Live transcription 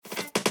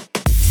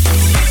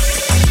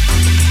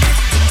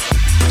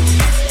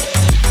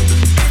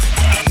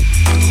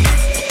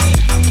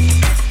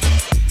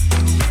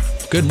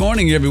Good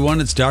morning, everyone.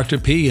 It's Dr.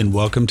 P, and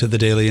welcome to the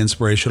Daily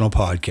Inspirational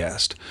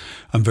Podcast.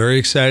 I'm very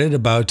excited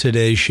about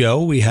today's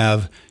show. We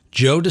have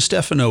Joe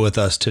DeStefano with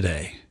us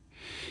today.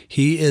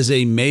 He is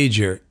a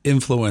major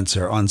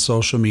influencer on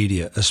social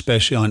media,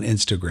 especially on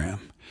Instagram.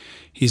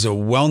 He's a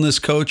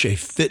wellness coach, a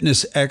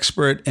fitness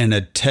expert, and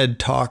a TED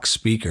Talk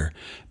speaker.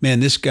 Man,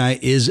 this guy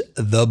is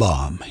the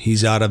bomb.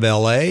 He's out of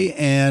LA,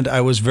 and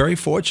I was very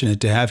fortunate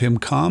to have him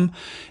come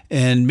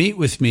and meet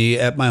with me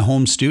at my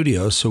home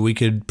studio so we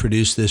could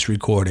produce this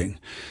recording.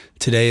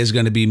 Today is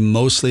going to be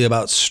mostly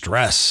about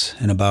stress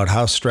and about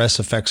how stress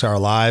affects our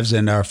lives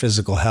and our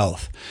physical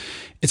health.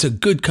 It's a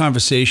good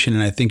conversation,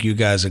 and I think you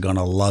guys are going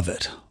to love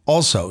it.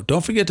 Also,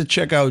 don't forget to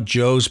check out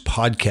Joe's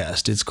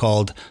podcast. It's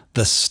called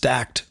The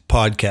Stacked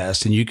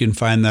Podcast, and you can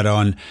find that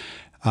on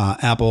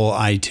Apple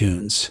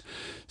iTunes.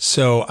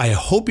 So I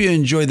hope you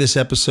enjoyed this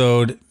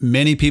episode.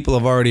 Many people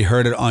have already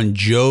heard it on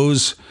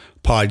Joe's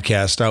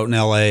podcast out in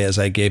LA, as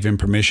I gave him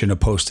permission to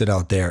post it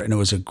out there, and it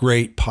was a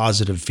great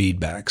positive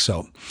feedback.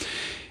 So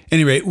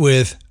anyway,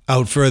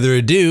 without further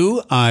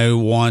ado, I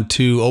want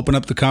to open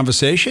up the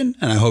conversation,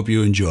 and I hope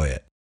you enjoy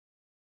it.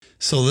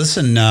 So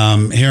listen,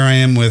 here I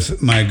am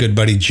with my good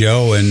buddy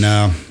Joe,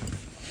 and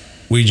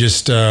we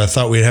just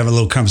thought we'd have a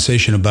little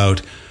conversation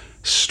about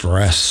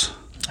stress.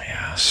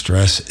 Yeah.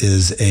 Stress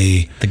is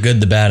the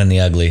good, the bad, and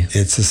the ugly.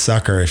 It's a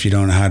sucker if you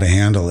don't know how to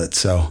handle it.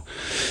 So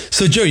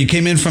Joe, you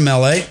came in from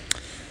LA.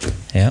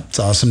 Yeah. It's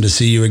awesome to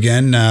see you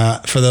again.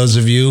 For those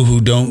of you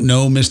who don't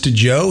know Mr.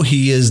 Joe,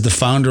 he is the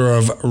founder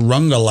of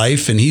Runga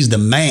Life, and he's the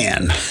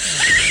man.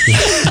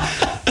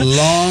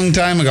 Long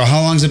time ago.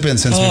 How long has it been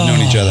since we've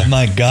known each other?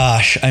 My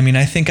gosh. I mean,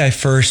 I think I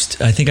first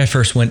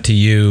went to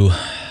you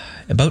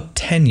about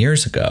 10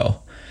 years ago.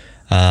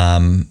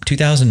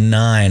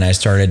 2009, I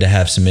started to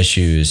have some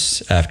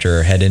issues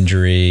after a head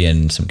injury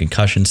and some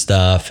concussion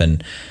stuff.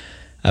 And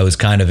I was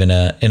kind of in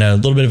a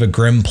little bit of a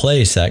grim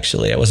place,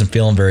 actually. I wasn't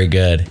feeling very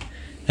good.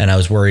 And I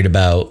was worried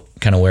about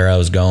kind of where I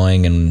was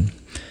going and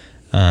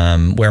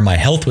where my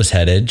health was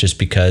headed, just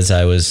because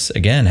I was,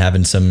 again,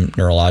 having some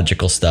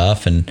neurological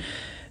stuff and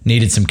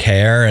needed some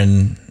care.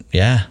 And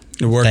yeah,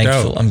 it worked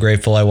out. I'm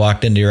grateful I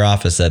walked into your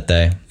office that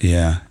day.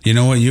 Yeah. You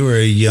know what? You were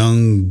a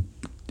young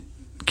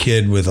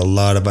kid with a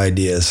lot of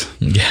ideas.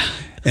 Yeah.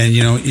 And,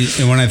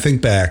 and when I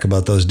think back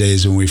about those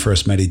days when we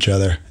first met each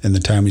other and the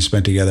time we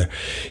spent together,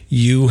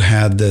 you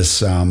had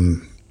this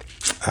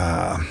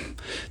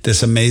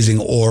this amazing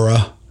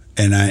aura.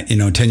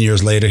 And 10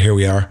 years later, here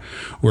we are.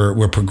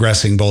 We're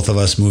progressing, both of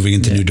us moving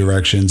into new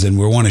directions, and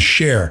we want to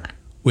share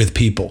with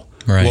people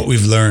what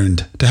we've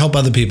learned to help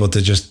other people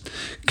to just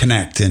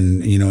connect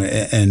and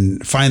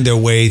and find their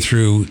way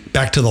through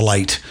back to the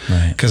light.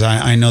 Because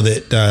I know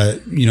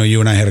that you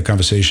and I had a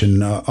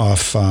conversation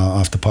off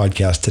the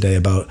podcast today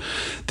about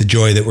the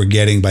joy that we're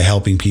getting by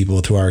helping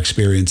people through our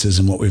experiences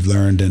and what we've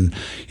learned. And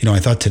I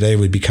thought today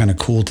would be kind of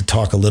cool to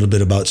talk a little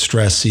bit about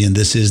stress. Seeing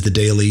this is the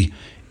Daily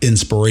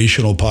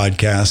Inspirational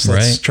Podcast.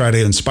 Let's try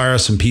to inspire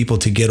some people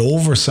to get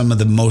over some of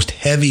the most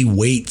heavy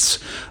weights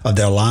of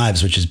their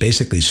lives, which is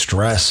basically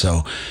stress.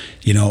 So,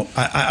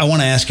 I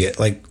want to ask you,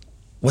 like,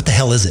 what the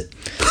hell is it?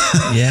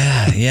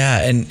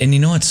 Yeah.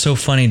 And what's so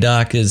funny,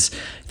 Doc, is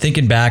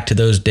thinking back to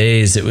those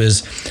days. It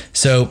was,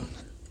 so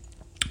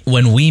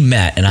when we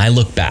met and I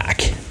look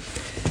back,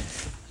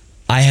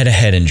 I had a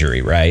head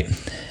injury, right?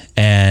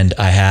 And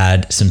I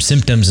had some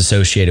symptoms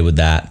associated with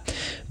that.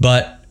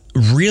 But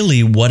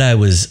really what I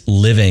was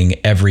living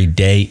every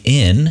day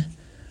in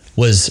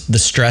was the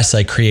stress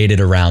I created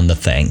around the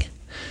thing.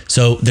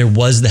 So there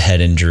was the head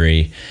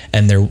injury,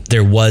 and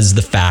there was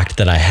the fact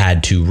that I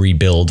had to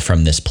rebuild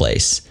from this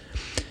place.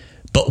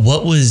 But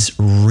what was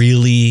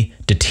really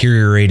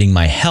deteriorating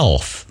my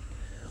health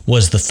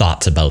was the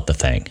thoughts about the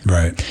thing.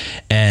 Right.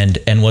 And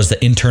was the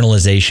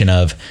internalization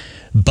of,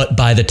 but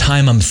by the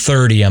time I'm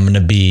 30, I'm going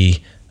to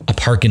be a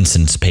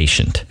Parkinson's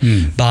patient.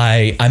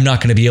 I'm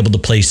not going to be able to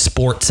play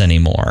sports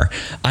anymore.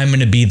 I'm going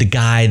to be the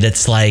guy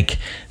that's like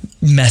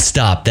messed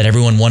up, that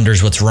everyone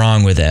wonders what's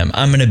wrong with him.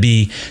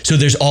 So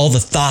there's all the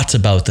thoughts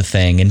about the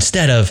thing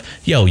instead of,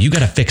 you got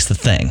to fix the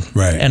thing.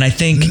 Right. And I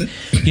think,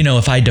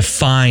 if I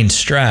define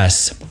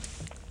stress,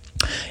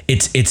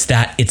 it's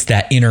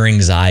that inner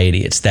anxiety,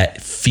 it's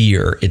that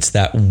fear, it's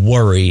that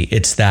worry,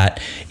 it's that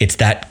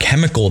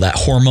chemical, that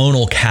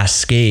hormonal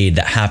cascade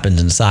that happens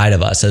inside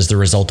of us as the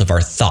result of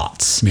our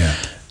thoughts. Yeah.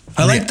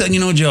 I like that,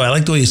 Joe, I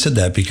like the way you said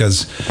that,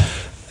 because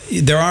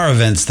there are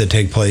events that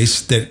take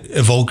place that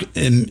evoke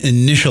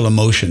initial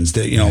emotions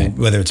that,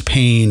 whether it's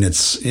pain,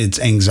 it's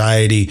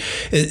anxiety,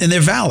 and they're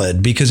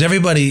valid because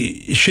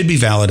everybody should be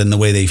valid in the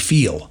way they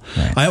feel.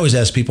 Right. I always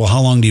ask people,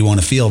 how long do you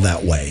want to feel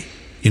that way?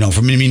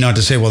 For me not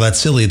to say, well, that's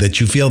silly that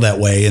you feel that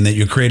way and that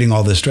you're creating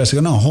all this stress. I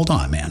go, no, hold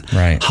on, man.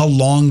 Right. How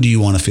long do you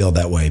want to feel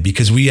that way?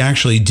 Because we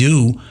actually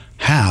do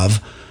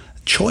have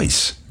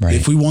choice. Right.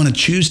 If we want to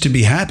choose to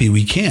be happy,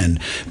 we can.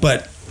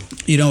 But,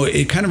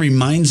 it kind of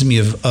reminds me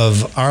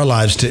of our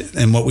lives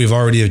and what we've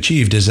already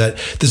achieved is that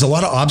there's a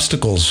lot of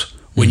obstacles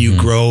when you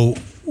grow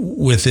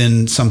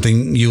within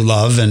something you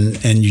love and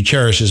you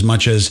cherish as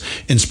much as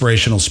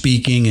inspirational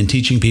speaking and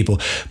teaching people.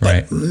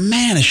 But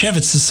man, as chef,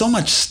 it's so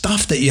much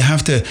stuff that you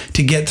have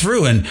to get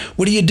through. And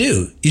what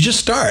do? You just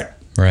start.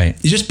 Right.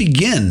 You just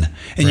begin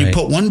and you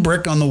put one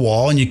brick on the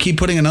wall and you keep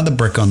putting another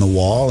brick on the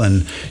wall.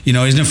 And,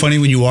 isn't it funny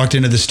when you walked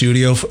into the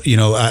studio,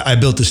 I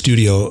built the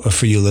studio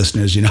for you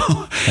listeners, and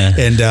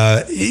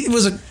it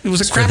was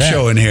a crap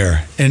show in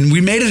here and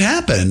we made it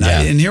happen.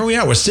 Yeah. And here we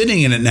are, we're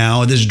sitting in it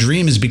now. This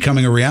dream is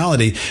becoming a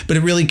reality, but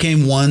it really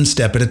came one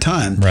step at a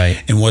time.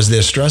 Right. And was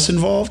there stress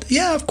involved?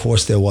 Yeah, of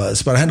course there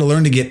was, but I had to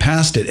learn to get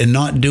past it and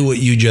not do what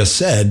you just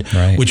said,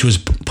 which was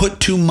put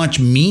too much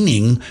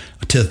meaning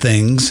to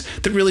things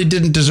that really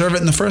didn't deserve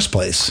it in the first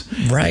place.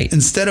 Right.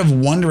 Instead of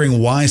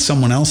wondering why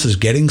someone else is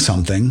getting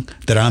something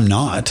that I'm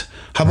not,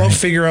 how about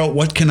figure out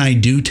what can I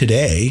do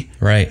today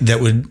that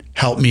would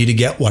help me to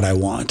get what I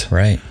want?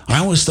 Right. I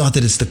always thought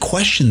that it's the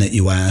question that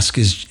you ask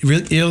is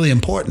really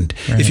important.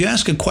 If you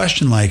ask a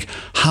question like,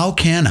 how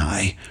can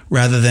I,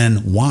 rather than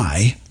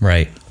why?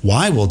 Right.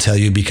 Why will tell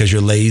you because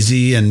you're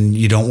lazy and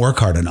you don't work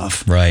hard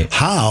enough. Right.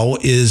 How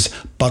is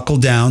buckle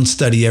down,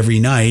 study every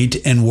night,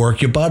 and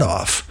work your butt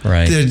off.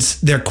 Right.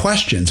 They're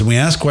questions, and we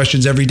ask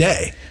questions every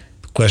day.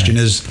 The question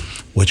is,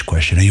 which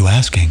question are you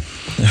asking?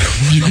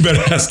 You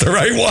better ask the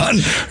right one.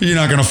 You're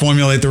not going to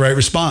formulate the right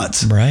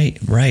response. Right.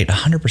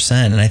 100%.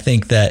 And I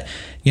think that,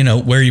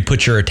 where you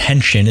put your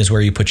attention is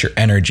where you put your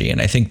energy.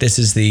 And I think this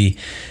is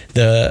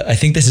I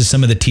think this is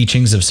some of the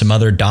teachings of some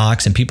other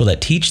docs and people that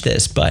teach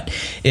this, but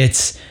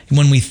it's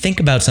when we think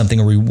about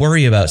something or we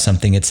worry about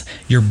something, it's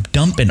you're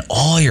dumping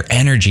all your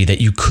energy that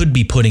you could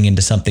be putting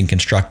into something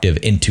constructive,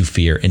 into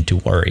fear, into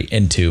worry,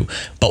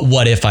 but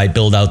what if I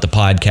build out the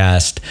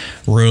podcast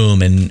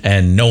room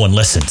and no one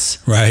listens?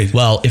 Right.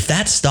 Well, if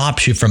that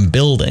stops you from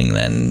building,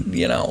 then,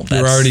 you're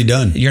already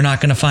done. You're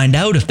not going to find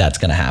out if that's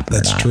going to happen.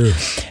 That's or not. true.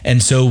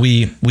 And so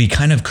we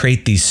kind of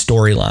create these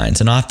storylines,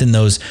 and often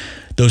those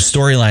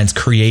storylines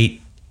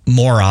create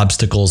more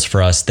obstacles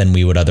for us than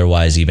we would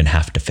otherwise even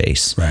have to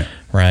face.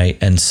 Right.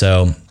 And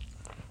so,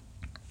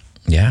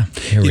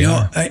 here we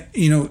are.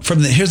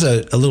 Here's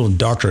a little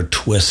doctorate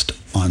twist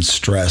on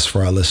stress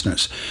for our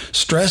listeners.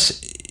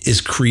 Stress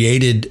is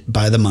created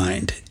by the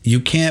mind. You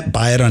can't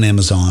buy it on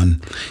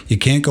Amazon. You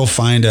can't go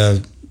find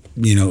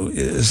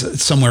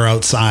somewhere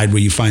outside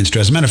where you find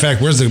stress. As a matter of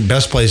fact, where's the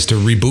best place to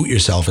reboot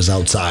yourself is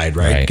outside,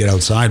 right? Get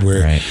outside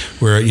where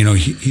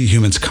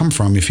humans come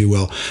from, if you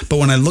will. But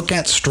when I look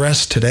at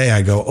stress today,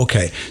 I go,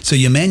 okay, so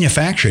you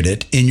manufactured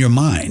it in your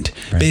mind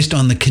based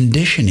on the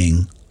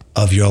conditioning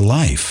of your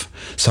life.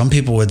 Some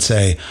people would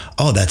say,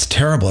 oh, that's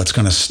terrible. It's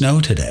going to snow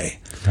today.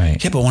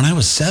 Right. Yeah, but when I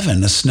was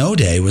 7, a snow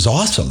day was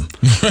awesome.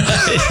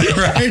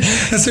 Right?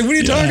 I said, what are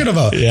you talking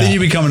about? Yeah. Then you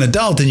become an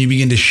adult and you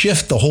begin to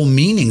shift the whole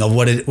meaning of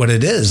what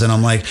it is. And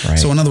I'm like,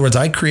 so in other words,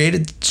 I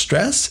created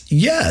stress?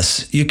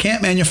 Yes. You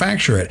can't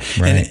manufacture it.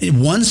 And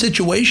in one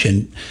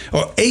situation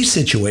or a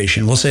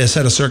situation, we'll say a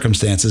set of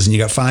circumstances, and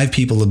you got 5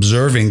 people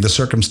observing the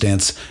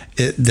circumstance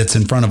that's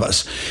in front of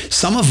us.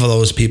 Some of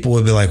those people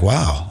would be like,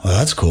 wow, well,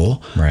 that's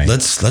cool. Right.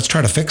 Let's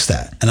try to fix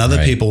that. And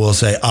other people will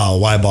say, oh,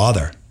 why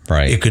bother?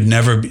 Right. It could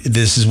never be,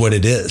 this is what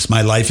it is.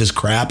 My life is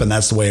crap and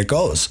that's the way it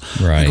goes.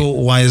 Right. I go,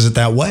 why is it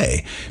that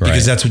way?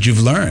 Because that's what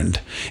you've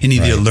learned. And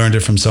either you learned it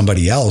from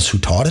somebody else who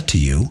taught it to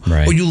you,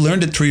 or you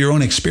learned it through your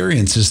own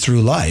experiences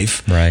through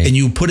life, and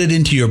you put it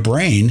into your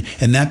brain,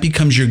 and that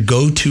becomes your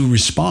go-to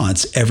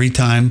response every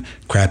time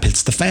crap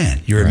hits the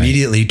fan. You're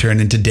immediately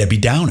turned into Debbie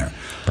Downer.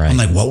 I'm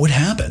like, what would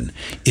happen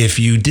if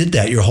you did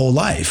that your whole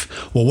life?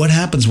 Well, what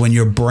happens when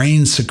your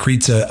brain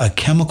secretes a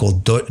chemical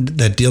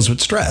that deals with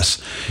stress?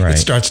 It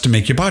starts to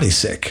make your body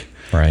sick.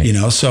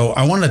 So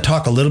I want to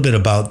talk a little bit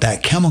about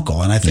that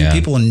chemical. And I think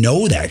people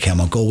know that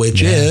chemical,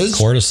 which is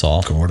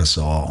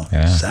cortisol.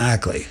 Yeah.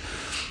 Exactly.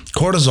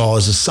 Cortisol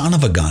is a son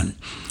of a gun,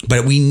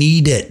 but we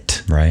need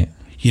it. Right.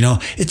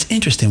 It's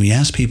interesting when you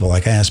ask people,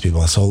 like I ask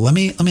people, so let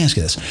me ask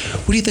you this.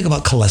 What do you think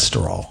about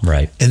cholesterol?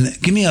 Right. And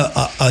give me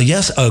a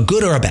yes, a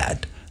good or a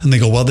bad. And they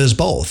go, well, there's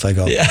both. I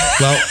go,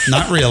 well,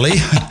 not really.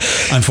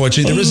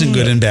 Unfortunately, there isn't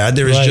good and bad.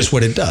 There is just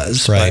what it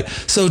does. Right. But,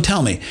 so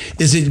tell me,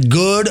 is it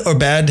good or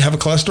bad to have a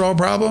cholesterol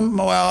problem?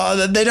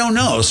 Well, they don't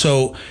know.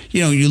 So,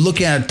 you look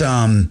at,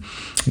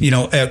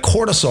 at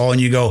cortisol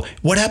and you go,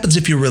 what happens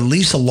if you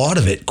release a lot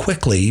of it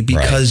quickly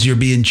because you're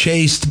being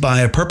chased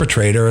by a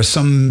perpetrator or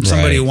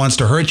somebody who wants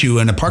to hurt you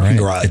in a parking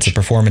garage? It's a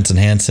performance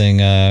enhancing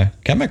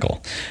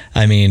chemical.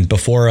 I mean,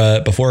 before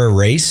a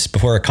race,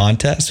 before a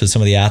contest with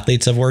some of the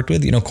athletes I've worked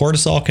with,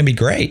 cortisol can be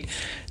great.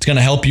 It's going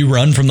to help you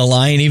run from the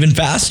line even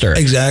faster.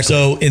 Exactly.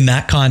 So in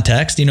that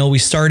context, we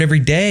start every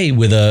day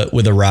with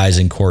a rise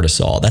in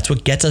cortisol. That's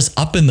what gets us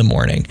up in the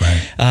morning.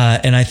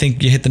 And I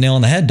think you hit the nail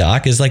on the head,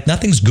 Doc, is like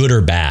nothing's good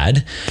or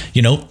bad.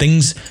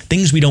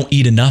 Things we don't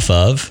eat enough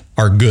of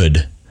are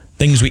good.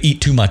 Things we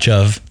eat too much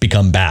of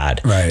become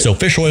bad. Right. So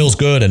fish oil's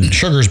good and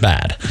sugar's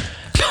bad.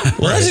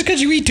 Well, that's just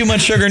because you eat too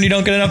much sugar and you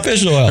don't get enough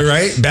fish oil.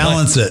 Right.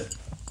 Balance it.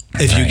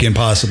 If you can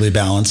possibly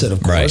balance it,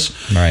 of course.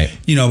 Right.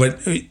 But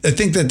I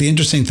think that the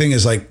interesting thing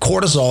is like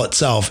cortisol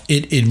itself,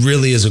 it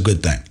really is a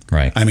good thing.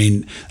 Right. I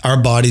mean, our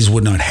bodies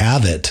would not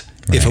have it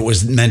if it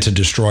was meant to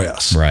destroy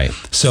us. Right.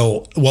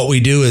 So what we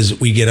do is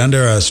we get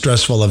under a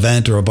stressful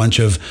event or a bunch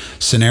of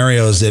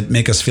scenarios that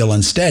make us feel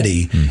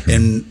unsteady.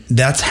 And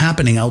that's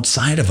happening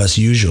outside of us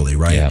usually,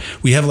 right? Yeah.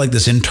 We have like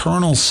this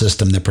internal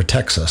system that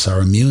protects us,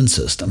 our immune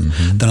system.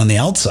 Then on the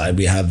outside,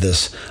 we have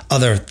this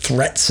other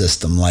threat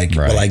system. Like,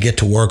 will I get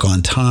to work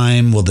on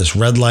time? Will this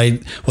red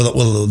light,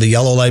 will the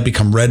yellow light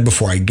become red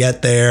before I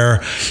get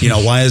there? You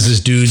know, why is this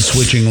dude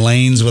switching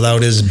lanes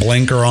without his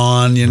blinker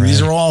on? You know,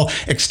 these are all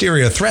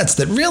exterior threats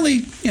that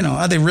really, you know,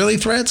 are they really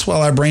threats?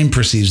 Well, our brain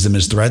perceives them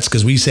as threats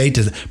because we say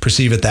to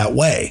perceive it that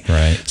way.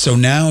 Right. So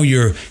now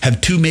you have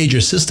two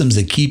major systems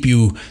that keep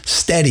you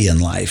steady in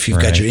life.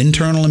 You've got your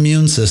internal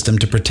immune system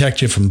to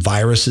protect you from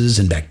viruses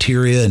and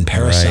bacteria and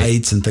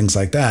parasites and things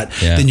like that.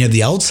 Yeah. Then you have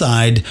the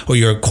outside, or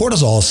your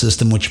cortisol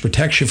system, which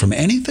protects you from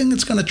anything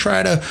that's going to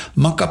try to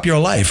muck up your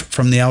life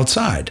from the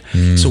outside.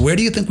 So where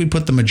do you think we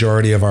put the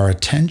majority of our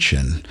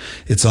attention?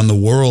 It's on the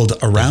world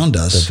around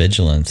us. The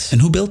vigilance.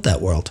 And who built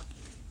that world?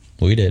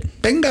 We did.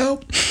 Bingo.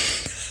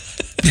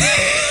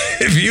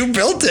 If you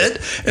built it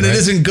and it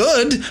isn't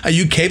good, are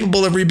you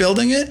capable of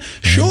rebuilding it?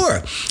 Sure.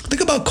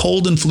 Think about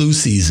cold and flu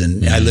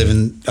season. I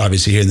live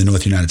obviously here in the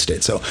North United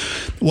States. So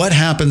what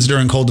happens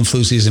during cold and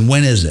flu season?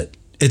 When is it?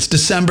 It's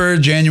December,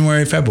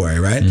 January, February,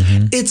 right?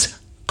 It's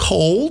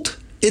cold.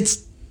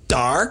 It's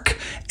dark,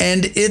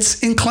 and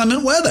it's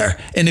inclement weather.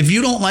 And if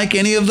you don't like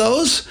any of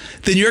those,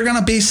 then you're going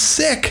to be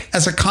sick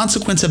as a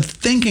consequence of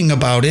thinking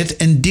about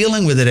it and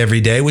dealing with it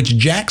every day, which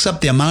jacks up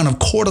the amount of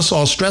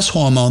cortisol stress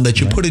hormone that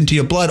you put into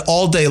your blood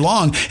all day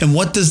long. And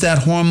what does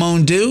that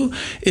hormone do?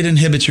 It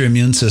inhibits your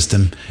immune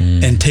system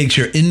and takes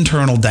your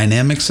internal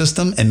dynamic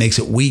system and makes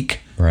it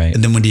weak. Right.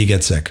 And then when do you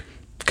get sick?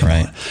 Come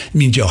on. I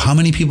mean, Joe, how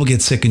many people get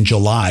sick in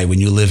July when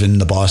you live in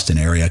the Boston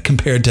area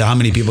compared to how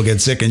many people get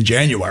sick in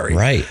January?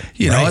 Right.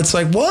 You know, it's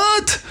like,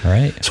 what?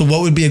 Right. So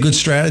what would be a good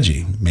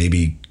strategy?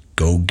 Maybe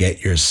go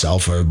get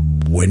yourself a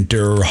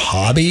winter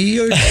hobby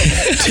or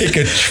take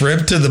a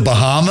trip to the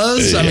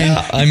Bahamas.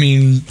 I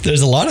mean,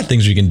 there's a lot of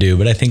things we can do,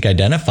 but I think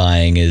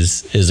identifying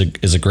is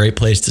a great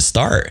place to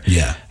start.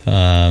 Yeah.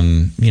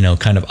 You know,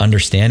 kind of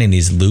understanding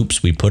these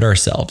loops we put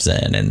ourselves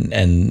in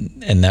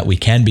and that we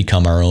can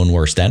become our own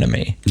worst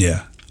enemy.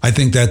 Yeah. I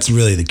think that's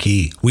really the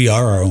key. We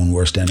are our own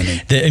worst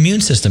enemy. The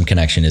immune system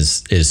connection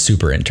is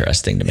super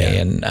interesting to me.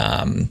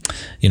 And,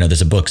 you know,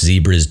 there's a book,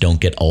 Zebras Don't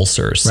Get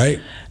Ulcers. Right.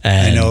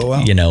 And, I know it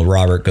well. You know,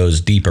 Robert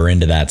goes deeper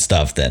into that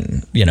stuff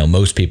than, you know,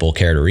 most people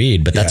care to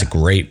read, but that's a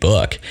great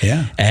book.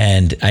 Yeah.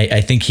 And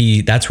I think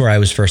that's where I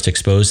was first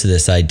exposed to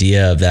this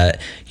idea of that,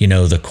 you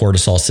know, the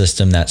cortisol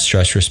system, that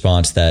stress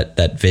response,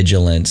 that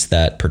vigilance,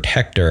 that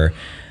protector,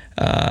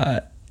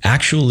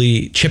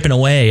 actually chipping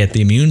away at the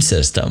immune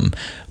system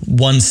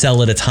one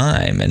cell at a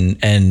time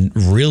and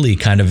really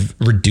kind of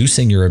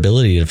reducing your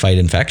ability to fight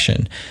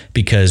infection.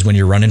 Because when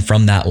you're running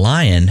from that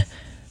lion,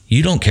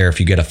 you don't care if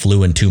you get a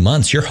flu in 2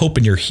 months. You're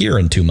hoping you're here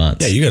in 2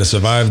 months. Yeah, you got to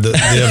survive the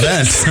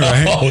event,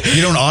 right?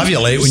 You don't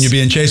ovulate when you're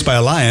being chased by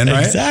a lion,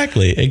 right?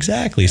 Exactly.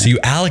 Yeah. So you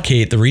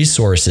allocate the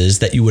resources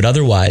that you would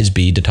otherwise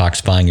be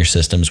detoxifying your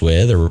systems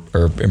with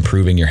or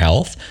improving your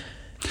health.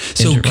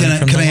 So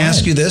can I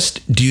ask you this?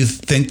 Do you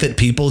think that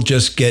people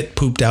just get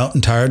pooped out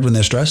and tired when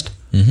they're stressed?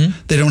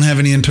 They don't have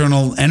any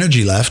internal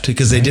energy left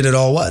because they did it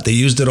all They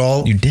used it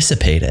all. You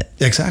dissipate it.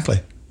 Exactly.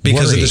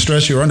 Because of the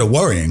stress you're under,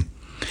 worrying.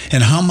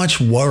 And how much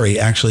worry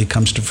actually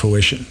comes to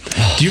fruition.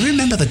 Do you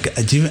remember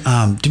do you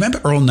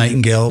remember Earl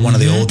Nightingale, one of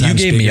the old time You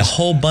gave speakers? me a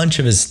whole bunch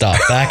of his stuff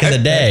back in the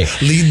day.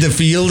 Lead the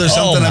Field or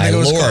something. I think it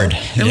was Lord.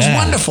 called. It was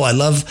wonderful. I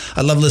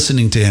love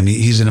listening to him.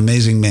 He's an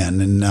amazing man,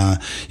 and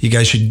you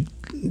guys should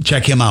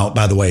check him out.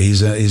 By the way,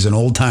 he's an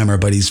old timer,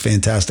 but he's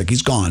fantastic.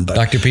 He's gone, but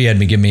Dr. P had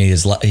me give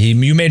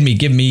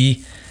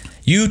me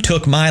you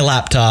took my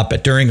laptop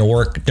during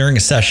a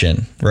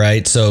session,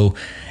 right? So,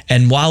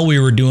 and while we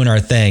were doing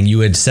our thing, you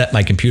had set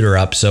my computer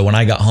up. So when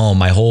I got home,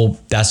 my whole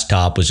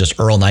desktop was just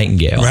Earl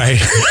Nightingale.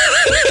 Right.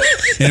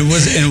 And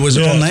it was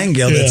Earl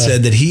Nightingale that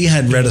said that he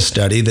had read a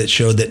study that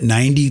showed that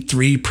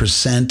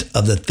 93%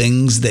 of the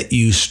things that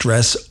you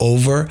stress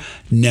over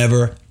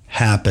never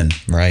happen.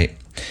 Right.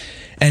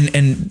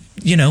 And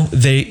you know,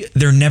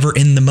 they're never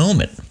in the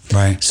moment.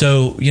 Right.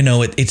 So, you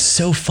know, it's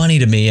so funny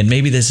to me, and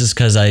maybe this is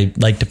because I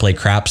like to play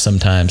craps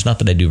sometimes, not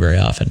that I do very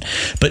often,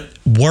 but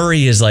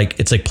worry is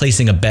it's like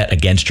placing a bet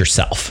against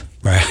yourself.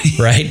 Right.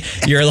 Right.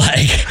 You're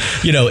like,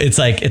 you know, it's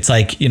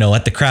like, you know,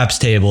 at the craps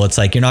table, it's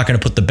like, you're not going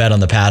to put the bet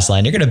on the pass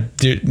line. You're going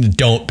to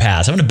don't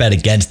pass. I'm going to bet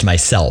against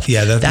myself.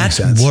 Yeah. That's makes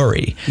sense.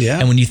 Worry. Yeah.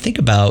 And when you think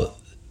about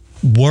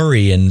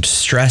worry and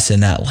stress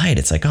in that light,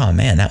 it's like, oh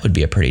man, that would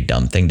be a pretty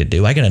dumb thing to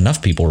do. I get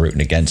enough people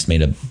rooting against me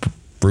to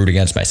root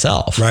against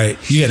myself. Right.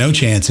 You got no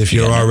chance if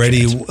you're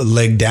already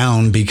legged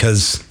down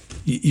because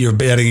you're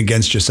betting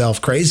against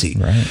yourself. Crazy.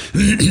 Right.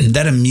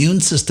 That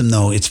immune system,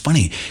 though, it's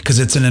funny because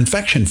it's an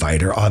infection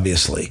fighter,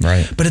 obviously.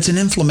 Right. But it's an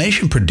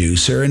inflammation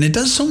producer, and it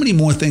does so many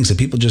more things that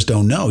people just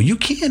don't know. You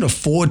can't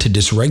afford to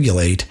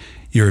dysregulate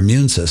your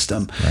immune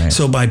system. Right.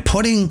 So by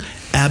putting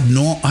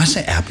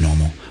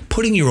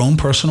putting your own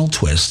personal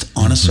twist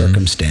on a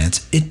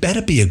circumstance, it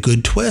better be a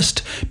good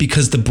twist,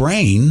 because the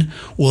brain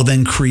will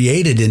then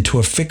create it into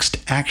a fixed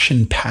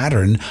action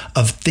pattern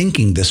of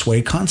thinking this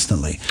way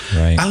constantly.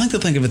 Right. I like to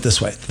think of it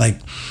this way. Like,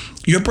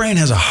 your brain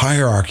has a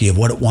hierarchy of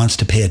what it wants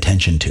to pay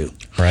attention to.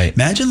 Right.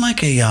 Imagine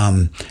like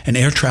an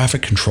air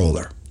traffic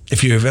controller.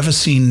 If you've ever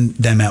seen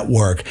them at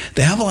work,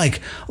 they have like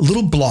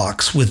little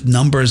blocks with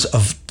numbers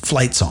of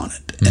flights on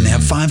it, and they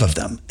have 5 of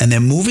them, and they're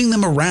moving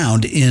them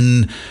around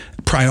in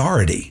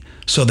priority.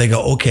 So they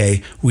go,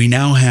 okay, we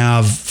now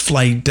have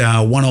flight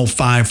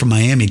 105 from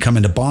Miami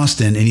coming to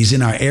Boston, and he's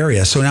in our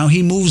area. So now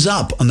he moves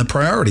up on the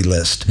priority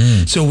list.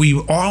 So we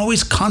are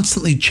always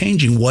constantly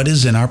changing what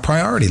is in our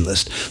priority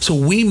list. So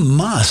we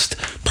must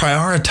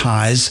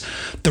prioritize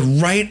the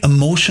right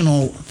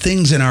emotional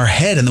things in our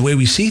head and the way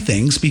we see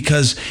things,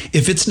 because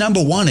if it's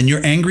number 1 and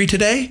you're angry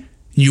today,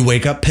 you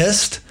wake up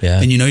pissed,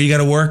 and you know you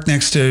got to work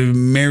next to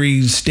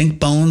Mary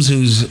Stinkbones,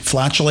 who's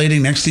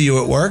flatulating next to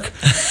you at work.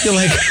 You're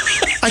like,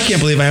 I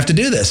can't believe I have to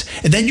do this.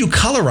 And then you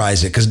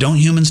colorize it, because don't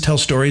humans tell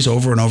stories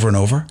over and over and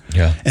over?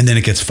 Yeah. And then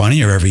it gets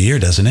funnier every year,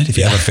 doesn't it? If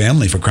you have a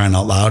family, for crying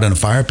out loud, and a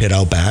fire pit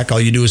out back, all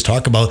you do is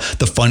talk about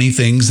the funny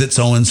things that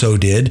so-and-so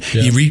did.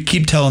 Yeah. You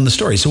keep telling the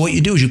story. So what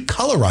you do is you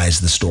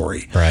colorize the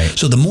story. Right.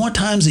 So the more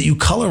times that you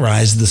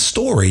colorize the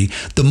story,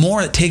 the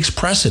more it takes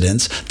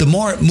precedence, the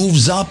more it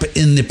moves up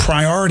in the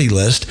priority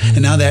list.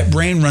 And now that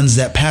brain runs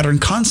that pattern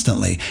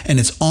constantly, and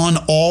it's on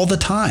all the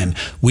time.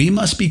 We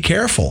must be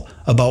careful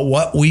about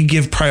what we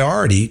give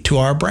priority to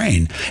our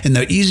brain. And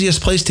the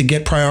easiest place to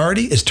get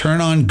priority is turn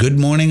on Good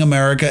Morning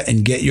America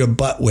and get your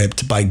butt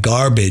whipped by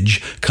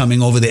garbage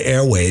coming over the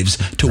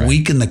airwaves to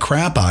weaken the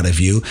crap out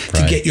of you,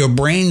 to get your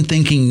brain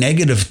thinking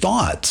negative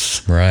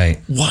thoughts. Right.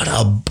 What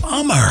a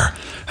bummer.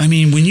 I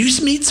mean, when you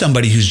meet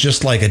somebody who's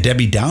just like a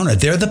Debbie Downer,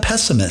 they're the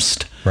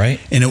pessimist. Right.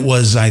 And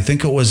I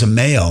think it was a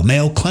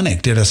Mayo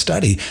Clinic did a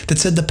study that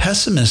said the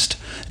pessimist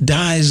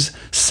dies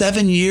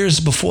 7 years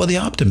before the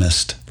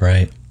optimist.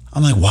 Right.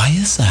 I'm like, why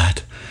is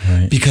that?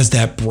 Right. Because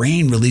that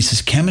brain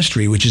releases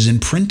chemistry, which is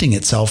imprinting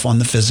itself on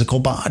the physical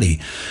body.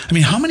 I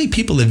mean, how many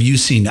people have you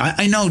seen?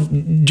 I know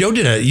Joe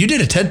you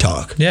did a TED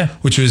Talk. Yeah.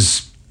 Which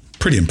was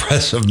pretty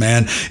impressive,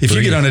 man. If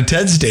you get on a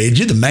TED stage,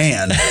 you're the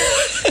man.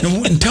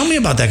 Tell me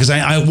about that, because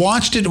I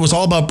watched it. It was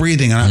all about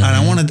breathing, and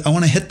I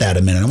want to hit that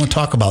a minute. I want to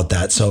talk about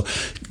that. So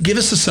give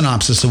us a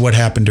synopsis of what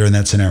happened during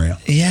that scenario.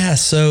 Yeah.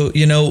 So,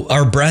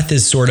 our breath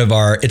is sort of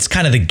it's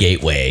kind of the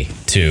gateway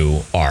to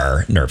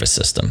our nervous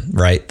system,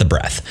 right? The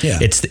breath. Yeah.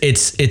 It's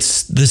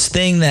this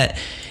thing that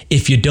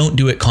if you don't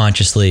do it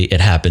consciously,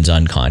 it happens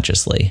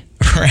unconsciously,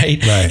 right?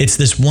 It's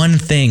this one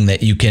thing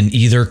that you can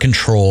either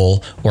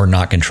control or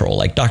not control.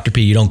 Like Dr.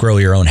 P, you don't grow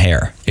your own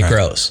hair. It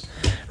grows,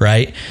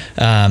 right?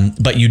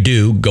 But you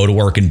do go to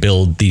work and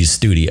build these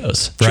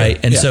studios, right?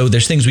 And so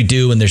there's things we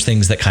do, and there's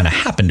things that kind of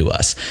happen to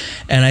us.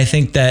 And I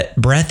think that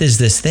breath is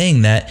this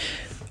thing that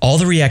all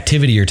the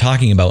reactivity you're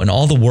talking about and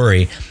all the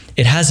worry,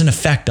 it has an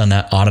effect on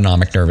that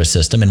autonomic nervous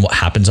system and what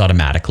happens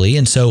automatically.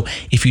 And so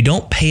if you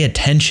don't pay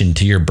attention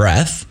to your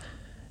breath,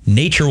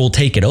 nature will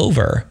take it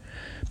over.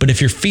 But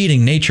if you're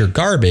feeding nature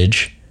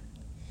garbage,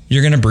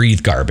 you're going to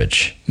breathe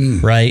garbage,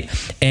 right?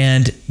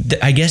 And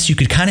I guess you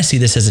could kind of see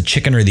this as a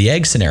chicken or the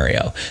egg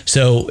scenario.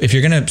 So if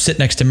you're going to sit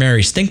next to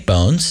Mary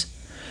Stinkbones,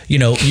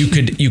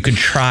 you could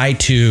try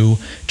to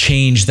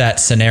change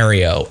that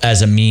scenario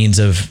as a means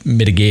of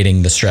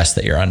mitigating the stress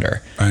that you're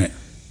under. Right.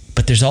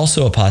 But there's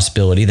also a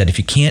possibility that if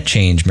you can't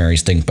change Mary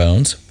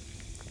Stinkbones,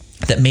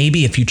 that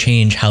maybe if you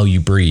change how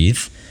you breathe,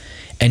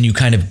 and you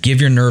kind of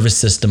give your nervous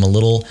system a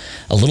little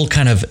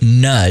kind of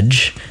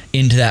nudge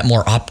into that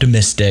more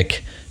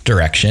optimistic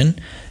direction,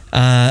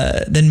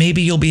 then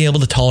maybe you'll be able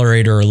to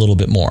tolerate her a little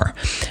bit more.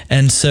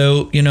 And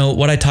so,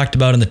 what I talked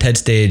about in the TED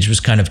stage was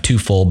kind of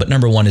twofold, but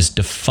number one is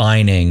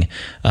defining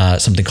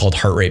something called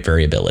heart rate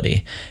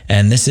variability.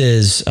 And this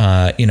is,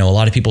 a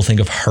lot of people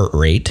think of heart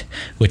rate,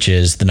 which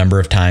is the number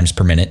of times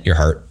per minute your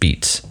heart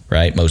beats,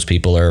 right? Most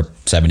people are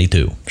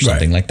 72 or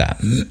something like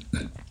that.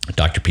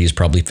 Dr. P is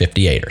probably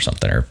 58 or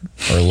something, or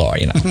lower,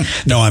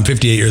 No, I'm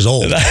 58 years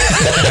old.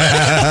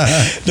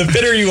 The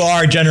fitter you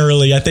are,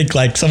 generally, I think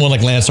like someone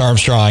like Lance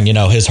Armstrong,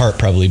 his heart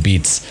probably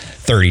beats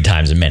 30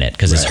 times a minute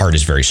because his heart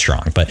is very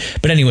strong. But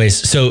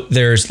anyways, so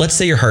let's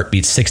say your heart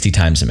beats 60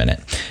 times a minute.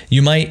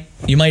 You might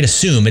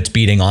assume it's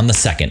beating on the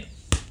second,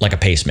 like a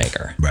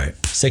pacemaker. Right.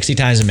 60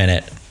 times a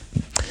minute.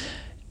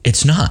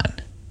 It's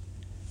not.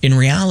 In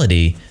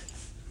reality,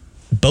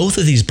 both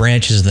of these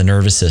branches of the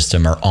nervous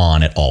system are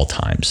on at all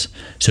times.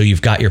 So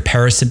you've got your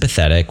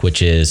parasympathetic,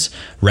 which is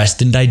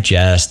rest and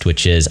digest,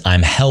 which is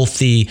I'm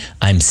healthy,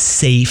 I'm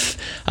safe,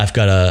 I've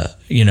got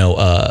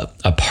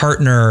a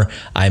partner,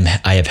 I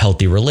have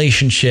healthy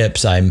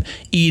relationships, I'm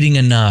eating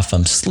enough,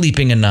 I'm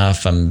sleeping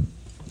enough, I'm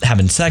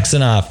having sex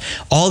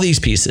enough, all these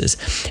pieces.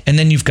 And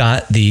then you've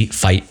got the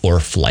fight or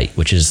flight,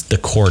 which is the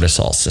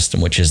cortisol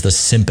system, which is the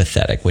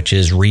sympathetic, which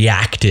is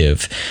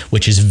reactive,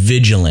 which is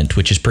vigilant,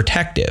 which is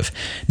protective.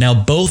 Now,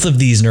 both of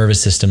these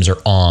nervous systems are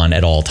on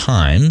at all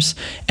times.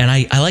 And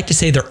I like to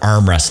say they're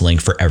arm wrestling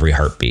for every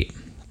heartbeat.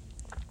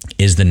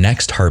 Is the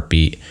next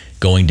heartbeat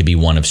going to be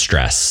one of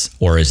stress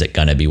or is it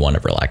going to be one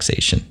of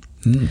relaxation?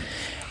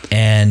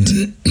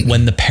 And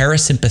when the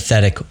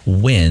parasympathetic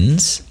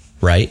wins,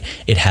 right,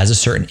 it has a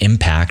certain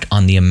impact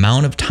on the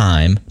amount of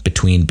time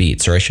between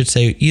beats, or I should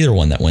say either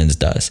one that wins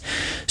does.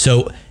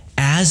 So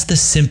as the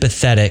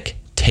sympathetic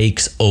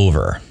takes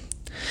over,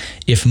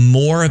 if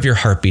more of your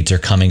heartbeats are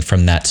coming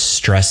from that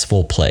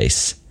stressful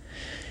place,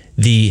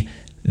 the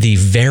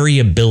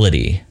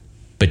variability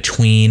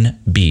between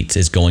beats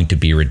is going to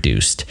be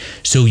reduced.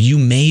 So you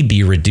may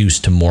be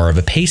reduced to more of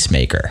a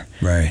pacemaker.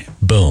 Right.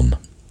 Boom,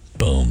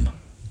 boom,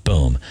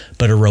 boom.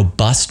 But a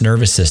robust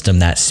nervous system,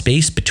 that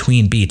space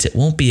between beats, it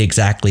won't be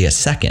exactly a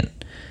second.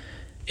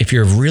 If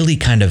you're really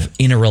kind of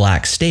in a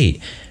relaxed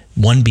state,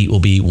 one beat will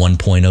be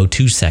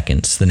 1.02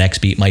 seconds. The next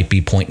beat might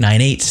be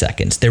 0.98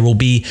 seconds. There will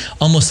be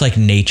almost like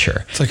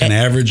nature. It's like an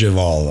average of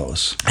all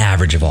those.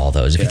 Average of all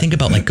those. If you think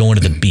about like going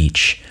to the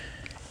beach,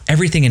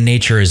 everything in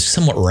nature is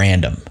somewhat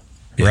random,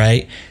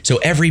 right? So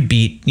every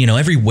beat,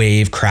 every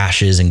wave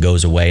crashes and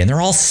goes away, and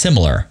they're all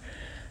similar,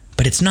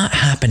 but it's not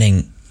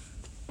happening.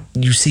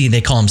 You see,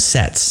 they call them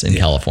sets in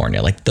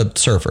California, like the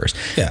surfers.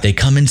 Yeah. They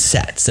come in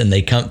sets and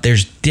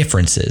there's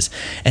differences.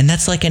 And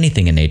that's like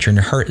anything in nature, and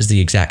your heart is the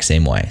exact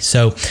same way.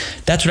 So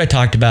that's what I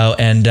talked about.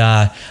 And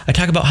I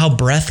talk about how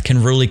breath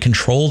can really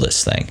control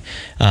this thing,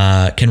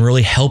 can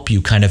really help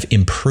you kind of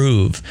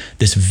improve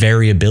this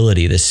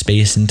variability, this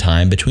space and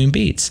time between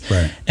beats.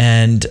 Right.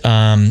 And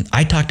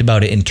I talked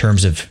about it in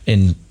terms of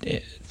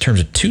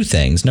two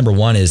things. Number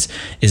one is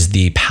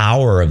the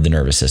power of the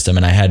nervous system,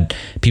 and I had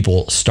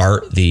people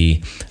start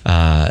the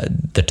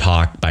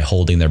talk by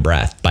holding their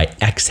breath, by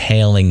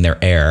exhaling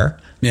their air.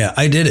 Yeah,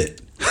 I did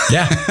it.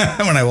 Yeah,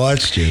 when I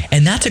watched you,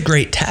 and that's a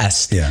great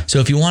test. Yeah. So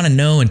if you want to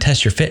know and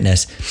test your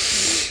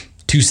fitness,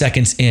 2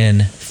 seconds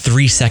in,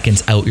 3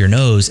 seconds out your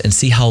nose, and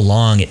see how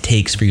long it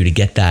takes for you to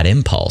get that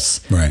impulse.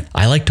 Right.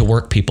 I like to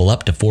work people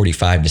up to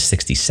 45 to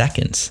 60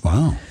 seconds.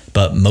 Wow.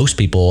 But most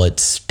people,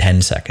 it's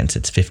 10 seconds,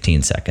 it's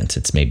 15 seconds,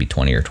 it's maybe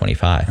 20 or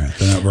 25. Right.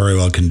 They're not very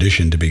well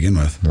conditioned to begin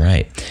with.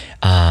 Right.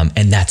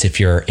 And that's if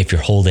you're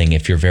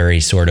very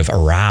sort of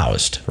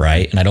aroused,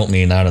 right? And I don't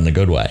mean that in the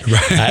good way.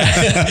 Right.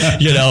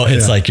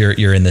 It's like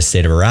you're in this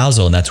state of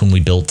arousal, and that's when we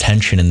build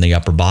tension in the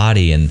upper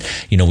body, and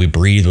we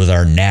breathe with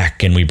our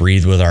neck and we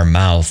breathe with our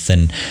mouth,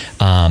 and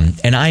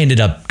I ended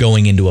up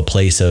going into a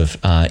place of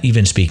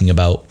even speaking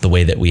about the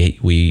way that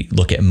we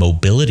look at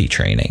mobility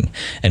training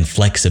and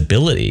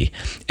flexibility,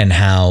 and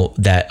how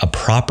that a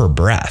proper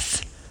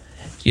breath,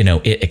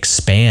 it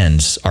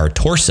expands our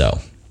torso.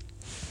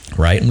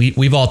 Right. And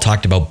we've all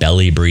talked about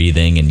belly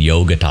breathing, and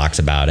yoga talks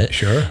about it.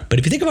 Sure. But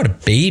if you think about a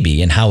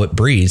baby and how it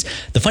breathes,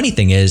 the funny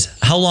thing is,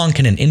 how long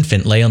can an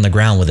infant lay on the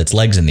ground with its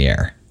legs in the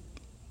air?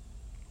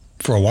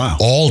 For a while.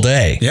 All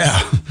day.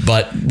 Yeah.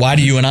 But why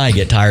do you and I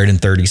get tired in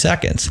 30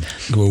 seconds?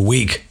 We're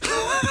weak.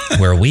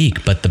 We're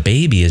weak, but the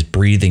baby is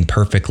breathing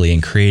perfectly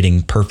and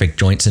creating perfect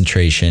joint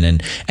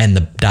centration, and the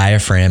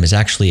diaphragm is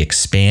actually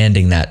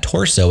expanding that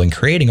torso and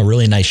creating a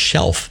really nice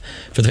shelf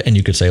and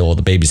you could say, well,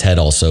 the baby's head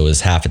also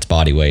is half its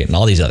body weight and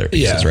all these other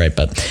pieces, right?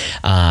 But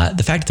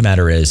the fact of the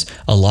matter is,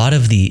 a lot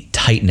of the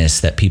tightness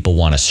that people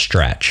want to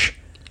stretch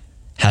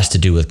has to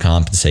do with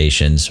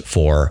compensations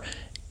for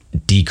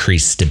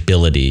decreased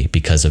stability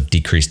because of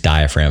decreased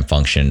diaphragm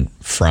function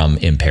from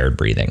impaired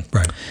breathing.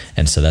 Right.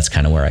 And so that's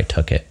kind of where I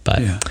took it.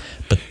 But yeah.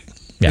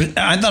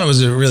 I thought it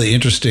was a really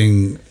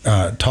interesting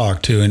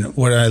talk too. And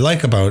what I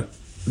like about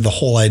the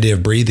whole idea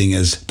of breathing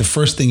is the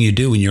first thing you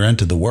do when you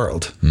enter the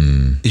world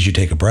is you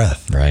take a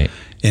breath. Right.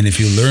 And if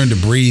you learn to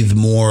breathe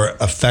more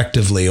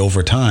effectively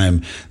over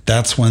time,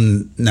 that's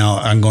when, now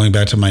I'm going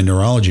back to my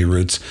neurology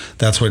roots,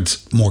 that's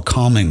what's more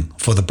calming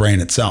for the brain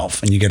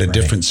itself. And you get a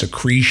different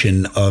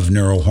secretion of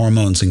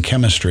neurohormones and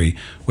chemistry,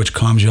 which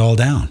calms you all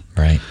down.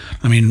 Right.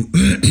 I mean,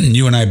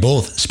 you and I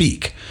both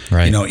speak.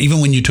 Right.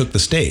 Even when you took the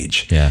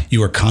stage, yeah, you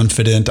were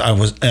confident.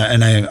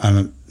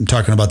 I'm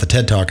talking about the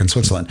TED Talk in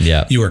Switzerland.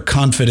 Yeah. You were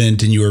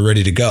confident and you were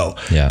ready to go.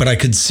 Yeah. But I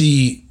could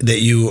see that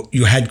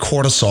you had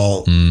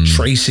cortisol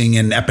tracing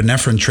and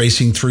epinephrine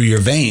tracing through your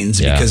veins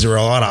because there were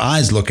a lot of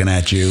eyes looking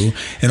at you,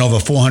 and over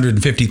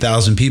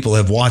 450,000 people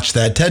have watched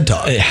that TED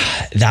Talk.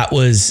 That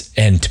was,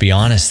 and to be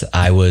honest,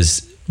 I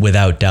was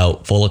without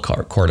doubt full of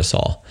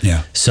cortisol.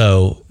 Yeah.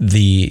 So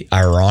the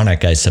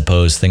ironic, I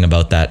suppose, thing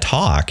about that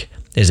talk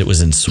is it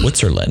was in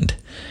Switzerland,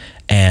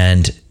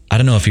 and I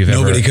don't know if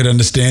Nobody could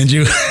understand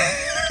you.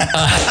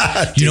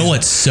 You know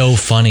what's so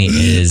funny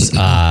is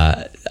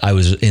I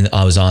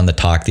was on the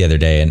talk the other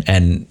day,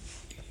 and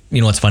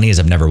you know what's funny is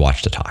I've never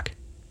watched a talk.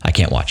 I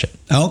can't watch it.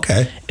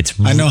 Okay.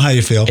 I know how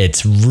you feel.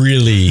 It's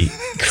really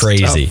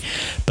crazy.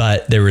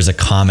 But there was a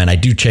comment. I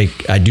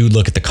do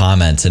look at the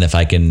comments, and if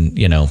I can,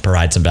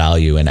 provide some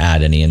value and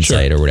add any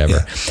insight or whatever.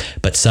 Yeah.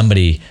 But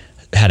somebody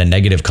had a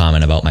negative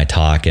comment about my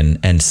talk,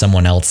 and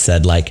someone else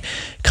said, like,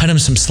 cut him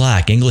some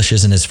slack. English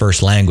isn't his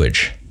first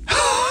language.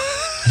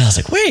 And I was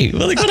like, wait,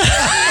 what?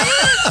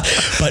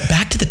 But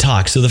back to the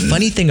talk. So the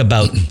funny thing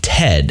about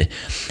TED,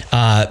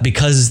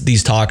 because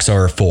these talks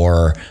are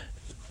for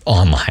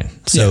online.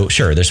 So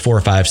sure, there's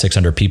 400 or 500,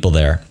 600 people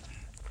there.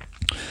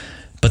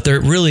 But there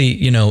really,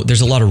 you know,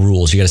 there's a lot of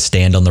rules. You got to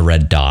stand on the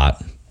red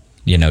dot.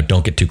 You know,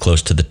 don't get too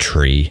close to the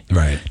tree.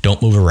 Right.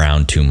 Don't move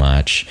around too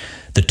much.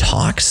 The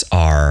talks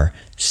are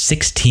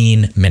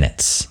 16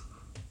 minutes,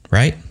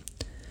 right?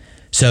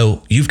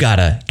 So you've got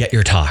to get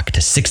your talk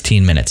to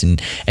 16 minutes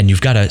and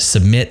you've got to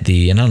submit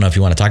and I don't know if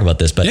you want to talk about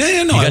this, but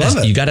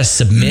you got to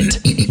submit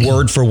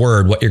word for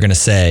word what you're going to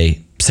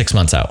say 6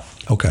 months out.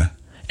 Okay.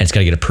 And it's got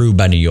to get approved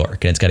by New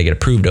York, and it's got to get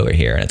approved over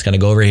here, and it's going to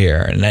go over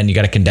here, and then you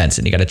got to condense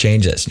it, and you got to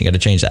change this, and you got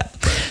to change that.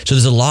 So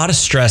there's a lot of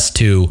stress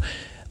to,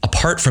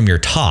 apart from your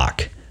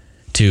talk,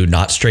 to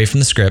not stray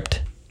from the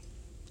script,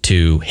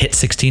 to hit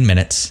 16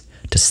 minutes,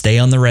 to stay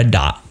on the red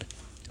dot,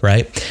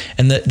 right?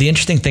 And the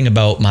interesting thing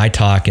about my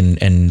talk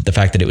and the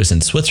fact that it was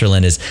in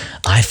Switzerland is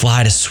I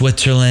fly to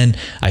Switzerland,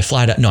 I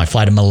fly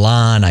to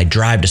Milan, I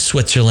drive to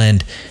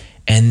Switzerland,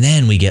 and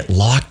then we get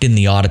locked in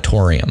the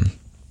auditorium.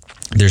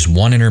 There's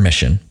one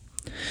intermission.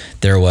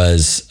 There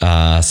was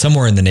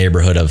somewhere in the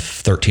neighborhood of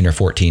 13 or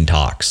 14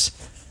 talks.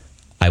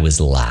 I was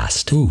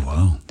last. Ooh,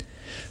 wow.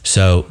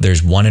 So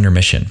there's one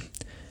intermission.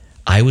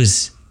 It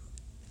was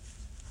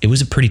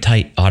a pretty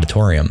tight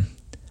auditorium.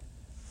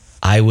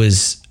 I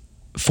was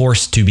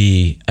forced to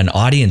be an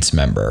audience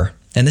member,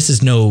 and this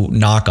is no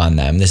knock on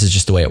them. This is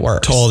just the way it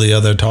works. To all the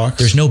other talks?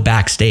 There's no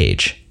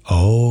backstage.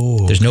 Oh.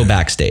 Okay. There's no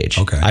backstage.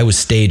 Okay. I was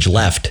stage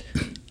left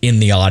in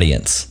the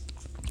audience.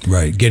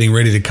 Right. Getting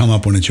ready to come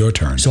up when it's your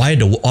turn. So I had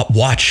to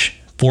watch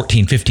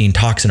 14, 15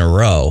 talks in a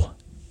row,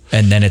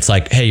 and then it's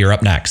like, hey, you're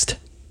up next.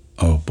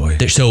 Oh, boy.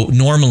 So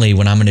normally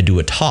when I'm going to do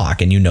a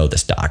talk, and you know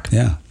this, Doc.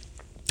 Yeah.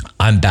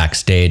 I'm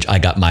backstage. I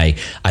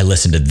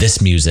listen to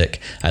this music.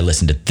 I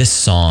listen to this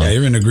song. Yeah,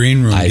 you're in the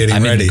green room getting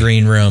I'm ready. In the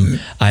green room.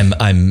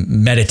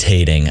 I'm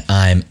meditating.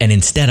 And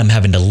instead I'm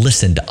having to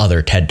listen to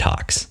other TED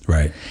Talks.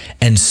 Right.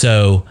 And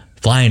so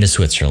flying to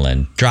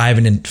Switzerland,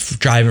 driving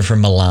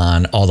from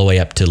Milan all the way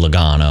up to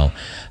Lugano,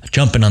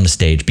 jumping on the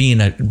stage,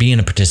 being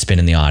a participant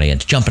in the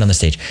audience, jumping on the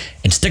stage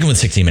and sticking with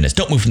 16 minutes.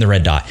 Don't move from the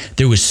red dot.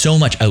 There was so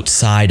much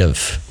outside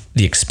of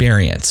the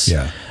experience.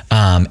 Yeah.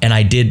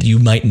 And you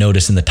might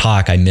notice in the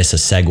talk, I miss a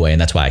segue, and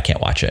that's why I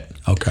can't watch it.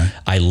 Okay.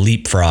 I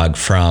leapfrog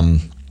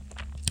from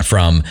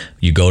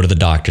you go to the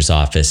doctor's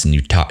office and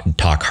you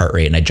talk heart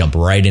rate, and I jump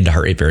right into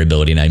heart rate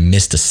variability, and I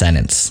missed a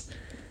sentence.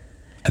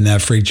 And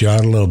that freaked you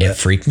out a little bit. It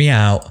freaked me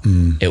out.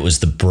 It was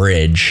the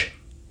bridge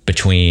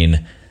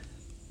between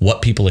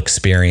what people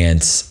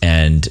experience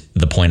and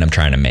the point I'm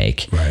trying to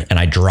make. Right. And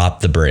I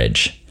dropped the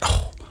bridge.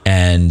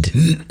 And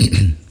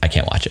I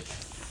can't watch it.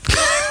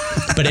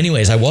 But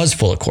anyways, I was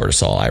full of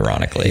cortisol,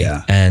 ironically.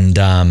 Yeah.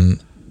 And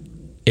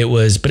it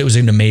was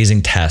an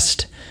amazing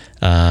test.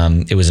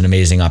 It was an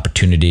amazing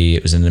opportunity.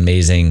 It was an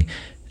amazing,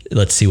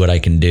 let's see what I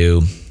can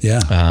do.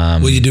 Yeah.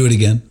 Will you do it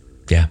again?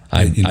 Yeah,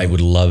 I would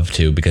love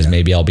to, because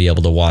maybe I'll be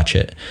able to watch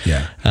it.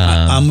 Yeah.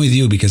 I'm with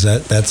you, because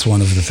that's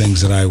one of the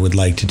things that I would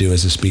like to do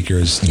as a speaker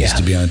is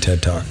to be on a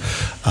TED Talk.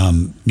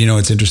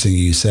 It's interesting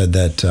you said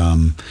that,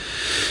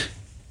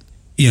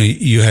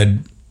 you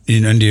had,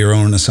 under your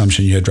own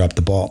assumption, you had dropped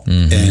the ball.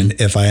 Mm-hmm. And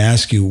if I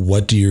ask you,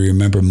 what do you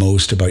remember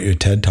most about your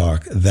TED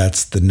Talk?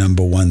 That's the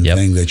number one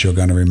thing that you're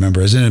going to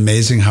remember. Isn't it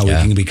amazing how we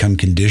can become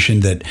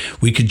conditioned that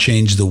we could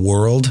change the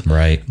world,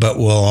 right? But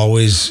we'll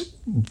always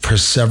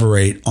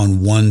perseverate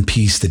on one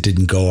piece that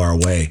didn't go our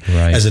way.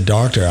 Right. As a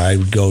doctor, I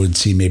would go and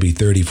see maybe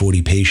 30,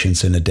 40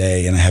 patients in a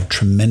day, and I have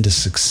tremendous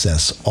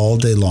success all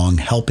day long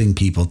helping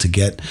people to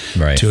get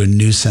to a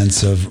new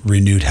sense of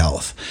renewed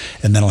health.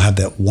 And then I'll have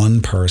that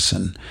one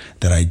person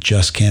that I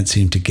just can't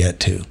seem to get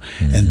to.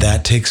 Mm-hmm. And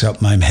that takes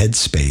up my head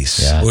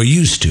space, or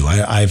used to.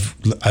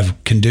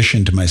 I've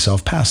conditioned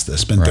myself past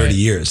this. It's been 30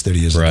 years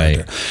as a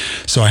doctor.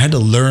 So I had to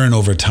learn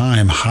over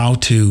time how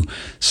to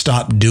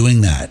stop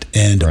doing that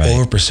and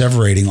over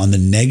perseverating on the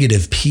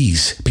negative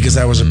piece, because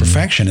I was a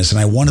perfectionist and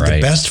I wanted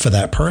the best for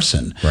that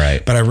person.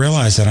 Right. But I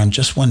realized that I'm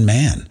just one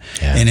man.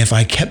 Yeah. And if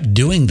I kept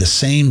doing the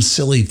same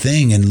silly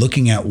thing and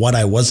looking at what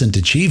I wasn't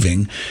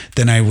achieving,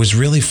 then I was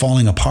really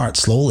falling apart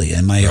slowly.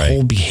 And my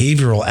whole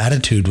behavioral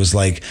attitude was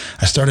like,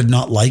 I started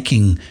not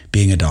liking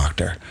being a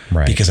doctor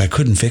because I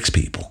couldn't fix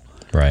people.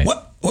 Right.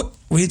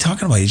 What are you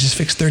talking about? You just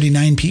fixed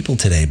 39 people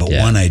today, but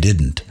one I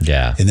didn't.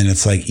 Yeah. And then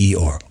it's like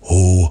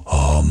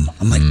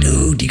I'm like,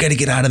 dude, you got to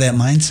get out of that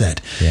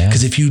mindset. Yeah.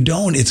 Because if you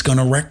don't, it's going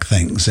to wreck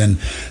things. And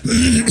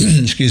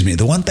excuse me,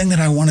 the one thing that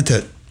I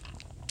wanted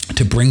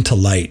to bring to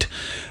light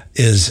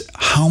is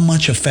how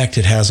much effect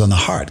it has on the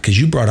heart. Because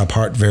you brought up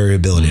heart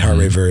variability, heart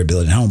rate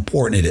variability, and how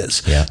important it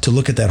is to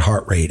look at that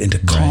heart rate and to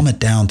calm it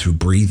down through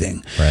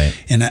breathing. Right.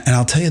 And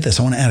I'll tell you this,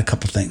 I want to add a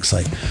couple things.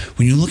 Like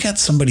when you look at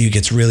somebody who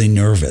gets really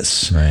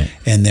nervous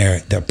and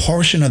their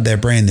portion of their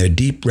brain, their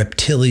deep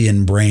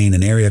reptilian brain,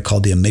 an area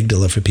called the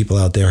amygdala for people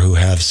out there who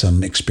have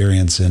some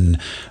experience in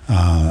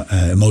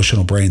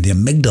emotional brain, the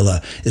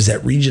amygdala is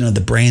that region of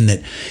the brain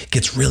that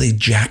gets really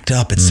jacked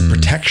up. It's a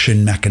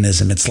protection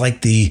mechanism. It's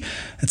like the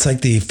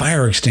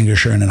fire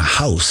extinguisher in a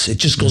house. It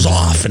just goes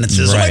off and it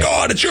says, oh my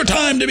God, it's your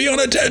time to be on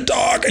a TED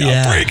Talk. And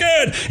I'm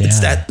freaking.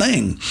 It's that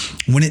thing.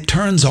 When it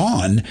turns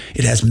on,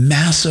 it has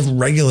massive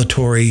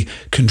regulatory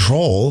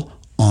control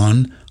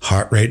on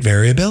heart rate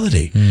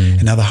variability.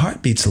 And now the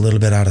heart beats a little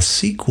bit out of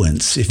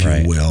sequence, if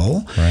you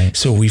will.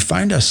 So we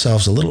find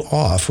ourselves a little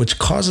off, which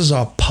causes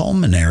our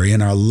pulmonary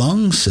and our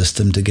lung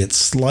system to get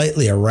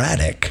slightly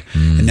erratic.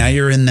 And now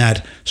you're in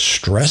that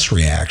stress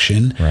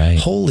reaction.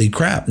 Holy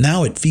crap.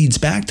 Now it feeds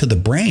back to the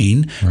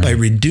brain by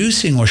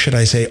reducing, or should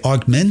I say,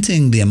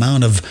 augmenting the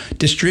amount of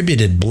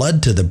distributed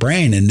blood to the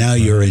brain. And now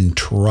you're in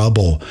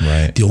trouble.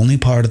 The only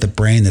part of the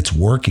brain that's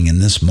working in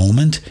this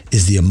moment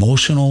is the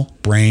emotional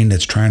brain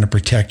that's trying to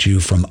protect you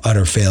from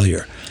utter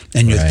failure.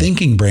 And your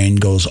thinking brain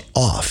goes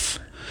off.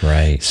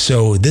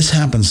 So this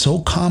happens so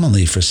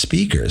commonly for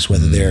speakers,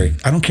 whether they're,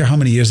 I don't care how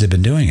many years they've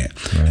been doing it.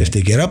 If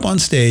they get up on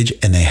stage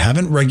and they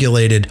haven't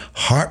regulated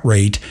heart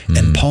rate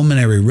and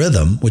pulmonary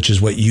rhythm, which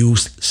is what you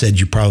said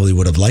you probably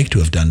would have liked to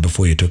have done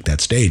before you took that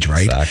stage,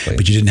 right?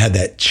 But you didn't have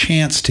that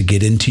chance to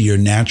get into your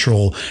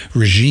natural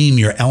regime,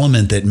 your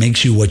element that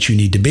makes you what you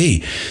need to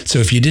be. So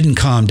if you didn't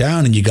calm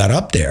down and you got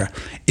up there,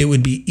 it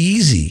would be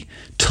easy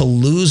to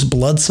lose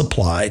blood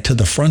supply to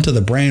the front of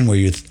the brain where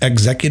your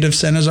executive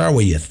centers are,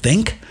 where you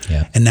think.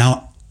 And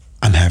now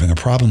I'm having a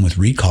problem with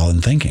recall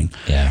and thinking.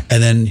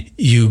 And then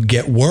you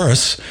get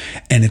worse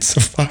and it's a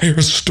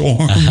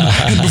firestorm.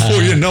 And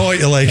before you know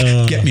it, you're like,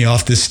 get me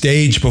off this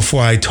stage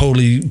before I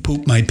totally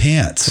poop my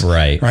pants.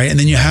 And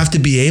then you have to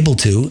be able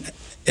to,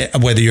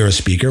 whether you're a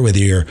speaker, whether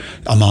you're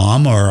a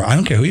mom, or I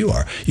don't care who you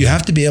are, you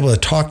have to be able to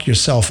talk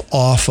yourself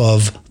off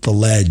of the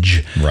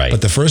ledge.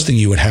 But the first thing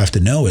you would have to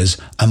know is,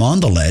 I'm on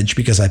the ledge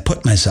because I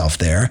put myself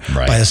there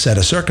by a set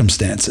of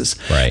circumstances.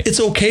 It's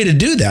okay to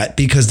do that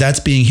because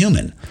that's being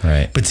human.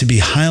 But to be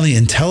highly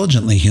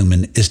intelligently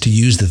human is to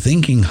use the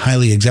thinking,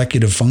 highly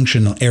executive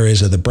functional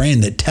areas of the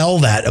brain that tell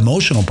that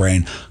emotional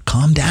brain,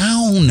 calm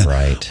down.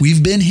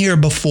 We've been here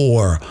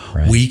before.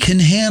 We can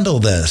handle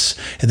this.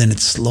 And then it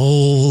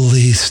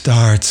slowly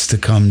starts to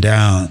come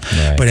down.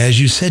 But as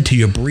you said, to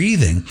your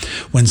breathing,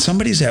 when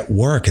somebody's at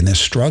work and they're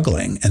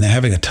struggling and they're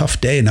having a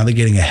tough day and now they're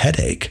getting a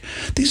headache,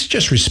 these are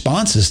just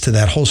responses to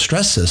that whole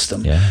stress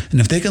system. And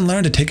if they can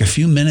learn to take a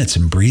few minutes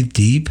and breathe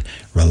deep,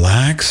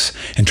 relax,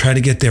 and try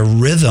to get their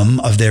rhythm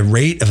of their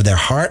rate of their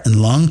heart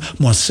and lung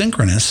more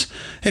synchronous,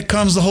 it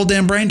calms the whole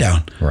damn brain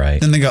down.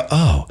 Then they go,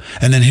 oh.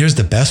 And then here's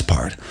the best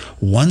part.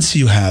 Once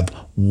you have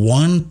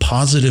one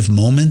positive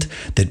moment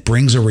that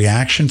brings a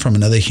reaction from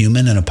another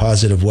human in a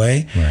positive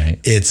way,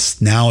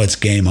 it's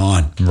game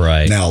on.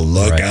 Now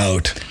look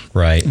out.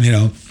 You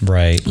know,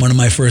 one of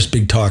my first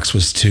big talks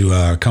was to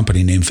a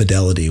company named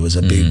Fidelity. It was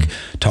a big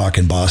talk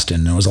in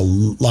Boston. There was a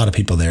lot of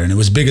people there, and it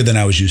was bigger than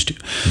I was used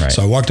to.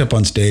 So I walked up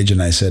on stage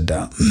and I said,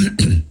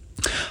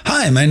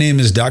 hi, my name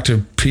is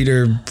Dr.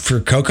 Peter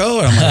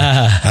Percoco. I'm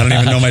like, I don't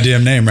even know my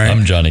damn name,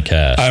 I'm Johnny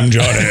Cash. I'm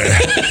Johnny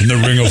in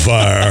the Ring of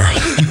Fire.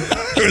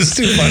 It was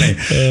too funny.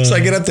 So I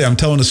get up there, I'm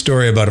telling a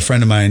story about a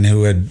friend of mine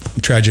who had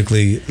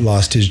tragically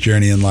lost his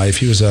journey in life.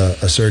 He was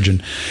a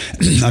surgeon.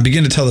 I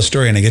begin to tell the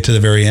story and I get to the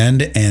very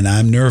end and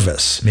I'm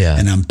nervous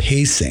and I'm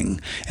pacing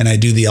and I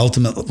do the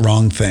ultimate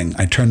wrong thing.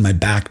 I turn my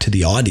back to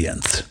the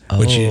audience,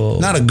 which is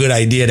not a good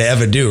idea to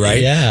ever do,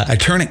 right? I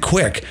turn it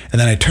quick and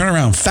then I turn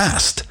around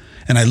fast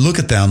and I look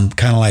at them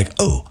kind of like,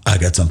 oh, I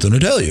got something to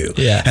tell you.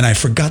 And I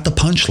forgot the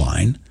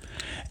punchline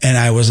and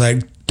I was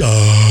like,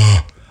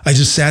 duh. I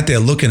just sat there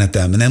looking at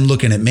them and them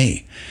looking at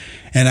me.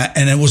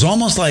 And it was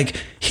almost like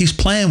he's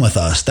playing with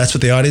us. That's what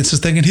the audience is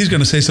thinking. He's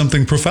going to say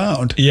something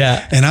profound.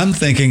 And I'm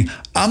thinking,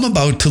 I'm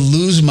about to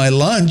lose my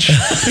lunch.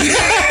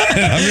 And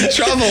I'm in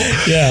trouble.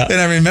 And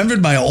I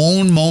remembered my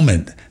own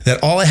moment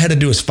that all I had to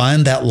do was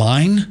find that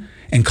line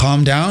and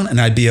calm down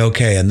and I'd be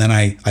okay. And then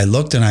I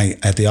looked and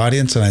at the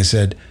audience and I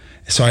said,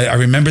 so I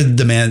remembered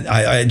the man,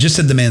 I just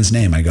said the man's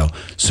name. I go,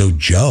 so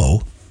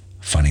Joe,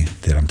 funny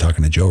that I'm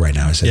talking to Joe right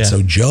now. I said,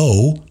 so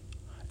Joe,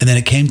 and then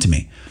it came to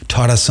me,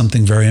 taught us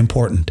something very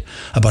important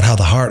about how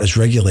the heart is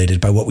regulated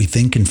by what we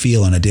think and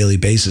feel on a daily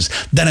basis.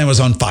 Then I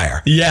was on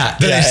fire.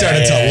 Then I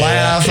started to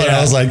laugh and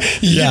I was like,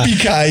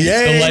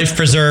 yippee-ki-yay. The life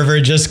preserver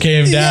just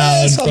came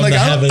down from I'm like, the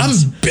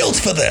heavens. I'm built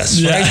for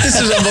this, right?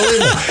 This is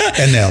unbelievable.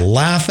 And they're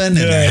laughing and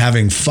they're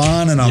having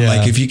fun. And I'm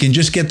like, if you can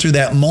just get through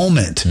that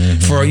moment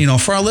for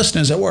our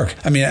listeners at work.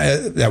 I mean,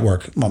 at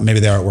work, well, maybe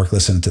they're at work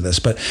listening to this,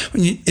 but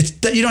when you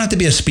don't have to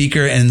be a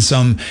speaker and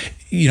some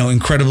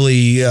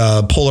incredibly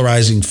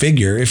polarizing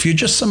figure. If you're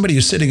just somebody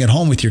who's sitting at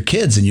home with your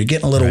kids and you're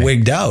getting a little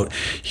wigged out,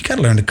 you got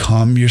to learn to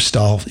calm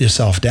yourself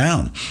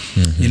down.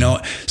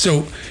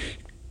 So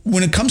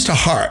when it comes to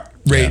heart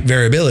rate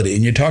variability,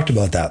 and you talked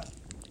about that,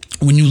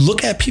 when you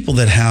look at people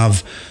that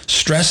have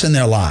stress in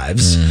their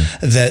lives,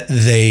 that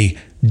they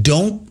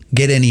don't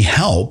get any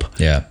help,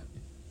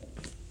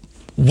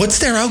 what's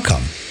their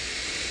outcome?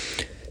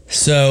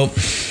 So,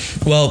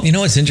 well,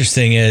 what's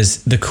interesting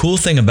is the cool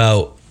thing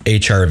about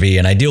HRV,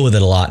 and I deal with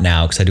it a lot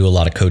now because I do a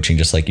lot of coaching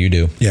just like you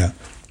do.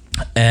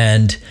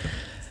 And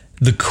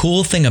the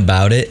cool thing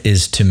about it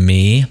is, to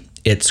me,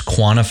 it's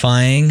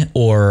quantifying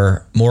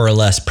or more or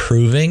less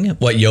proving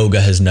what yoga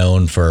has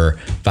known for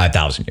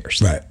 5,000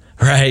 years.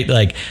 Right?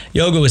 Like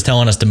yoga was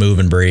telling us to move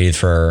and breathe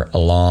for a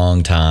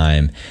long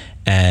time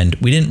and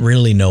we didn't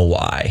really know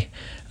why.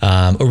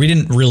 or we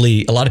didn't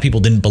really, a lot of people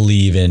didn't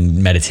believe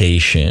in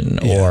meditation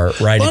or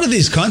right. A lot of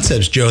these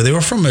concepts, Joe, they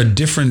were from a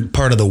different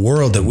part of the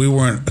world that we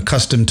weren't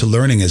accustomed to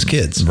learning as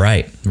kids.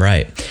 Right.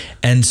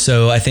 And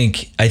so I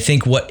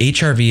think what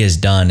HRV has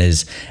done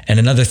is, and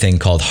another thing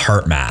called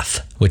heart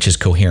math, which is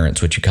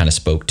coherence, which you kind of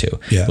spoke to,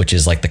 which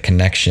is like the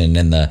connection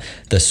and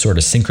the sort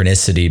of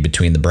synchronicity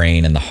between the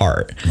brain and the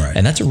heart. Right.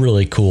 And that's a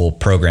really cool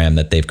program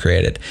that they've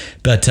created.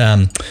 But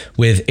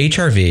with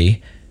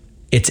HRV,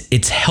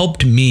 it's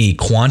helped me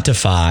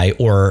quantify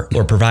or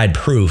provide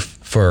proof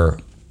for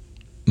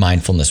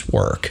mindfulness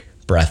work,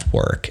 breath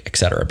work, et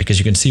cetera, because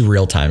you can see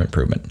real time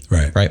improvement.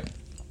 Right.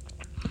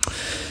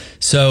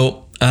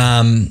 So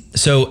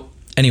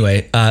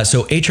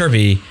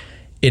HRV,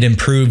 it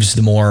improves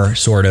the more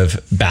sort of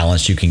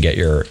balanced you can get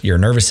your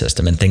nervous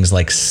system, and things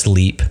like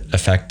sleep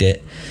affect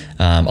it.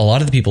 A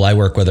lot of the people I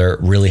work with are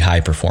really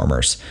high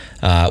performers,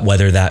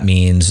 whether that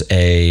means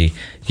a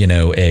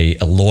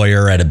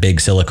lawyer at a big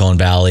Silicon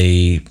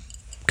Valley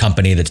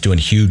company that's doing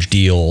huge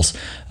deals.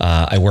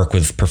 I work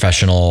with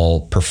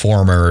professional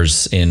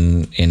performers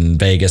in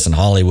Vegas and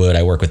Hollywood.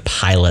 I work with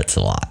pilots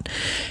a lot.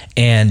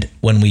 And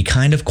when we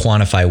kind of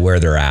quantify where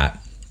they're at,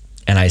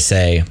 and I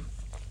say,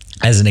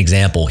 as an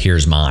example,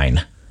 here's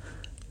mine.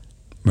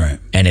 Right.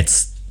 And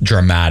it's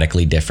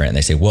dramatically different. And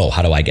they say, whoa,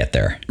 how do I get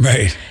there?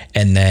 Right.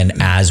 And then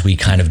as we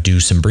kind of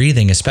do some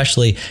breathing,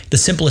 especially the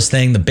simplest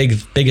thing, the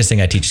biggest thing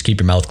I teach is keep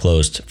your mouth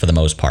closed for the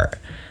most part.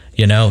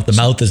 The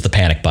mouth is the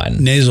panic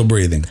button. Nasal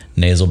breathing.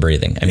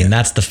 I mean,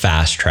 that's the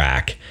fast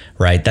track,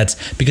 right?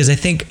 That's because I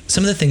think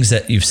some of the things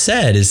that you've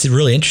said is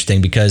really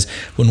interesting, because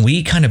when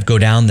we kind of go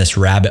down this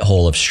rabbit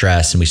hole of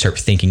stress and we start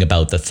thinking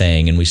about the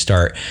thing and we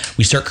start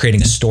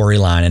creating a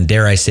storyline, and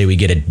dare I say we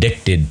get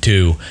addicted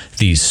to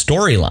these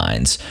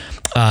storylines,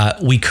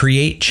 we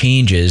create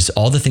changes,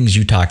 all the things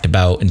you talked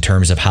about in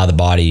terms of how the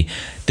body,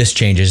 this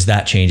changes,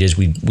 that changes.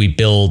 We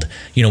build,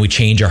 we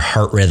change our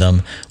heart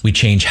rhythm, we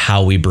change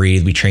how we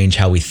breathe, we change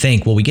how we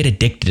think. Well, we get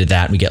addicted to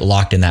that and we get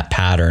locked in that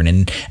pattern.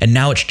 And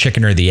now it's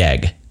chicken or the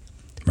egg.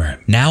 Right.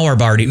 Now our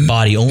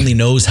body only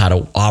knows how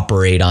to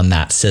operate on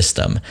that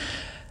system.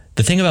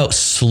 The thing about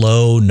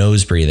slow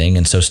nose breathing,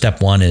 and so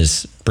step one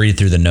is breathe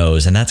through the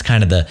nose, and that's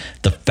kind of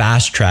the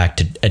fast track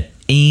to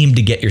aim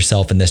to get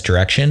yourself in this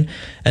direction.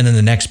 And then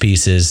the next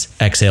piece is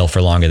exhale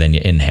for longer than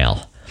you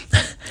inhale.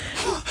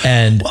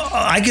 And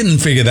I can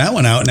figure that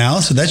one out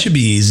now, so that should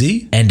be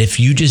easy. And if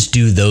you just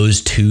do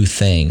those two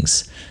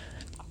things,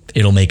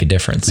 it'll make a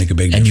difference. Make a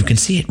big difference. And you can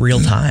see it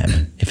real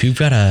time. If you've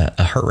got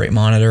a heart rate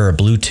monitor or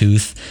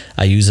Bluetooth,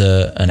 I use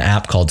an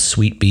app called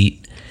Sweetbeat.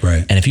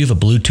 Right. And if you have a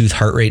Bluetooth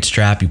heart rate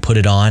strap, you put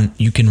it on,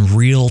 you can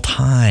real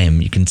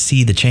time, you can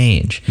see the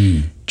change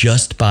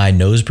just by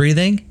nose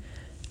breathing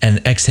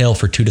and exhale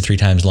for 2 to 3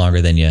 times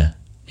longer than you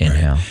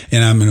inhale. Right.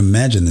 And I'm going to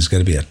imagine there's got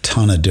to be a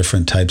ton of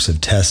different types of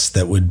tests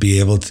that would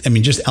be able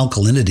to, just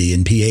alkalinity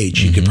and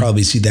pH, you could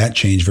probably see that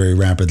change very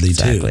rapidly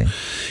too.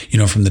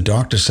 From the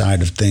doctor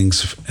side of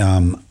things,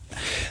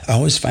 I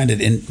always find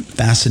it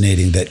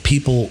fascinating that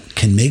people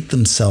can make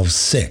themselves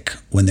sick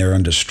when they're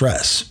under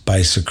stress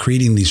by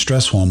secreting these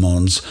stress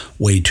hormones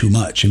way too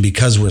much. And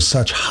because we're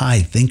such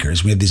high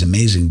thinkers, we have these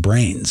amazing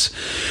brains,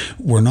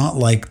 we're not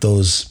like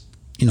those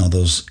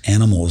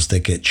animals that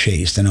get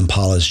chased. An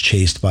impala is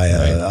chased by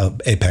a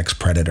apex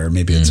predator.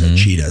 Maybe it's a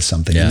cheetah,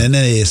 something. Yeah. And then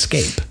they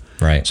escape.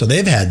 Right. So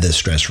they've had this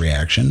stress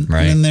reaction.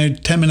 Right. And then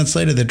 10 minutes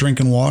later, they're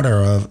drinking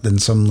water in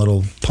some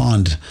little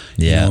pond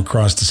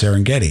across the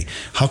Serengeti.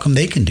 How come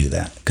they can do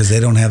that? Because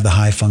they don't have the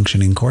high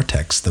functioning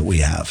cortex that we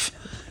have.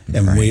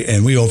 And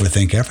we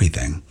overthink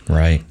everything.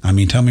 Right.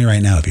 Tell me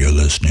right now, if you're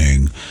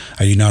listening,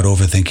 are you not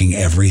overthinking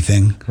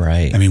everything?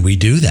 Right. We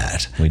do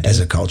that as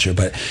a culture.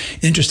 But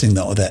interesting,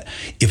 though, that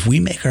if we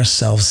make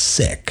ourselves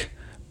sick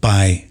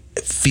by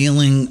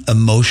feeling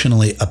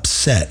emotionally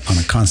upset on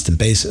a constant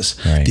basis,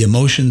 the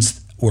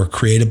emotions were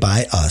created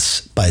by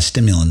us, by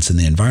stimulants in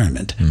the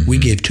environment. We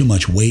gave too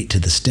much weight to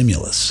the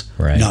stimulus,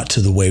 not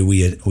to the way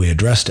we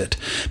addressed it.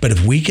 But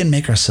if we can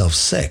make ourselves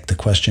sick, the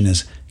question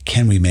is,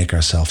 can we make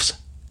ourselves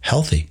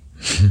healthy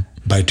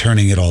by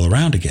turning it all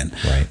around again?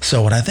 Right.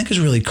 So what I think is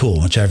really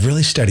cool, which I've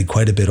really studied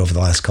quite a bit over the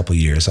last couple of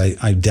years,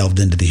 I delved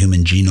into the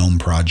Human Genome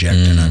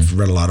Project and I've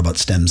read a lot about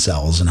stem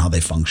cells and how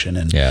they function.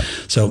 And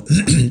so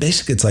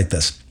basically it's like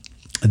this,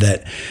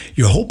 that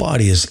your whole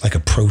body is like a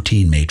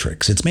protein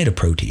matrix. It's made of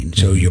protein.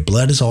 So your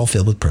blood is all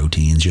filled with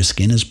proteins. Your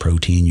skin is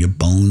protein. Your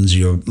bones,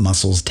 your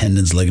muscles,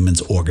 tendons,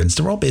 ligaments, organs,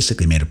 they're all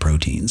basically made of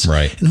proteins.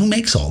 Right. And who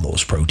makes all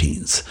those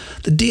proteins?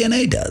 The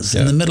DNA does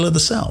in the middle of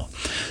the cell.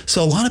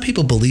 So a lot of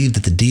people believe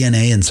that the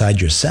DNA inside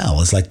your cell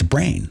is like the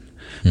brain.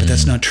 But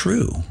that's not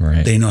true.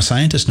 Right.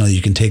 Scientists know that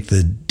you can take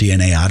the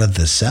DNA out of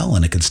the cell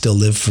and it could still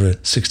live for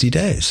 60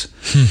 days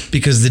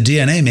because the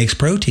DNA makes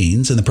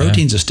proteins and the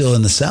proteins are still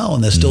in the cell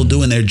and they're still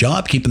doing their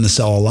job, keeping the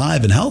cell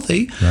alive and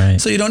healthy.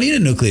 Right. So you don't need a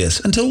nucleus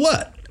until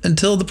what?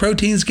 Until the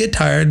proteins get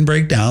tired and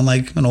break down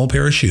like an old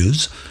pair of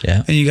shoes.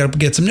 Yeah. And you got to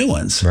get some new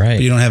ones. Right.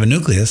 But you don't have a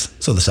nucleus,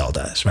 so the cell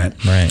dies, right?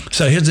 Right.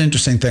 So here's the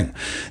interesting thing,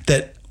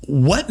 that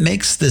what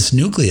makes this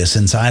nucleus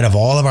inside of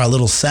all of our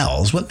little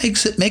cells? What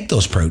makes it make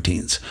those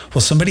proteins?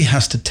 Well, somebody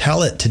has to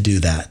tell it to do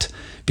that,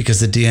 because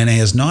the DNA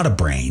is not a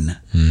brain.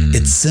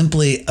 It's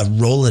simply a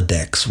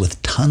Rolodex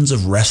with tons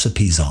of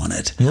recipes on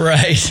it.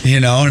 Right.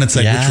 And it's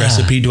like, which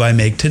recipe do I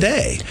make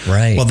today?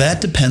 Right. Well,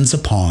 that depends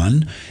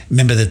upon,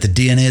 remember that the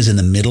DNA is in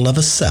the middle of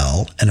a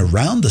cell, and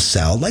around the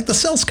cell, like the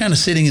cell's kind of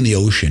sitting in the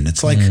ocean.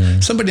 It's like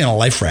somebody on a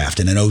life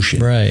raft in an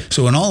ocean. Right.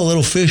 So when all the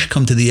little fish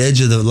come to the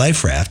edge of the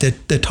life raft,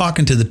 they're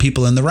talking to the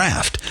people in the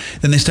raft.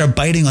 Then they start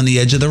biting on the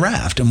edge of the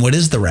raft. And what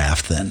is the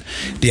raft then?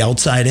 The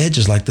outside edge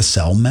is like the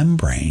cell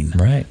membrane.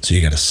 Right. So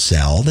you got a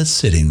cell that's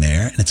sitting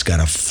there, and it's got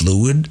a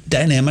fluid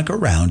dynamic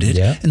around it,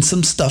 and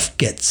some stuff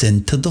gets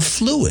into the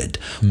fluid.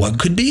 What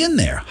could be in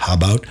there? How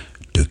about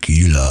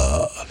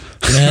tequila?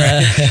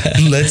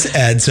 Let's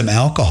add some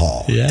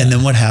alcohol. And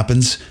then what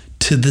happens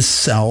to the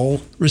cell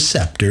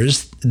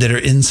receptors that are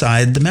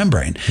inside the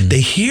membrane?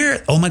 They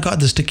hear, oh my God,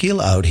 there's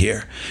tequila out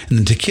here. And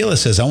the tequila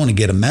says, I want to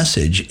get a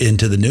message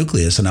into the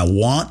nucleus, and I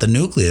want the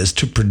nucleus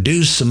to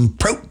produce some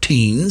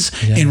proteins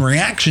in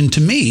reaction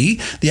to me,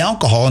 the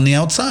alcohol on the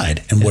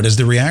outside. And what is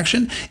the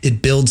reaction?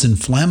 It builds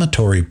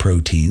inflammatory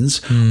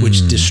proteins,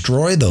 which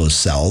destroy those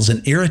cells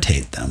and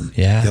irritate them.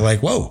 You're like,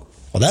 whoa.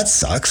 Well, that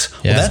sucks.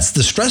 Well, that's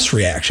the stress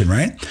reaction,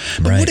 right?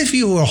 But what if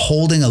you were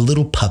holding a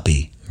little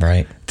puppy?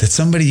 Right. That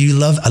somebody you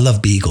love. I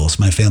love beagles.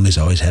 My family's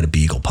always had a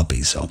beagle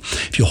puppy. So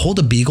if you hold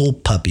a beagle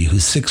puppy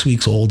who's 6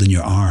 weeks old in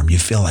your arm, you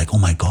feel like, oh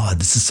my God,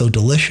 this is so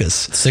delicious.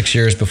 6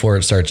 years before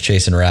it starts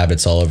chasing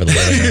rabbits all over the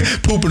living room.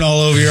 Pooping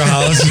all over your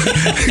house,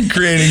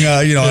 creating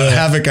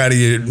havoc out of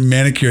your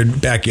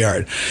manicured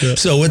backyard.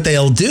 So what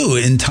they'll do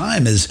in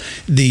time is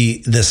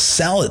the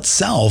cell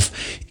itself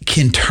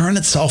can turn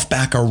itself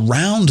back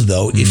around,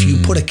 though, if you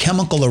put a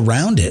chemical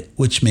around it,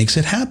 which makes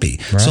it happy.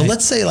 So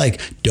let's say like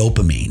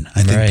dopamine.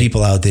 I think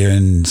people out there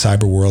in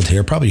cyber world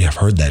here probably have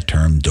heard that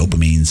term,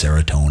 dopamine,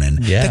 serotonin.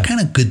 They're kind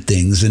of good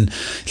things, and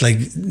like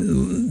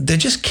they're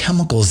just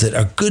chemicals that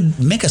are good,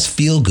 make us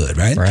feel good,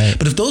 right?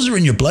 But if those are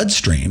in your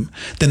bloodstream,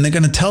 then they're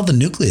going to tell the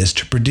nucleus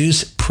to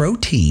produce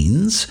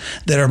proteins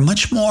that are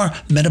much more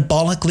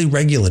metabolically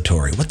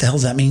regulatory. What the hell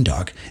does that mean,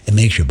 Doc? It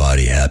makes your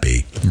body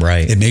happy.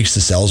 It makes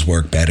the cells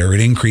work better. It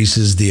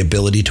increases the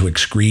ability to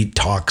excrete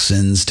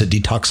toxins, to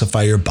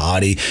detoxify your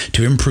body,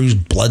 to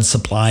improve blood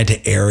supply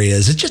to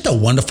areas. It's just a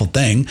wonderful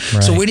thing.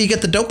 So where do you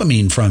get the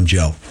dopamine from,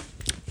 Joe?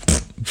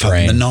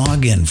 From the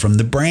noggin, from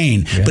the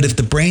brain. But if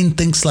the brain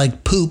thinks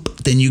like poop,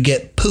 then you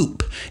get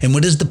poop. And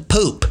what is the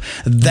poop?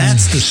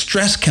 That's the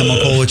stress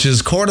chemical, which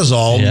is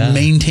cortisol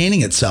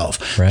maintaining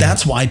itself.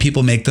 That's why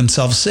people make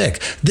themselves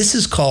sick. This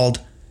is called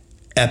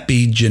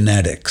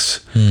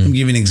epigenetics. Let me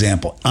give you an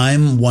example.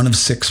 I'm one of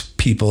 6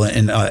 people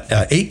and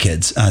 8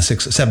 kids,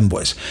 7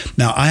 boys.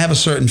 Now, I have a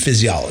certain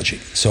physiology.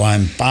 So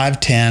I'm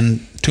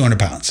 5'10", 200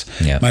 pounds.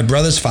 My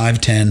brother's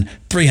 5'10",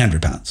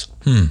 300 pounds.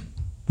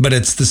 But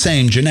it's the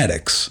same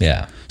genetics.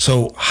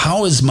 So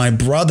how is my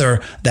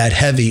brother that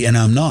heavy and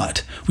I'm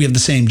not? We have the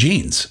same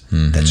genes.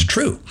 That's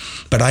true.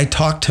 But I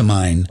talk to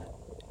mine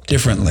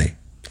differently.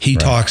 He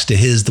talks to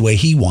his the way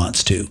he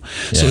wants to.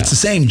 So it's the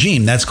same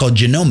gene. That's called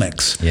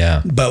genomics.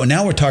 But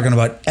now we're talking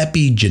about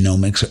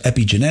epigenomics or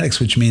epigenetics,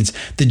 which means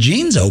the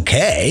gene's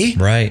okay.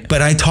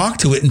 But I talk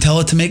to it and tell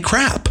it to make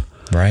crap.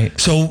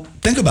 So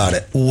think about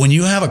it. When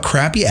you have a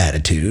crappy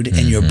attitude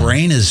and your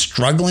brain is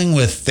struggling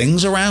with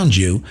things around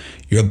you,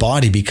 your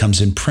body becomes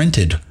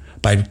imprinted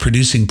by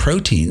producing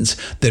proteins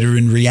that are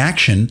in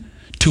reaction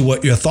to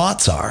what your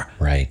thoughts are.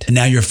 And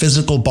now your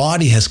physical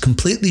body has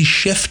completely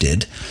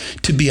shifted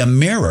to be a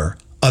mirror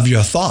of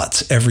your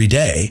thoughts every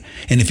day.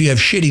 And if you have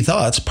shitty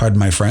thoughts, pardon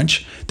my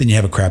French, then you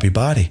have a crappy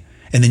body.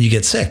 And then you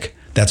get sick.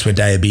 That's where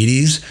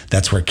diabetes,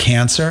 that's where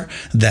cancer,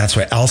 that's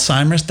where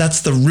Alzheimer's,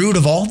 that's the root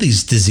of all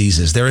these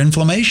diseases. They're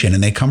inflammation,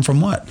 and they come from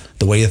what?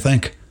 The way you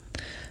think.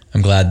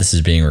 I'm glad this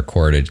is being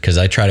recorded, because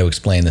I try to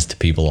explain this to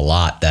people a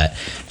lot, that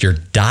your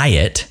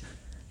diet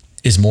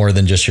is more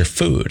than just your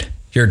food.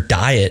 Your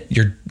diet,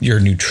 your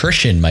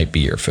nutrition might be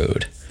your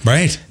food.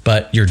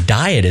 But your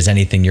diet is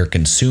anything you're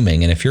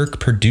consuming. And if you're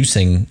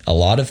producing a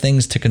lot of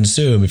things to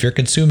consume, if you're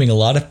consuming a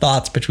lot of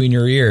thoughts between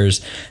your ears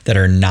that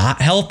are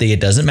not healthy, it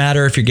doesn't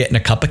matter if you're getting a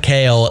cup of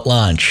kale at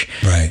lunch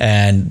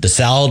and the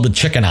salad with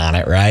chicken on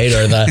it, right?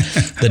 Or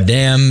the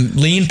damn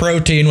lean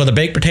protein with a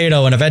baked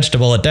potato and a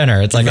vegetable at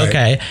dinner. It's like,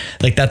 okay,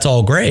 like that's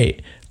all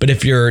great. But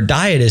if your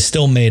diet is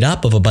still made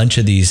up of a bunch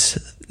of these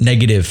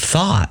negative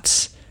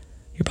thoughts,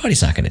 your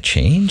body's not going to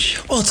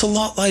change. Well, it's a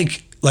lot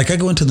like I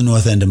go into the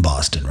North End in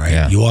Boston,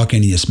 right? You walk in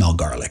and you smell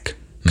garlic,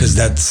 because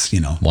that's the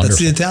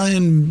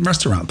Italian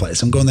restaurant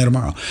place. I'm going there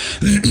tomorrow.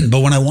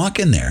 But when I walk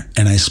in there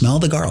and I smell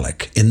the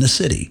garlic in the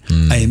city,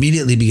 I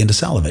immediately begin to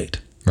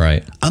salivate.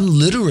 I'm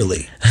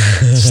literally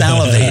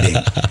salivating,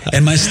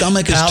 and my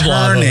stomach is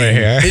turning.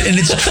 And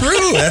it's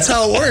true. That's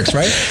how it works,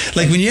 right?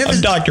 Like when you ever,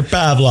 I'm Dr.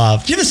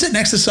 Pavlov. Do you ever sit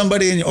next to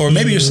somebody, or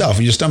maybe yourself,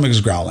 and your stomach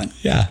is growling?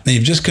 And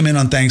you've just come in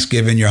on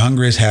Thanksgiving, you're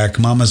hungry as heck,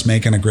 mama's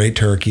making a great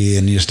turkey,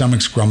 and your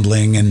stomach's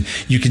grumbling, and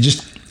you can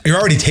just You're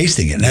already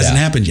tasting it. It hasn't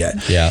happened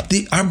yet. Yeah.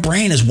 Our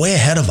brain is way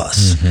ahead of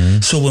us.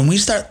 Mm-hmm. So when we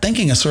start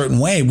thinking a certain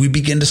way, we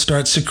begin to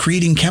start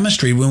secreting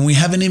chemistry when we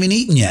haven't even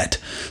eaten yet.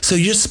 So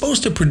you're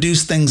supposed to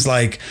produce things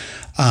like,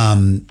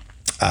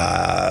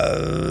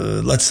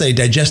 let's say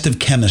digestive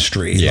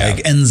chemistry, like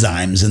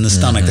enzymes in the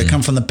stomach that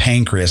come from the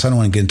pancreas. I don't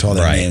want to get into all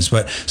their names,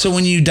 but so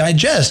when you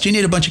digest, you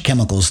need a bunch of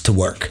chemicals to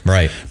work.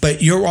 Right.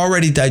 But you're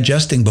already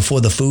digesting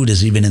before the food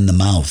is even in the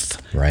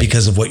mouth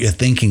because of what you're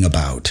thinking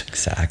about.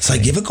 Exactly. It's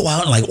like you ever go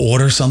out and like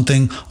order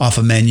something off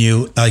a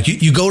menu, like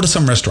you go to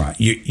some restaurant,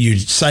 you're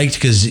psyched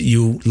because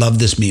you love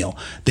this meal.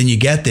 Then you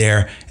get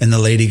there and the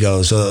lady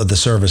goes, the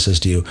server says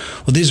to you,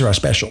 well, these are our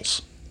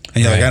specials.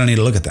 And you're like, I don't need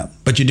to look at them,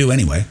 but you do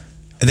anyway.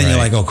 And then you're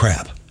like, oh,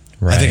 crap.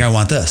 I think I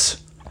want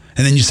this.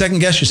 And then you second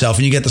guess yourself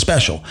and you get the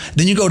special.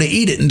 Then you go to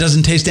eat it and it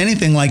doesn't taste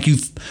anything like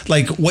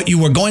what you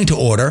were going to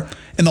order.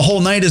 And the whole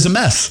night is a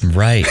mess.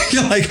 Right.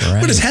 You're like,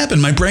 what has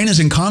happened? My brain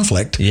is in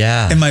conflict.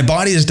 Yeah. And my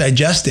body is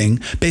digesting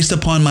based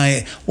upon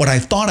what I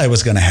thought I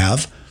was going to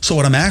have. So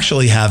what I'm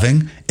actually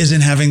having isn't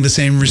having the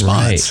same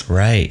response.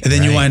 Right. And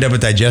then you wind up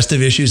with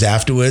digestive issues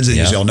afterwards and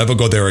you say, I'll never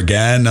go there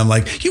again. And I'm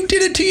like, you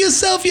did it to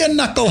yourself, you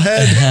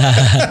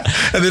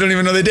knucklehead. And they don't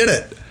even know they did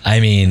it. I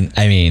mean,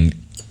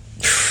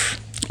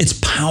 it's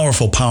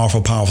powerful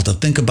to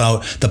think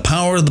about the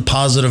power of the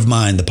positive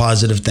mind, the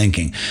positive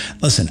thinking.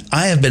 Listen,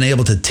 I have been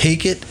able to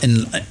take it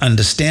and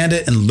understand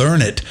it and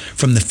learn it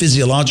from the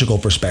physiological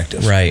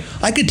perspective. Right.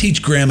 I could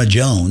teach Grandma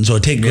Jones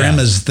or take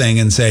Grandma's thing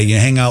and say, you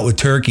hang out with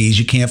turkeys,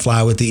 you can't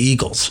fly with the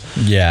eagles.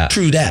 Yeah.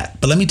 True that.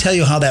 But let me tell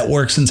you how that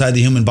works inside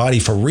the human body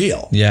for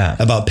real. Yeah.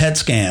 About PET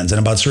scans and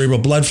about cerebral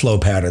blood flow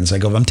patterns.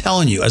 I'm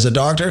telling you, as a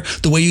doctor,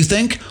 the way you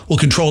think will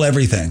control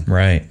everything.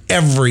 Right.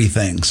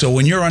 Everything. So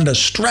when you're under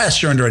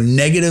stress, you're under a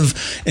negative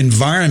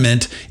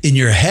environment in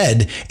your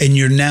head, and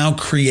you're now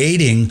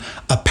creating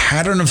a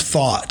pattern of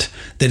thought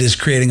that is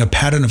creating a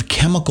pattern of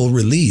chemical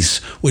release,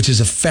 which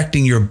is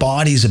affecting your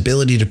body's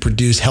ability to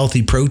produce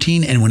healthy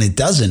protein. And when it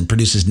doesn't,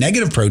 produces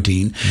negative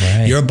protein,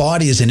 your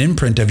body is an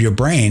imprint of your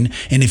brain.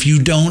 And if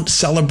you don't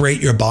celebrate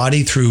your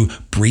body through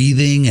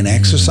breathing and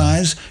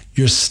exercise,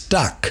 you're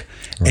stuck.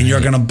 And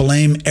you're going to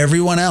blame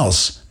everyone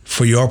else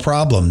for your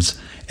problems,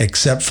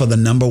 except for the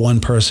number one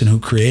person who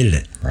created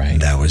it. Right.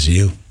 And that was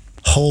you.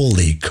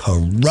 Holy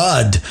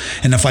crud.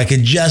 And if I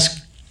could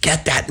just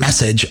get that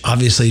message,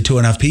 obviously, to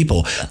enough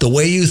people, the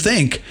way you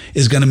think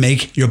is going to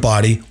make your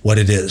body what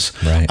it is.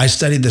 Right. I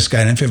studied this guy.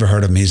 I don't know if you've ever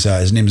heard of him.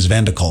 His name is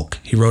Van de Kolk.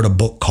 He wrote a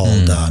book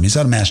called, he's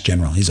out of Mass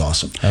General. He's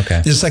awesome.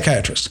 Okay. He's a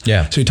psychiatrist.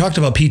 Yeah. So he talked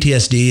about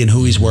PTSD and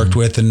who he's worked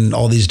with and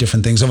all these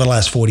different things over the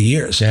last 40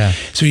 years. Yeah.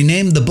 So he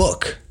named the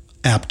book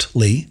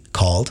aptly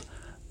called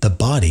The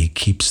Body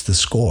Keeps the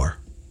Score.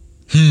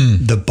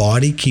 The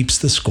body keeps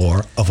the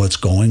score of what's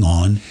going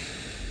on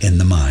in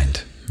the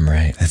mind.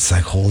 Right. It's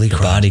like, holy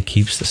crap. The body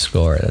keeps the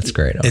score. That's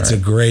great. It's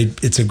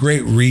a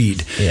great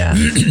read. Yeah.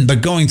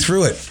 But going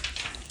through it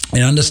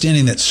and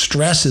understanding that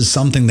stress is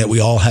something that we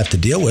all have to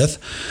deal with,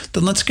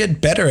 then let's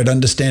get better at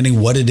understanding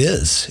what it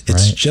is.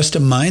 It's just a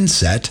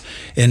mindset.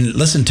 And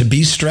listen, to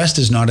be stressed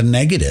is not a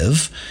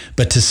negative,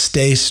 but to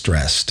stay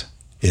stressed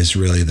is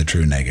really the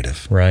true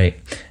negative. Right.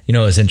 You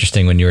know, it was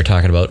interesting when you were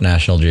talking about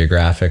National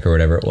Geographic or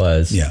whatever it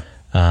was. Yeah.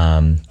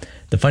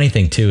 The funny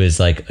thing too is,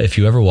 like, if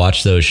you ever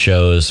watch those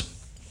shows,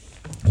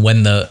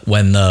 when the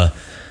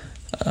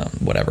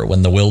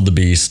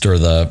wildebeest or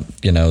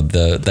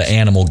the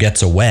animal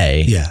gets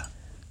away,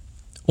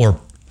 or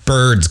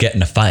birds get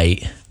in a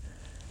fight,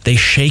 they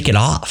shake it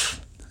off.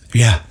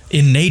 Yeah.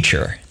 In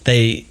nature,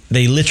 they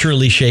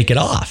literally shake it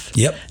off.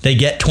 Yep. They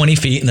get 20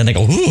 feet and then they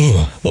go,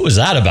 ooh, what was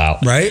that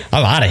about? Right.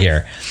 I'm out of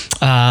here.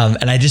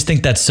 And I just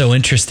think that's so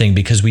interesting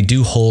because we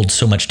do hold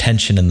so much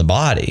tension in the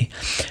body.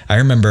 I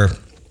remember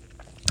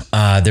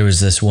there was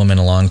this woman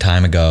a long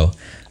time ago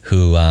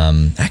who,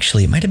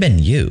 actually, it might have been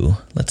you.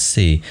 Let's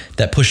see.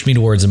 That pushed me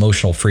towards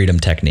emotional freedom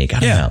technique. I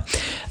don't know.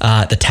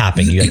 The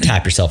tapping. You got to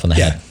tap yourself on the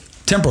head.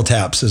 Temporal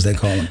taps, as they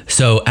call them.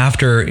 So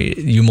after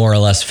you more or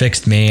less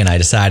fixed me and I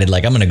decided,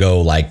 like, I'm going to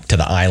go, like, to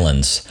the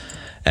islands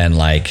and,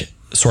 like,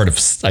 sort of,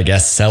 I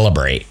guess,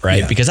 celebrate,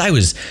 right? Because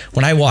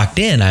when I walked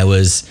in, I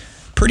was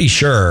pretty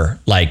sure,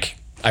 like,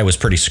 I was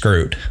pretty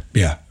screwed.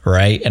 Yeah.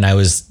 Right. And I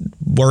was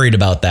worried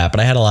about that, but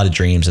I had a lot of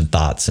dreams and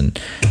thoughts and,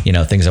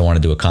 things I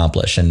wanted to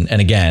accomplish. And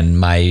again,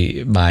 my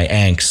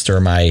angst or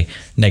my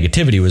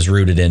negativity was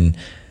rooted in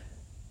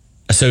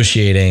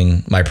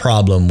associating my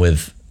problem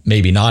with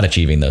maybe not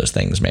achieving those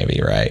things, maybe.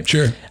 Right.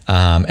 Sure.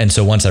 And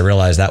so once I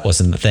realized that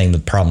wasn't the thing, the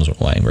problems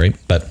went away. Right.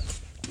 But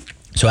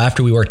so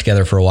after we worked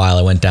together for a while,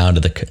 I went down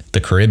to the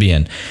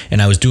Caribbean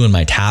and I was doing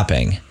my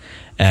tapping.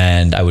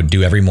 And I would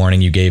do every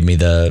morning. You gave me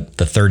the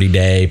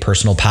 30-day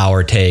personal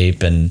power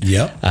tape, and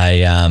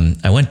I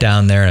went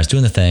down there and I was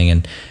doing the thing.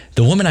 And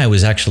the woman I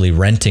was actually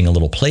renting a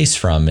little place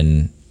from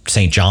in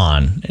St.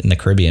 John in the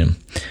Caribbean,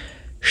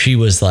 she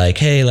was like,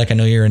 "Hey, like, I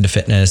know you're into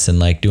fitness and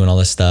like doing all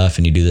this stuff,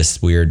 and you do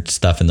this weird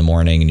stuff in the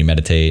morning, and you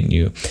meditate,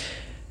 and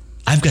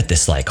I've got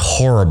this like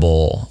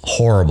horrible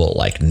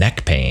like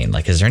neck pain.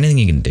 Like, is there anything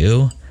you can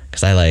do?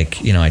 Because I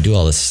I do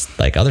all this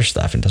like other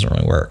stuff and it doesn't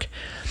really work."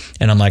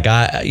 And I'm like,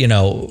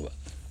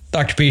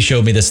 Dr. P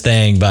showed me this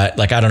thing, but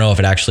like, I don't know if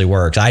it actually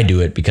works. I do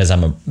it because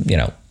I'm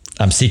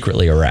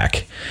secretly a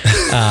wreck.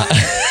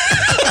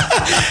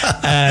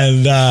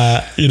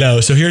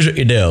 So here's what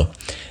you do.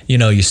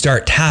 You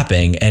start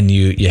tapping and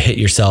you hit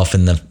yourself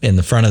in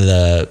the front of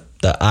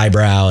the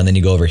eyebrow, and then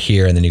you go over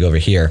here, and then you go over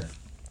here.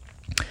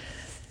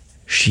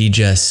 She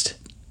does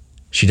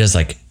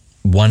like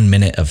 1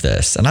 minute of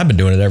this, and I've been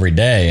doing it every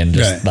day, and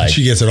just like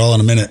she gets it all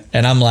in a minute.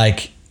 And I'm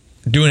like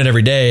doing it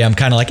every day. I'm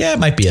kind of like, it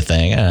might be a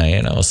thing.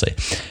 We'll see.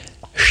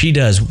 She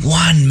does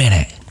 1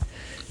 minute,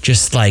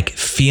 just like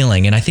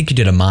feeling, and I think you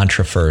did a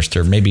mantra first,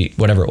 or maybe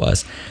whatever it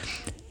was.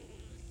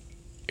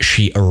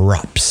 She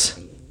erupts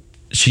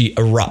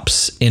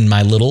in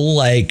my little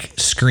like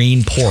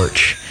screen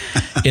porch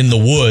in the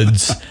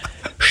woods.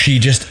 She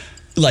just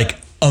like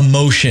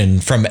emotion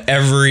from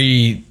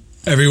every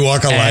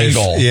walk of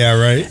angle. Life. Yeah,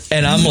 right.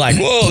 And I'm like,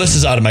 whoa, this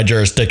is out of my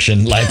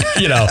jurisdiction. Like,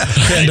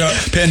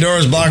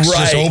 Pandora's box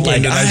just opened,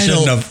 like, and I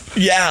shouldn't have.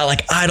 Yeah,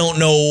 like, I don't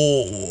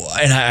know.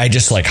 And I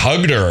just like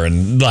hugged her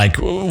and like,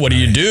 what do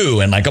you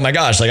do? And like, oh my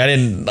gosh, like I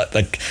didn't,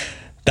 like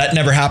that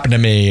never happened to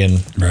me.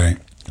 And right.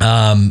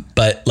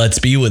 But let's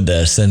be with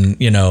this. And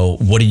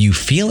what are you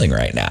feeling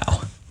right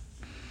now?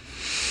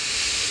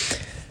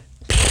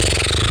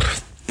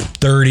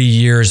 30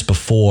 years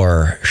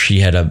before, she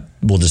had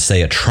we'll just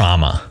say a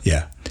trauma.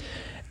 Yeah.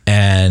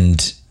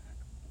 And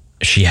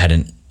she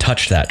hadn't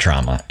touched that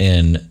trauma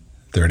in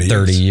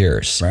 30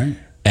 years. Right.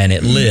 And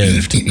it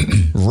lived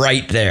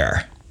right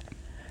there.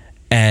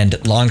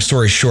 And long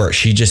story short,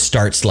 she just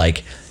starts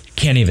like,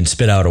 can't even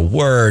spit out a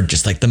word,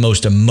 just like the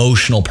most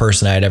emotional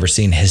person I had ever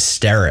seen,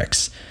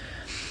 hysterics.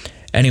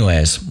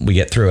 Anyways, we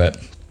get through it,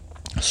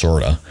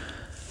 sorta.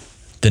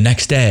 The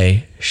next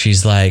day,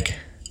 she's like,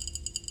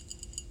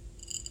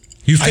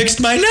 you fixed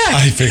my neck.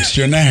 I fixed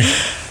your neck.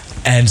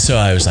 And so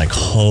I was like,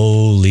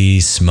 holy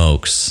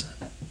smokes.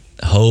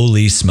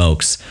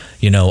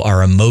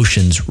 Our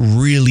emotions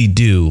really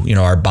do,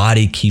 our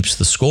body keeps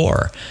the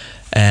score.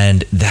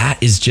 And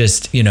that is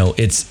just,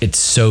 it's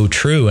so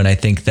true. And I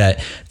think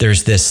that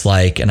there's this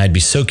like, and I'd be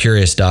so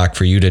curious, Doc,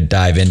 for you to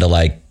dive into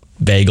like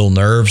vagal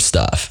nerve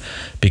stuff,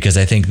 because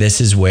I think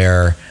this is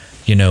where,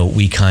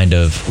 we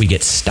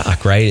get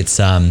stuck, right? It's,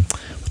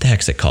 what the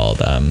heck's it called?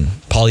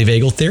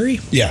 Polyvagal theory?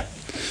 Yeah.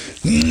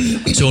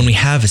 So when we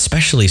have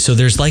so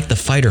there's like the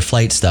fight or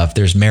flight stuff,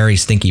 there's Mary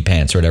Stinky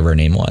Pants or whatever her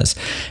name was.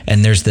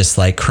 And there's this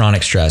like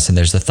chronic stress, and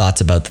there's the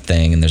thoughts about the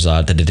thing, and there's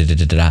and then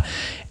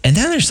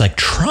there's like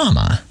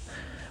trauma,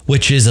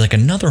 which is like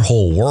another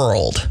whole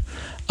world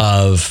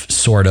of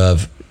sort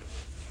of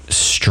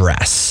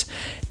stress,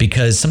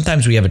 because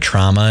sometimes we have a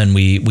trauma and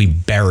we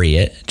bury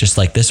it just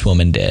like this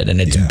woman did, and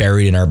it's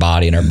buried in our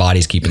body, and our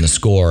body's keeping the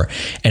score,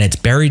 and it's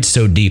buried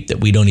so deep that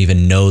we don't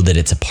even know that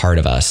it's a part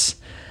of us.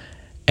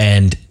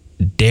 And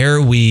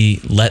dare we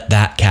let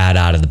that cat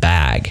out of the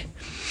bag?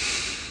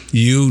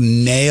 You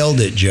nailed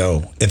it,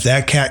 Joe. If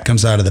that cat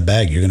comes out of the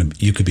bag,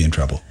 you could be in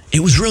trouble. It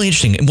was really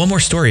interesting. One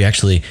more story,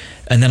 actually,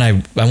 and then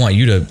I want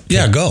you to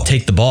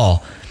take the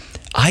ball.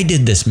 I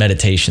did this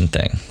meditation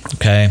thing,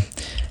 okay?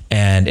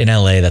 And in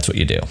LA, that's what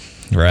you do,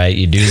 right?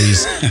 You do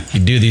these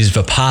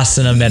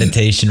Vipassana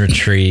meditation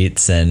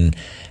retreats, and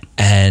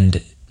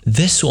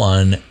this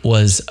one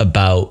was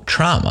about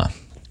trauma.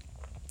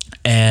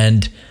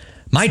 And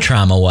my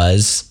trauma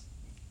was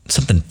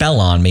something fell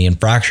on me and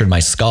fractured my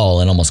skull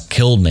and almost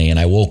killed me. And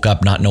I woke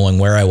up not knowing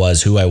where I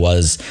was, who I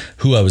was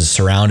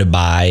surrounded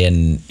by,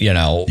 and,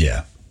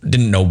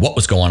 didn't know what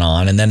was going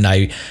on. And then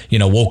I,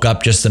 woke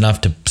up just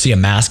enough to see a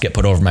mask get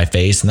put over my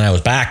face, and then I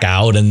was back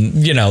out. And,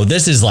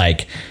 this is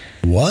like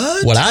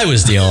what I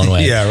was dealing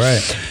with. Yeah,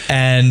 right.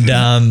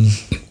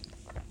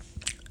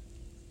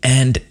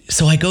 And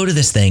so I go to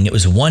this thing. It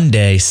was one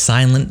day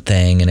silent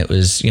thing. And it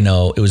was, it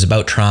was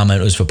about trauma.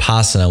 It was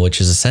Vipassana, which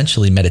is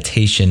essentially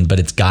meditation, but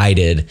it's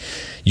guided.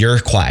 You're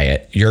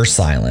quiet, you're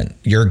silent,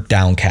 you're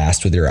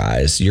downcast with your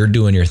eyes, you're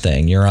doing your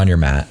thing, you're on your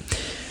mat.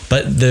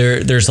 But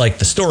there's like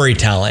the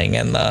storytelling,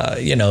 and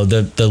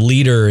the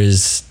leader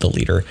is the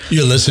leader.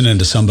 You're listening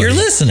to somebody. You're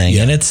listening.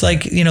 Yeah. And it's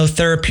like,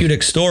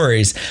 therapeutic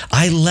stories.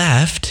 I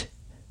left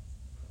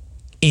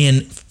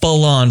in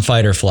full on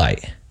fight or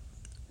flight.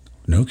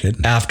 No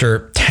kidding.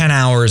 After 10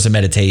 hours of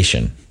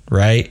meditation,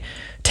 right?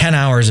 10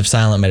 hours of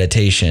silent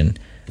meditation,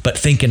 but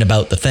thinking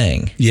about the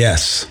thing.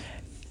 Yes.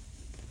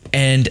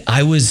 And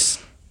I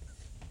was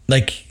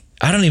like,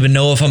 I don't even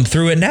know if I'm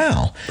through it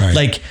now. Right.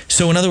 Like,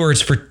 so in other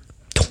words, for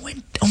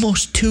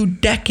almost 2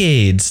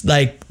 decades,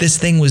 like this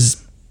thing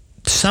was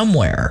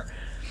somewhere.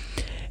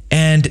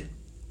 And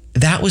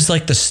that was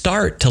like the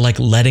start to like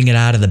letting it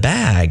out of the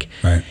bag.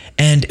 Right.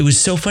 And it was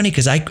so funny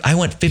because I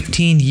went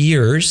 15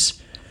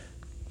 years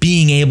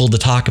being able to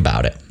talk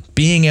about it,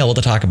 being able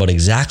to talk about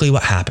exactly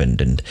what happened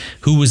and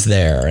who was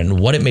there and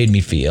what it made me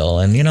feel.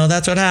 And,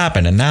 that's what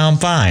happened. And now I'm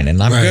fine, and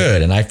I'm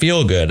good, and I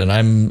feel good, and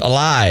I'm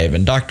alive.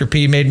 And Dr.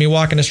 P made me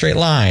walk in a straight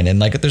line. And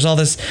like, there's all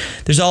this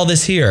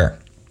here.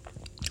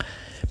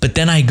 But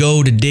then I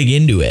go to dig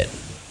into it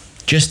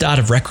just out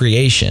of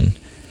recreation.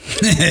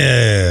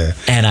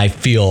 and I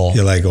feel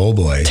you're like, oh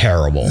boy,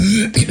 terrible.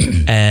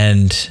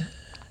 And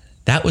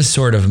that was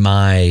sort of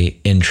my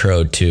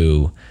intro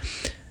to,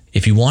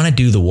 if you want to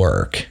do the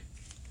work,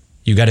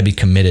 you got to be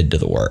committed to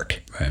the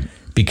work. Right.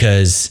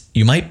 Because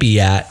you might be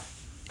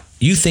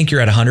you think you're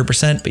at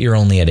 100%, but you're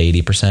only at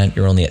 80%.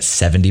 You're only at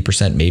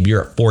 70%. Maybe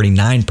you're at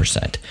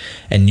 49%.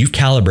 And you've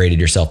calibrated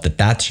yourself that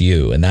that's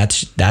you and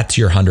that's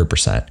your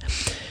 100%.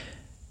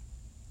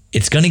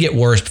 It's going to get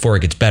worse before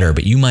it gets better,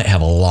 but you might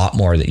have a lot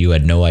more that you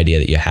had no idea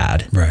that you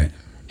had. Right.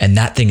 And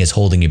that thing is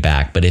holding you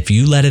back. But if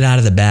you let it out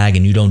of the bag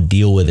and you don't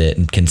deal with it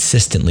and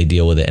consistently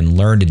deal with it and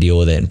learn to deal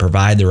with it and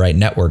provide the right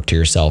network to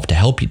yourself to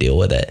help you deal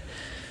with it,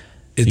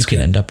 you can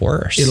end up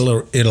worse.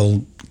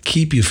 It'll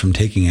keep you from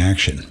taking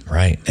action.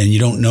 Right. And you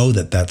don't know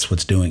that that's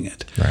what's doing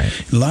it. Right.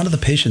 A lot of the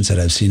patients that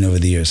I've seen over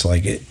the years,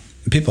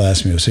 people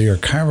ask me, so you're a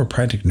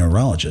chiropractic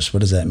neurologist. What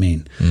does that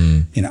mean?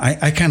 You know,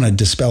 I kind of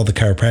dispel the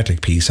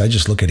chiropractic piece. I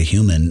just look at a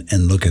human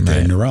and look at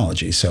their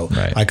neurology. So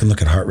I can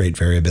look at heart rate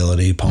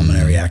variability,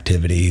 pulmonary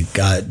activity,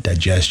 gut,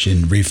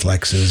 digestion,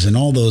 reflexes, and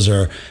all those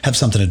have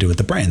something to do with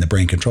the brain. The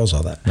brain controls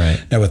all that.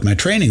 Right. Now, with my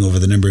training over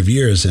the number of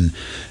years, and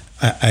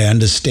I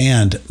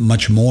understand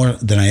much more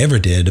than I ever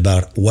did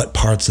about what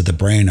parts of the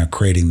brain are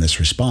creating this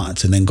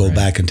response, and then go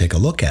back and take a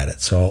look at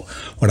it. So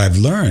what I've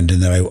learned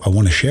and that I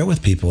want to share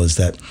with people is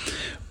that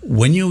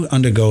when you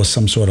undergo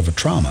some sort of a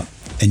trauma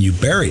and you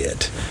bury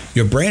it,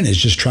 your brain is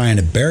just trying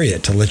to bury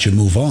it to let you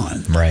move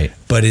on. Right.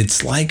 But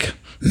it's like,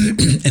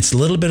 it's a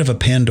little bit of a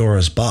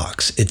Pandora's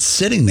box. It's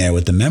sitting there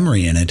with the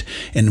memory in it.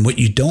 And what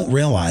you don't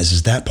realize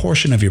is that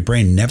portion of your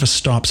brain never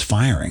stops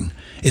firing.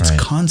 It's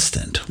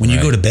constant. When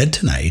you go to bed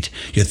tonight,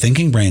 your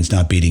thinking brain's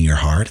not beating your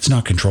heart. It's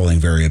not controlling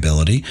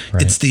variability.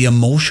 Right. It's the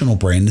emotional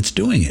brain that's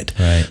doing it.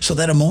 Right. So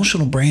that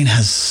emotional brain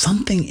has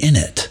something in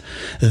it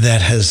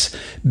that has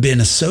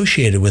been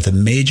associated with a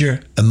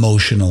major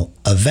emotional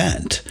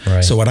event.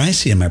 Right. So what I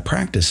see in my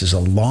practice is a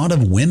lot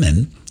of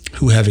women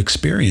who have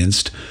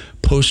experienced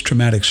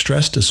post-traumatic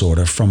stress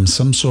disorder from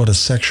some sort of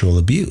sexual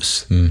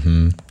abuse.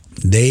 Many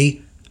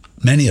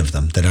of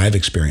them that I've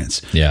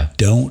experienced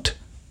don't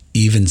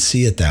even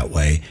see it that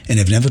way and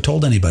have never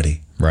told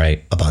anybody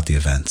about the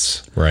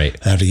events. Right.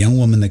 I had a young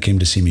woman that came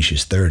to see me.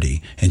 She's 30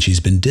 and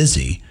she's been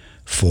dizzy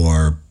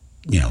for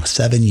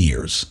 7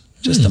 years.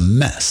 Just a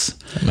mess.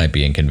 That might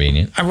be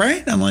inconvenient.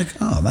 Right? I'm like,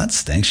 oh, that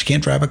stinks. She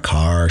can't drive a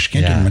car. She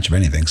can't do much of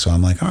anything. So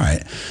I'm like, all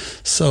right.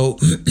 So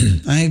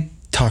I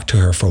talked to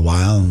her for a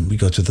while and we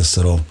go through this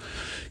little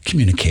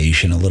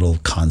communication, a little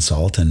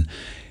consult, and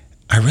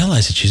I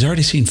realized that she's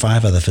already seen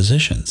 5 other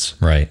physicians.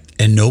 Right.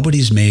 And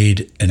nobody's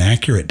made an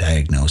accurate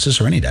diagnosis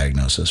or any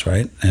diagnosis,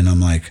 right? And I'm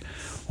like,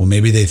 well,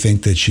 maybe they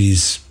think that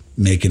she's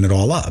making it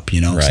all up,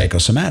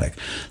 psychosomatic.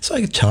 So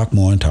I could talk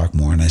more.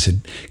 And I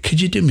said,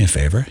 could you do me a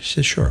favor? She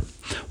said, sure.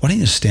 Why don't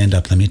you stand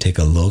up? Let me take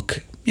a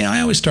look.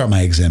 I always start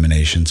my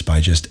examinations by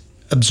just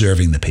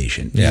observing the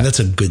patient. Yeah. That's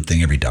a good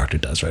thing every doctor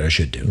does, right? Or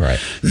should do. Right.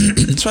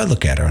 So I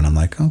look at her and I'm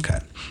like,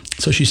 okay.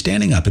 So she's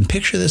standing up, and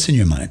picture this in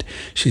your mind.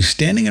 She's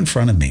standing in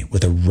front of me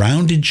with a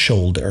rounded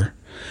shoulder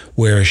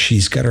where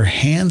she's got her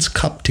hands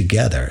cupped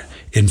together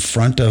in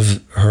front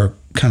of her,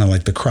 kind of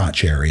like the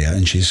crotch area,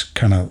 and she's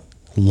kind of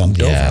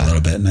lumped over a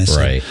little bit. And I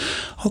said,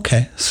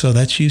 okay, so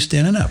that's you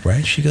standing up,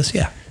 right? She goes,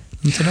 yeah.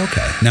 I said,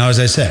 okay. Now, as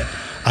I said,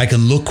 I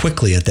can look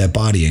quickly at that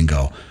body and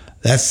go,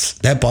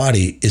 that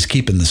body is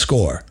keeping the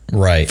score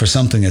for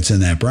something that's in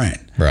that brain.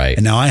 Right.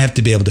 And now I have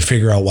to be able to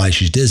figure out why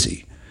she's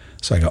dizzy.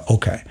 So I go,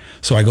 okay.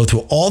 So I go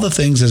through all the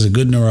things as a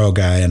good neuro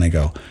guy, and I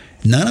go,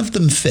 none of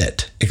them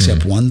fit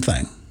except one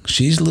thing.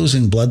 She's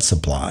losing blood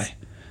supply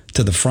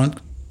to the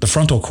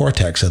frontal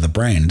cortex of the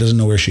brain. Doesn't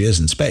know where she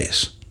is in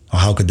space.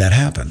 Well, how could that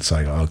happen? So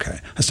I go, okay.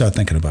 I started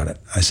thinking about it.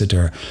 I said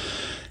to her,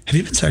 have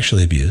you been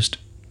sexually abused?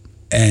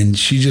 And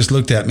she just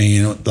looked at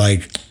me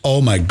like, oh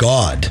my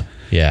God.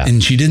 Yeah.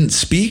 And she didn't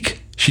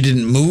speak. She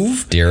didn't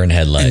move. Deer in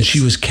headlights. And she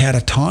was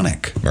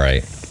catatonic.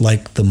 Right.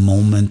 Like the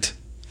moment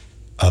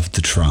of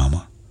the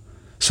trauma.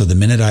 So the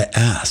minute I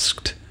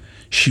asked,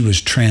 she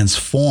was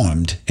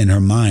transformed in her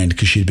mind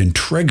because she'd been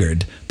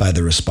triggered by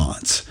the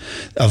response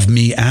of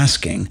me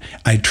asking.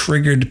 I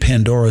triggered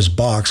Pandora's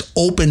box,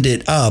 opened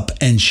it up,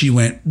 and she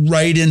went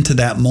right into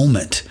that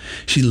moment.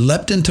 She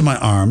leapt into my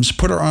arms,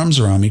 put her arms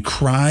around me,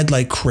 cried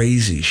like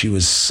crazy. She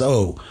was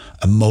so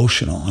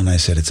emotional. And I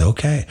said, it's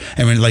okay.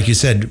 I mean, like you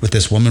said, with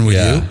this woman with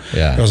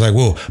you, I was like,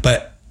 whoa.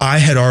 But I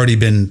had already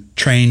been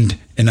trained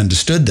and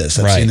understood this.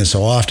 I've seen this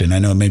so often. I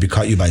know it maybe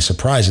caught you by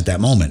surprise at that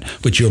moment,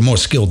 but you're more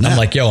skilled now. I'm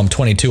like, yo, I'm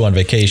 22 on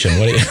vacation.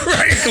 What are you?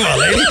 Right, come on,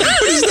 lady.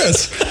 What is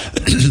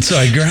this? So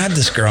I grabbed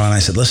this girl and I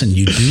said, listen,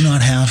 you do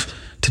not have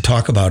to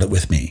talk about it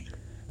with me.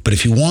 But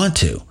if you want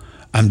to,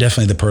 I'm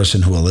definitely the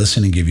person who will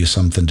listen and give you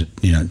something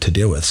to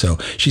deal with. So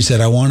she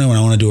said, I want to, and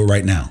I want to do it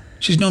right now.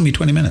 She's known me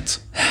 20 minutes.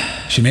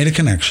 She made a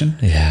connection.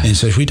 Yeah. And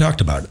so we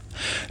talked about it.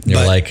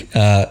 You're like,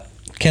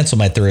 cancel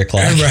my 3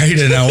 o'clock. Right.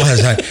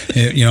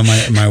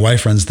 And my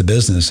wife runs the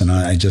business, and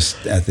I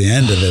just, at the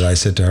end of it, I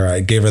said to her,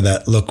 I gave her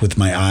that look with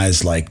my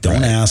eyes, like,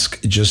 don't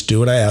ask, just do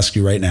what I ask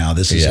you right now.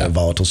 This is a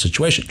volatile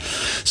situation.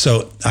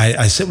 So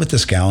I sit with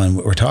this gal, and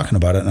we're talking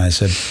about it, and I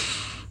said,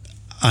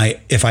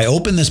 if I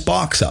open this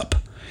box up,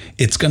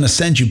 it's going to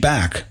send you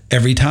back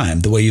every time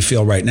the way you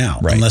feel right now,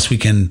 unless we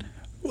can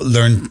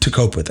learn to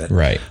cope with it.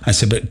 Right. I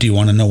said, but do you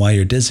want to know why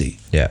you're dizzy?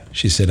 Yeah.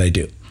 She said, I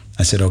do.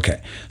 I said,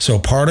 okay. So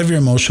part of your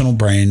emotional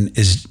brain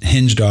is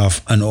hinged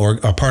off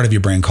a part of your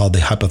brain called the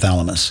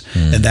hypothalamus.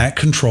 And that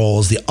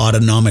controls the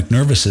autonomic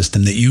nervous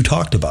system that you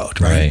talked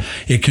about, right?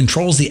 It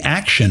controls the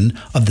action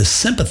of the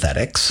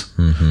sympathetics,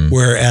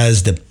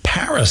 whereas the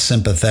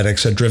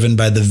parasympathetics are driven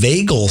by the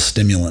vagal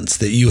stimulants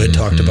that you had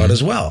talked about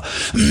as well.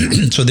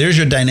 So there's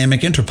your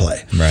dynamic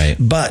interplay. Right.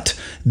 But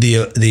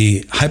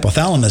the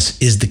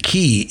hypothalamus is the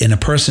key in a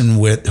person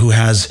who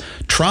has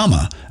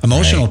trauma,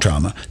 emotional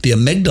trauma. The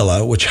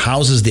amygdala, which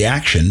houses the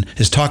action,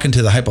 is talking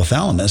to the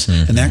hypothalamus,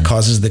 and that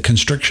causes the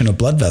constriction of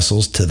blood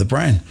vessels to the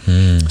brain.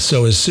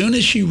 So as soon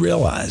as she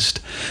realized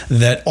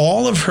that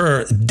all of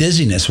her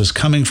dizziness was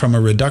coming from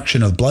a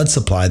reduction of blood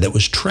supply that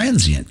was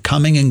transient,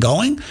 coming and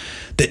going,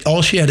 that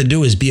all she had to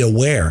do is be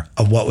aware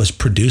of what was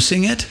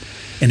producing it,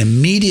 and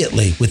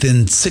immediately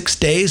within 6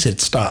 days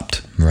it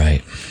stopped.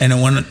 Right. And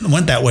it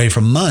went that way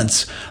for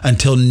months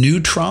until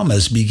new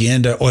traumas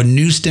began to, or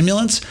new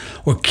stimulants,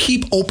 or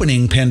keep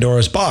opening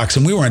Pandora's box.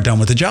 And we weren't done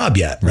with the job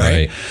yet,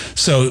 right?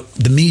 So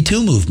the Me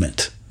Too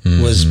movement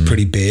was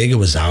pretty big. It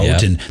was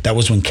out, and that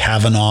was when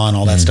Kavanaugh and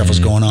all that stuff was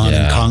going on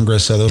in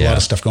Congress. So there was a lot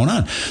of stuff going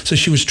on. So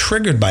she was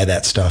triggered by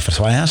that stuff.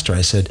 So I asked her,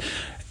 I said,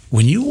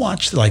 when you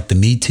watch like the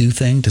Me Too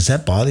thing, does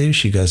that bother you?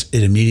 She goes,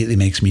 it immediately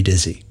makes me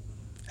dizzy.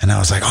 And I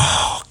was like,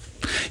 oh,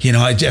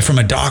 from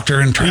a doctor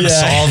and trying to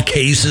solve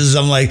cases,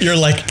 I'm like, you're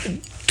like,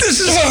 this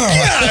is,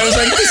 I was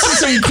like, this is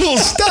some cool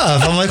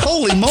stuff. I'm like,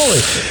 holy moly.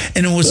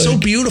 And it was so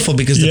beautiful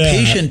because the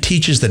patient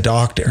teaches the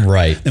doctor.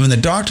 Right. And when the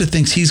doctor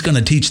thinks he's going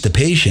to teach the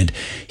patient,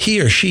 he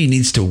or she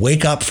needs to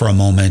wake up for a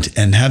moment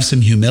and have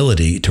some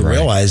humility to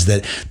realize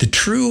that the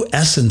true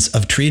essence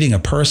of treating a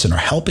person or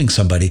helping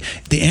somebody,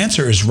 the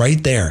answer is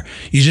right there.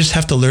 You just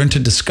have to learn to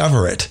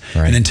discover it.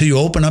 Right. And until you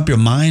open up your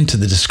mind to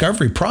the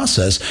discovery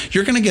process,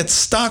 you're going to get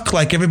stuck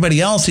like everybody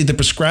else, either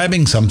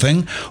prescribing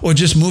something or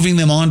just moving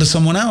them on to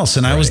someone else.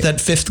 And I was that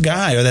fifth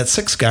guy or that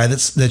sixth guy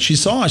that she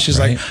saw. She's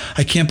like,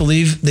 I can't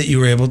believe that you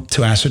were able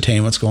to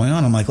ascertain what's going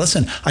on. I'm like,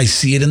 listen, I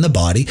see it in the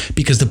body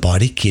because the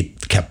body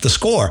kept the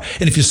score.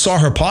 And if you saw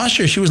her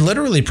posture, she was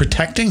literally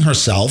protecting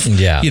herself,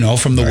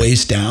 from the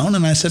waist down.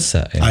 And I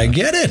said, I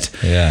get it.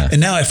 Yeah. And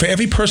now for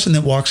every person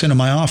that walks into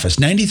my office,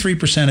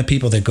 93% of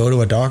people that go to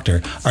a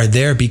doctor are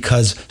there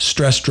because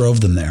stress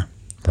drove them there.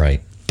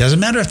 Right. Doesn't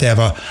matter if they have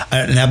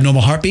an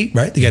abnormal heartbeat,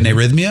 right? They got an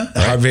arrhythmia,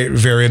 a heart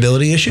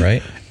variability issue.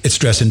 Right. It's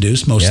stress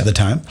induced most of the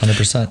time.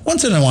 100%.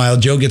 Once in a while,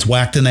 Joe gets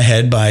whacked in the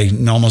head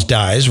and almost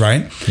dies,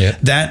 right? Yeah.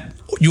 That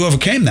you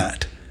overcame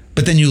that.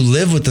 But then you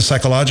live with the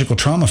psychological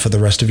trauma for the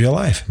rest of your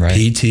life. Right.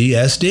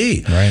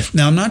 PTSD. Right.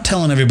 Now, I'm not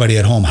telling everybody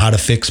at home how to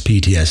fix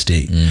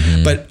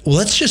PTSD, but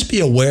let's just be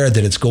aware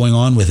that it's going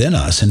on within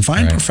us and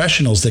find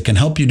professionals that can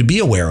help you to be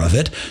aware of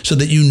it so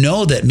that you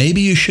know that maybe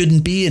you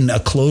shouldn't be in a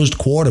closed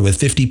quarter with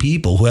 50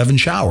 people who haven't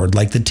showered,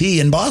 like the T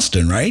in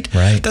Boston, right?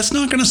 Right. That's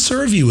not going to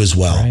serve you as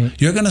well. Right.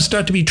 You're going to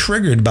start to be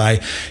triggered by,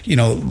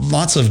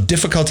 lots of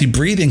difficulty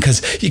breathing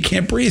because you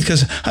can't breathe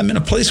because I'm in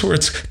a place where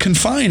it's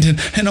confined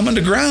and I'm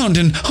underground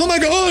and, oh my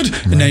God.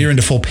 Right. And now you're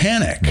into full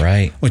panic,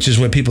 right? Which is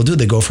what people do.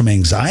 They go from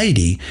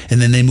anxiety and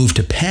then they move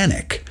to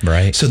panic,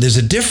 right? So there's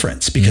a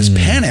difference because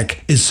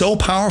panic is so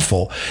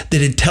powerful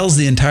that it tells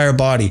the entire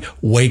body,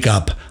 wake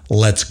up,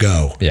 let's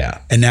go.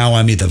 Yeah. And now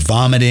I'm either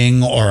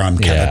vomiting or I'm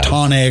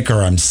catatonic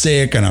or I'm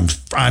sick and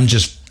I'm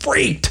just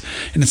freaked.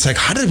 And it's like,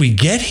 how did we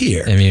get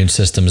here? Immune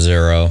system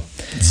zero.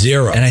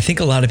 And I think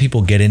a lot of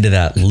people get into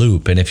that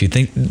loop. And if you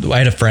think, I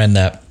had a friend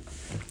that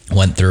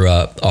went through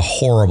a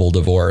horrible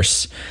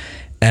divorce,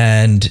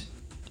 and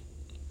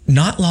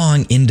not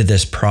long into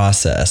this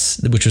process,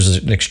 which was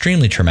an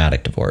extremely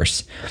traumatic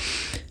divorce,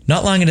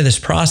 not long into this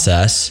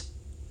process,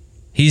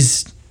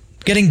 he's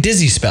getting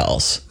dizzy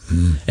spells.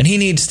 And he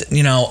needs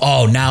to,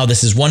 now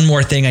this is one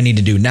more thing I need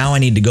to do. Now I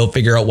need to go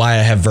figure out why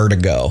I have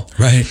vertigo.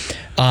 Right.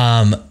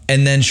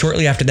 And then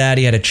shortly after that,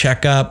 he had a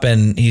checkup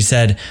and he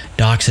said,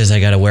 doc says I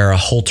got to wear a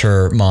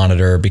Holter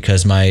monitor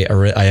because I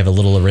have a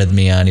little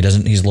arrhythmia,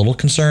 and he's a little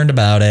concerned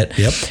about it.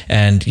 Yep.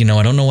 And,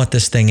 I don't know what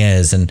this thing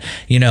is. And,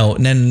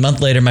 and then a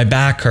month later, my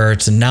back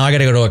hurts and now I got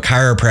to go to a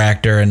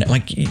chiropractor. And I'm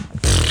like,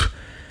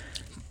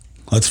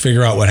 let's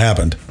figure out what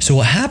happened. So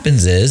what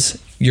happens is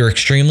you're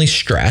extremely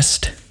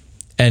stressed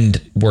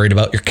and worried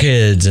about your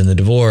kids and the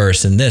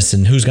divorce and this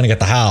and who's going to get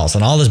the house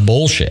and all this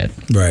bullshit.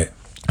 Right.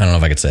 I don't know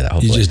if I could say that.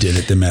 Hopefully. You just did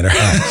it. Didn't matter.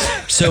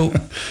 So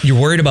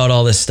you're worried about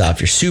all this stuff.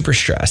 You're super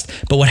stressed.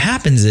 But what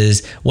happens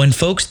is when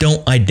folks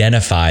don't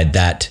identify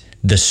that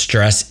the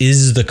stress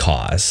is the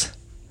cause,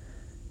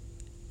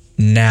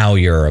 now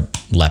you're a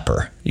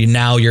leper.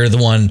 Now you're the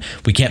one,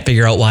 we can't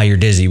figure out why you're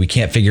dizzy. We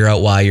can't figure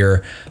out why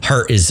your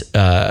heart is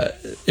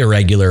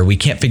irregular. We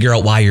can't figure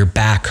out why your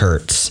back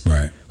hurts.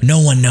 Right.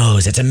 No one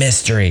knows. It's a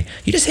mystery.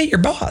 You just hate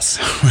your boss.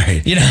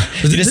 Right. You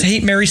just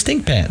hate Mary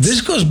Stinkpants.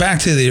 This goes back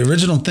to the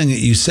original thing that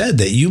you said,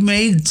 that you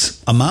made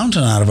a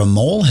mountain out of a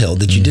molehill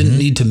that you didn't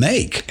need to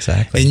make.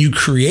 Exactly. And you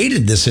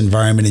created this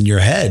environment in your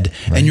head,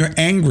 and you're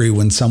angry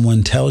when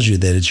someone tells you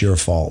that it's your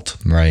fault.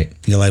 Right.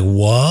 You're like,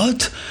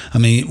 what? I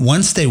mean,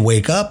 once they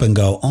wake up and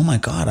go, oh my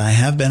God, I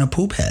have been a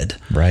poop head.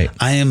 Right.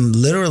 I am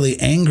literally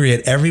angry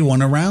at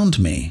everyone around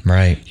me.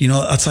 Right.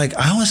 It's like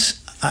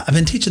I've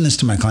been teaching this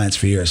to my clients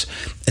for years.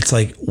 It's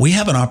like we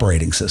have an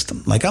operating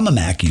system. Like I'm a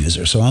Mac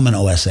user, so I'm an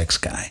OS X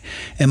guy.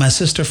 And my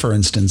sister, for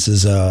instance,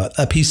 is a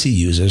PC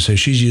user, so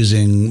she's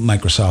using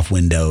Microsoft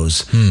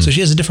Windows. So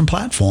she has a different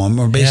platform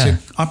or basic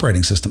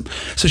operating system.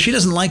 So she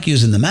doesn't like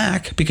using the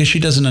Mac because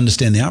she doesn't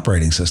understand the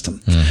operating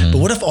system. But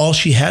what if all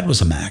she had was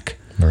a Mac?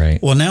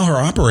 Right. Well, now her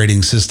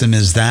operating system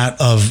is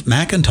that of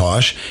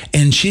Macintosh,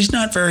 and she's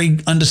not very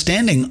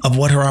understanding of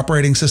what her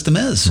operating system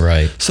is.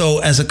 Right. So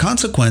as a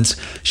consequence,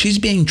 she's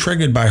being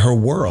triggered by her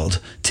world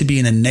to be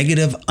in a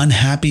negative,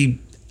 unhappy,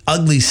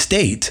 ugly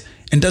state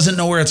and doesn't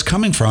know where it's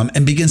coming from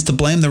and begins to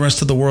blame the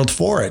rest of the world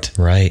for it.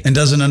 Right. And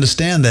doesn't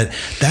understand that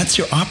that's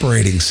your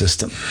operating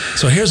system.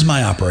 So here's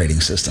my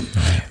operating system.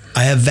 Right.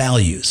 I have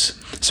values.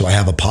 So I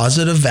have a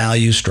positive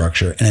value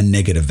structure and a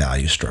negative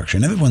value structure.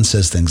 And everyone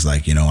says things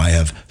like, I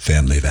have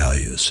family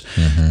values.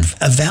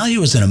 A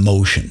value is an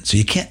emotion, so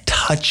you can't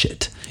touch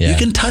it. Yeah. You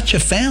can touch a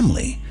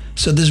family.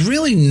 So there's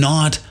really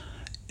not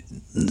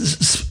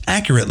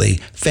accurately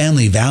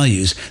family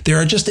values. There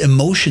are just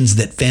emotions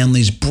that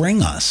families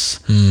bring us.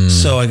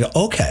 So I go,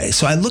 okay.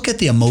 So I look at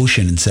the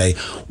emotion and say,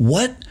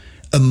 what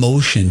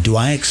emotion do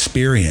I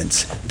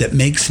experience that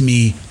makes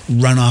me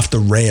run off the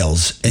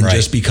rails and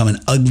just become an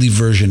ugly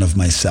version of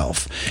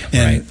myself?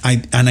 And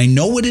I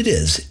know what it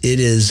is. It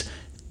is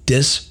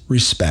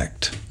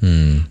disrespect.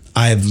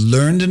 I've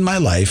learned in my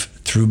life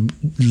through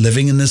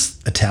living in this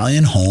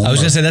Italian home. I was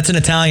going to say that's an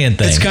Italian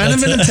thing. It's kind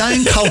of an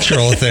Italian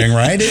cultural thing,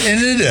 right? And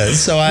it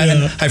is. So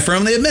I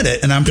firmly admit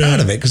it, and I'm proud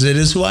of it because it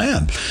is who I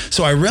am.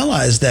 So I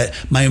realized that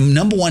my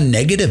number one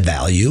negative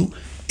value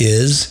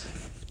is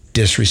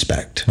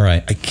disrespect.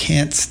 Right. I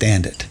can't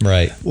stand it.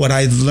 Right. What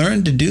I've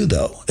learned to do,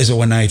 though, is that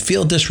when I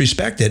feel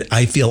disrespected,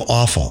 I feel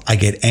awful. I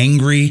get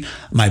angry.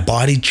 My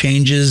body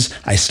changes.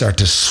 I start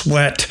to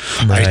sweat.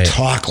 Right. I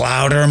talk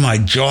louder. My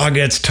jaw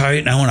gets tight.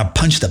 And I want to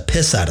punch the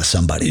piss out of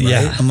somebody. Right?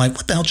 Yeah. I'm like,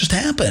 what the hell just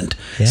happened?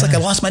 It's like I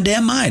lost my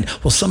damn mind.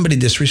 Well, somebody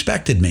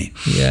disrespected me.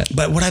 Yeah.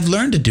 But what I've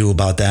learned to do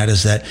about that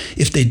is that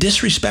if they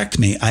disrespect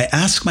me, I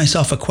ask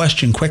myself a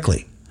question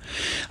quickly.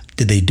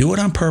 Did they do it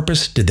on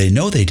purpose? Did they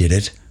know they did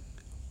it?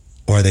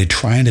 Or are they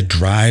trying to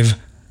drive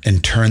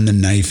and turn the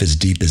knife as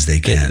deep as they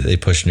can? They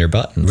pushing your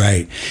buttons.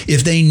 Right.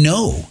 If they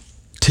know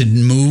to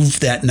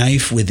move that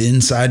knife with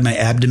inside my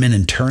abdomen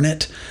and turn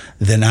it,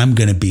 then I'm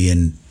going to be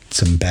in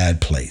some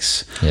bad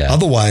place. Yeah.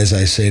 Otherwise,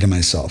 I say to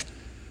myself,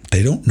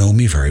 they don't know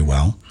me very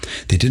well.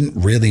 They didn't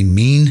really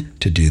mean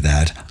to do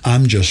that.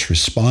 I'm just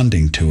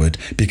responding to it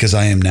because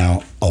I am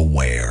now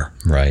aware.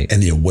 Right.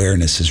 And the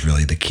awareness is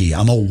really the key.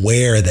 I'm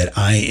aware that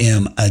I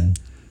am a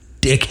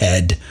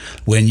dickhead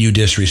when you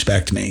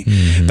disrespect me.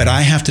 But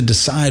I have to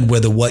decide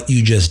whether what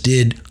you just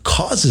did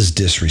causes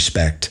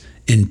disrespect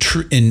in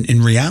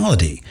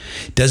reality.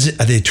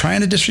 Are they trying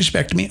to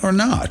disrespect me or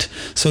not?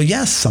 So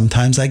yes,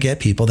 sometimes I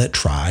get people that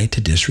try to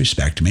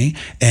disrespect me,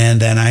 and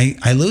then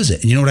I lose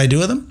it. And you know what I do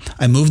with them?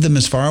 I move them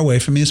as far away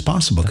from me as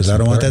possible because I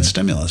don't want that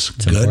stimulus.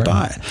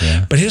 Goodbye.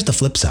 Yeah. But here's the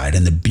flip side,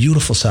 and the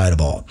beautiful side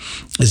of all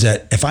is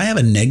that if I have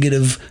a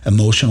negative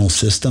emotional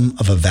system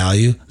of a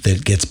value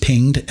that gets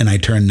pinged and I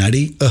turn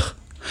nutty,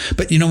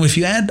 But if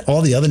you add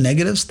all the other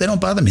negatives, they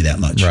don't bother me that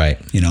much. Right.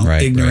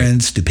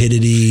 Ignorance,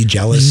 stupidity,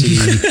 jealousy.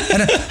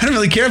 I don't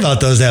really care about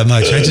those that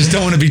much. I just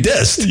don't want to be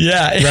dissed.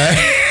 Yeah. Right.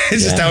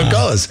 It's just how it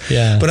goes.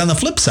 Yeah. But on the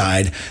flip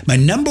side, my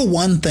number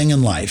one thing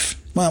in life,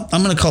 well,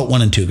 I'm going to call it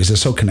 1 and 2 because they're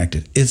so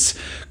connected. It's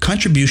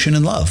contribution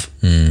and love.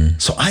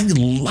 So I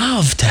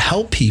love to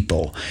help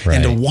people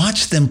and to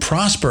watch them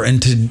prosper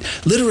and to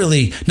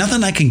literally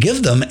nothing I can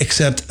give them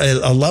except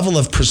a level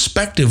of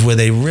perspective where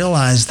they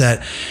realize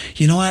that,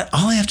 you know what,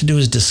 all I have to do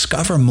is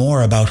discover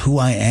more about who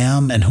I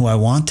am and who I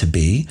want to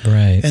be.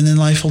 Right. And then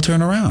life will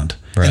turn around.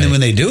 Right. And then when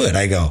they do it,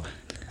 I go,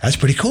 that's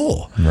pretty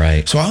cool.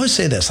 Right. So I always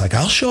say this, like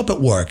I'll show up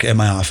at work at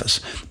my office.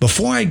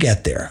 Before I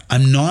get there,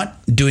 I'm not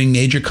doing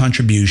major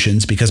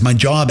contributions because my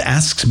job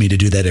asks me to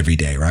do that every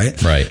day,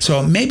 right? Right.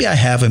 So maybe I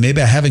have, and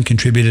maybe I haven't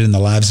contributed in the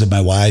lives of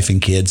my wife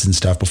and kids and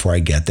stuff before I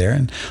get there.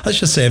 And let's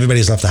just say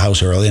everybody's left the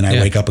house early and I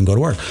wake up and go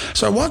to work.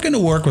 So I walk into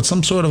work with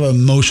some sort of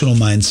emotional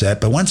mindset.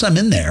 But once I'm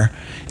in there,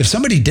 if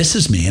somebody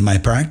disses me in my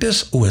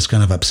practice, it's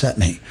going to upset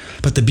me.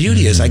 But the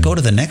beauty is I go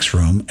to the next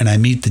room and I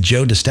meet the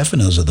Joe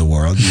DeStefanos of the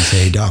world and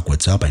say, hey, Doc,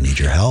 what's up? I need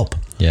your help.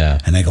 Yeah.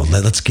 And I go,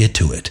 let's get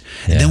to it.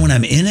 Yeah. And then when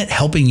I'm in it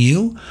helping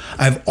you,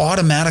 I've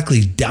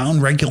automatically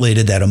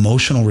down-regulated that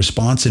emotional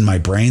response in my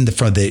brain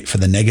for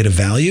the negative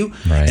value.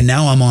 Right. And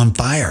now I'm on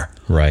fire.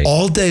 Right.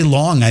 All day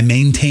long, I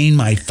maintain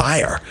my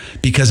fire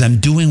because I'm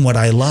doing what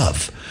I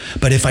love.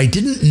 But if I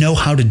didn't know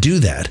how to do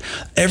that,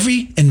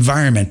 every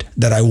environment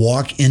that I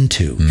walk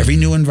into, every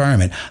new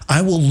environment,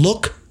 I will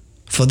look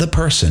for the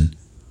person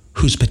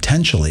who's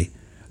potentially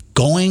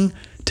going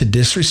to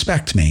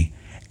disrespect me,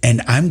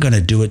 and I'm going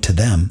to do it to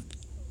them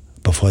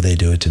before they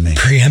do it to me.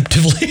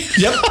 Preemptively.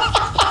 Yep.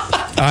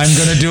 I'm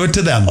going to do it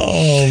to them.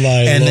 Oh my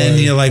And Lord. then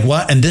you're like,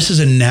 what? And this is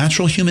a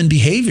natural human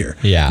behavior.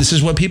 Yeah. This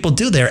is what people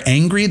do. They're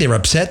angry. They're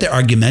upset. They're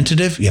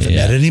argumentative. You haven't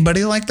Yeah. met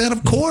anybody like that?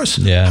 Of course.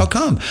 Yeah. How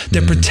come?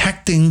 They're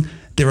protecting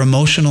their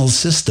emotional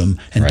system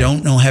and Right.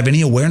 don't have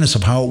any awareness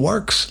of how it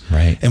works.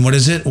 Right. And what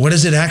is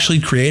it actually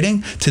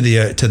creating? To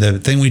the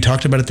thing we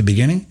talked about at the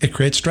beginning, it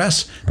creates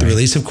stress, the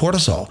release of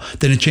cortisol.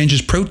 Then it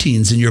changes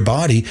proteins in your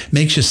body,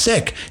 makes you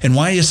sick. And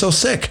why are you so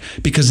sick?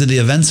 Because of the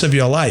events of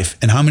your life.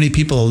 And how many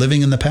people are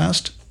living in the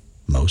past?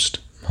 Most.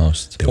 Or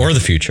the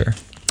future.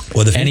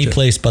 Or the future. Any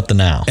place but the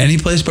now. Any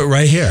place but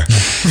right here.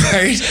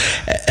 Right?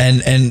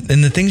 And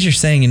the things you're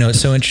saying,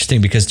 it's so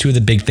interesting because two of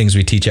the big things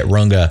we teach at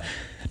Runga,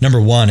 number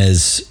one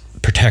is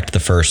protect the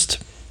first,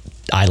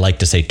 I like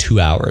to say 2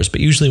 hours,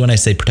 but usually when I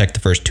say protect the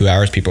first 2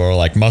 hours, people are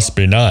like, must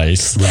be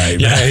nice. Right.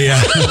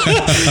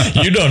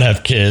 Yeah. You don't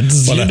have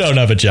kids. You don't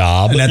have a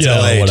job. And that's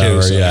LA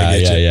whatever. too, so I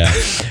get you. Yeah.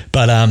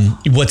 But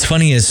what's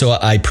funny is, so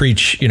I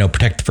preach,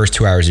 protect the first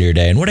 2 hours of your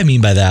day. And what I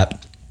mean by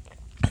that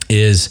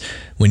is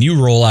when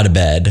you roll out of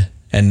bed,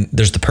 and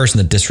there's the person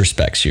that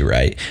disrespects you,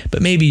 right?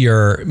 But maybe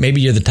you're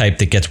the type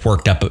that gets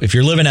worked up. If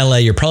you live in LA,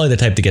 you're probably the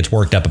type that gets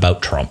worked up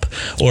about Trump,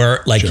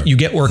 or you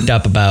get worked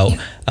up about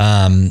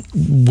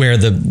where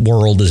the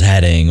world is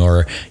heading,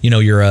 or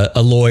you're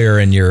a lawyer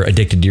and you're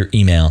addicted to your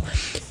email.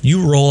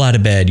 You roll out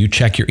of bed, you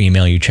check your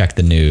email, you check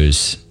the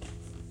news.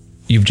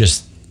 You've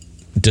just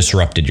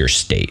disrupted your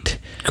state.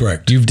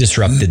 Correct. You've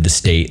disrupted the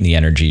state and the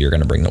energy you're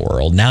going to bring the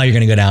world. Now you're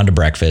going to go down to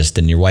breakfast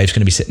and your wife's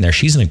going to be sitting there.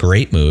 She's in a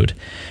great mood.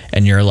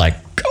 And you're like,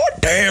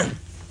 God damn,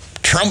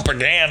 Trump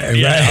again.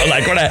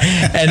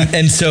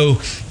 And so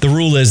the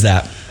rule is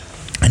that.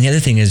 And the other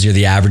thing is you're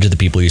the average of the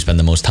people you spend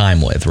the most time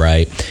with,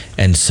 right?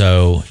 And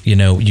so, you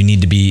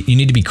need to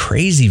be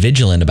crazy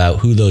vigilant about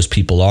who those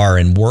people are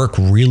and work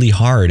really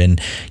hard.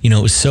 And,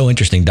 it was so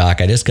interesting,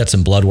 Doc. I just got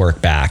some blood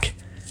work back.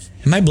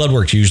 And my blood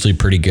work's usually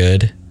pretty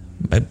good.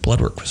 My blood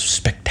work was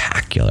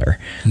spectacular.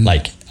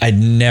 Like I'd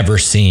never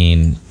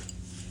seen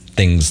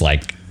things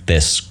like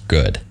this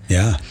good.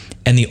 Yeah.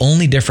 And the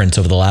only difference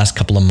over the last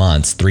couple of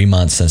months, 3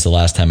 months since the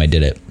last time I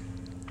did it,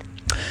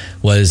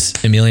 was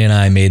Amelia and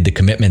I made the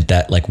commitment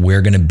that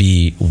we're going to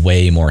be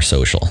way more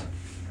social,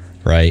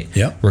 right?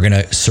 Yeah. We're going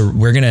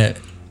to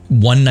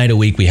one night a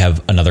week, we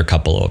have another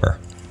couple over.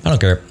 I don't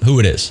care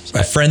who it is,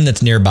 a friend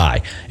that's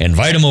nearby,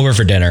 invite them over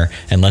for dinner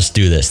and let's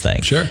do this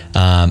thing. Sure.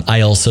 I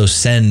also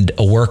send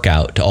a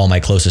workout to all my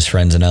closest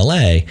friends in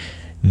LA.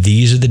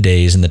 These are the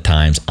days and the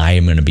times I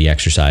am going to be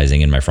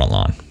exercising in my front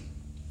lawn.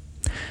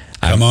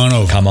 Come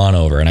on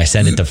over. And I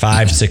send it to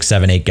 5, 6,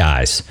 7, 8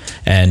 guys.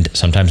 And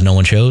sometimes no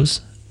one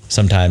shows.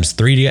 Sometimes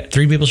three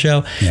people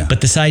show. Yeah. But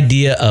this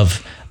idea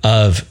of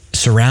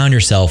surround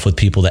yourself with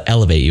people that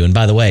elevate you. And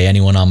by the way,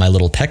 anyone on my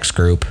little text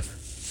group,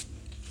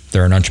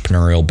 they're an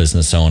entrepreneurial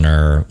business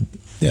owner.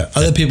 Yeah.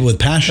 Other people with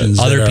passions.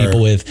 Other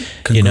people with,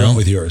 congruent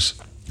with yours.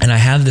 And I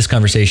have this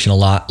conversation a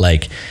lot,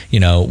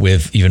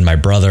 with even my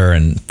brother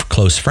and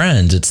close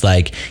friends. It's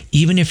like,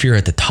 even if you're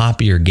at the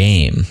top of your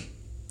game,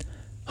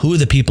 who are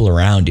the people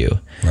around you?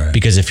 Right.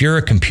 Because if you're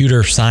a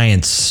computer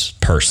science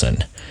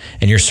person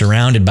and you're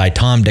surrounded by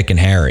Tom, Dick, and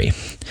Harry,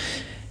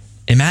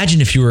 imagine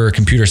if you were a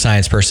computer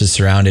science person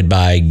surrounded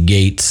by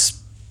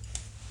Gates,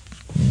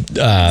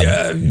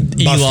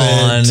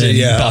 Elon,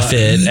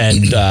 Buffett,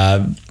 and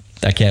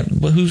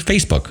who's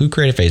Facebook? Who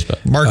created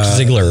Facebook? Mark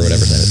Ziegler or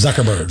whatever.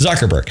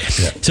 Zuckerberg.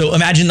 Yeah. So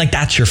imagine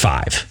that's your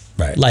 5.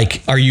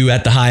 Right. Are you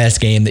at the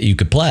highest game that you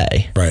could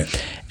play? Right.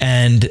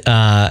 And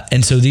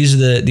so these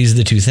are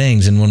the two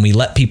things. And when we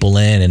let people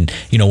in, and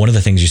one of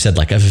the things you said,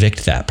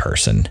 evict that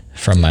person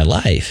from my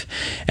life.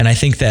 And I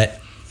think that,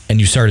 and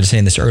you started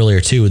saying this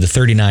earlier too, the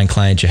 39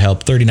 clients you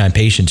helped, 39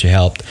 patients you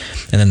helped,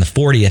 and then the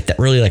 40th that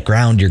really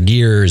ground your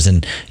gears.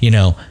 And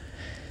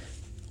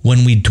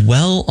when we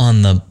dwell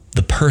on the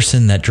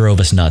person that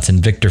drove us nuts, and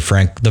the Viktor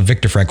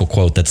Frankl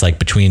quote that's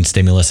between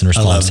stimulus and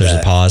response, there's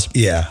a pause.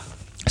 Yeah.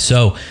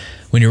 So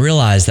when you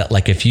realize that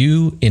if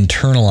you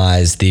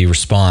internalize the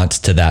response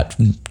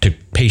to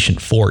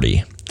patient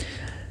 40,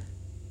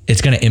 it's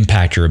going to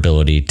impact your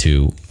ability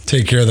to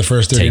take care of the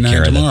first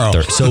 39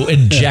 tomorrow. So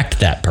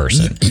inject that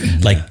person.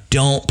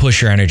 Don't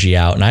push your energy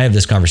out. And I have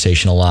this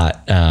conversation a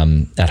lot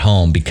at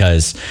home,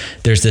 because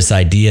there's this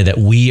idea that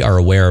we are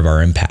aware of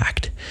our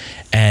impact.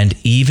 And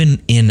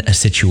even in a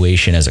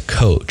situation as a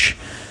coach,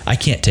 I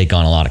can't take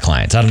on a lot of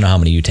clients. I don't know how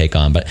many you take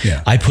on, but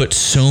I put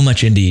so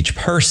much into each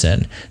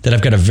person that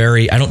I've got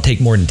I don't take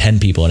more than 10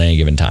 people at any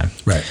given time.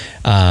 Right.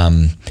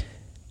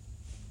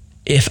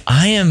 If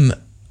I am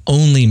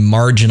only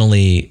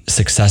marginally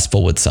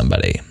successful with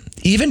somebody.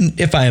 Even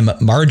if I'm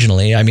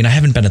marginally, I mean, I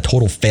haven't been a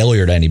total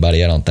failure to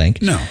anybody, I don't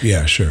think. No,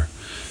 yeah, sure.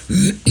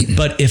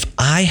 But if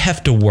I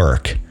have to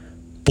work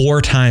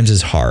 4 times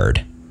as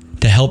hard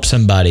to help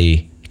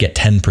somebody get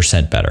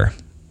 10% better,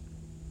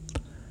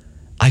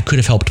 I could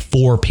have helped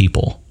 4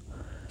 people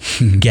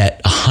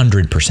get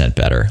 100%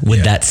 better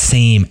with that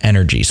same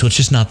energy. So it's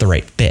just not the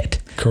right fit.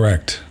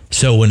 Correct.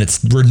 So when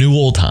it's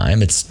renewal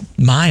time, it's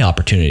my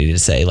opportunity to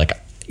say, like,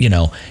 you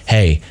know,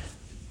 hey,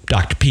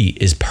 Dr. Pete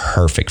is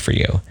perfect for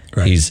you.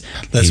 Right.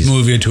 Let's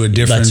move you to a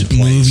different place. Let's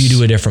move you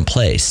to a different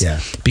place. Yeah.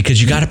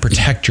 Because you got to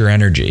protect your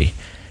energy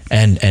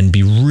and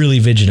be really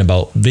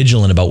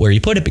vigilant about where you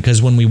put it,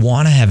 because when we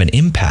want to have an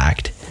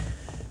impact,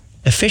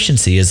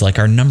 efficiency is like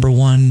our number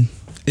one.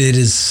 It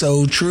is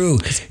so true.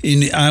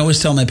 I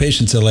always tell my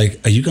patients, they're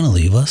like, are you going to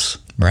leave us?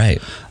 Right.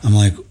 I'm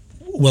like,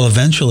 well,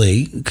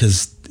 eventually,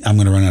 because I'm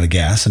going to run out of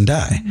gas and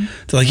die.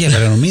 They're like, yeah,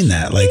 but I don't mean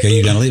that. Like, are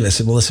you going to leave? I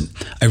said, well, listen,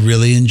 I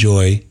really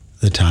enjoy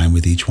the time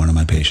with each one of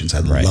my patients. I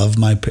love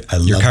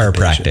your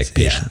chiropractic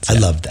patients. I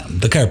love them.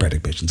 The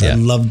chiropractic patients. Yeah. I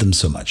love them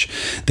so much.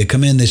 They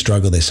come in, they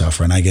struggle, they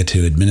suffer, and I get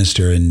to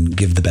administer and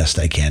give the best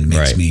I can.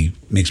 Makes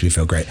me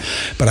feel great.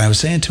 But I was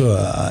saying to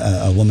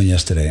a woman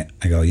yesterday,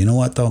 I go, you know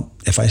what though?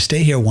 If I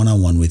stay here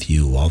one-on-one with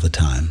you all the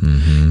time,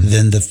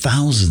 then the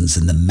thousands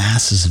and the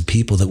masses of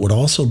people that would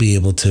also be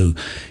able to,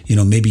 you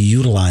know, maybe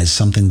utilize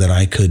something that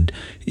I could,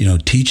 you know,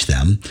 teach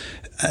them,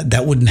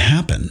 that wouldn't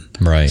happen.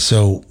 Right.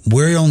 So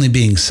we're only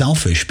being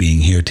selfish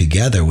being here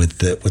together with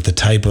the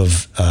type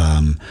of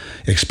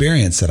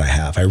experience that I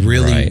have. I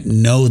really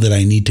know that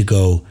I need to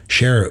go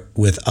share it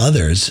with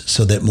others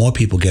so that more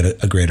people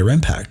get a greater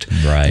impact.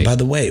 Right. And by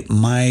the way,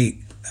 my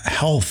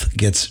health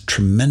gets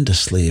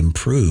tremendously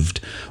improved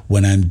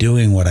when I'm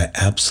doing what I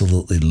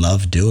absolutely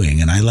love doing.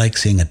 And I like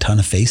seeing a ton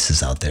of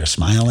faces out there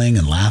smiling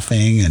and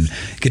laughing, and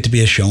get to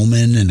be a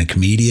showman and a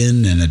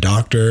comedian and a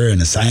doctor and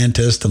a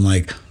scientist. I'm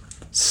like,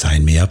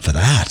 sign me up for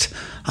that.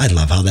 I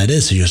love how that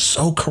is. So you're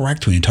so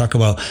correct when you talk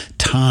about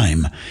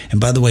time. And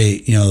by the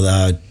way, you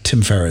know,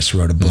 Tim Ferriss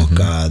wrote a book,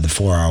 The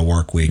 4-Hour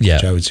Workweek,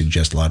 which I would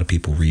suggest a lot of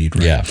people read.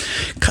 Right? Yeah.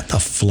 Cut the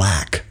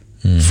flack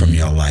from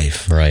your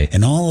life. Right.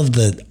 And all of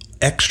the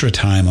extra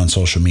time on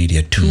social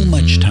media, too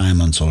much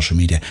time on social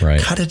media,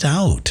 cut it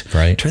out.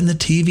 Right. Turn the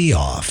TV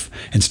off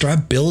and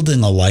start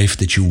building a life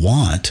that you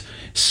want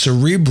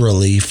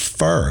cerebrally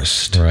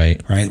first. Right.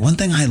 One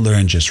thing I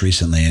learned just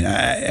recently, and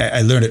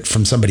I learned it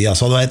from somebody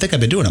else, although I think I've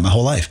been doing it my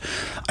whole life.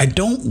 I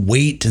don't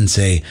wait and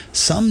say,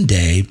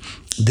 someday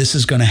this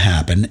is going to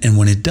happen, and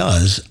when it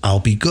does,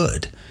 I'll be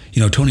good.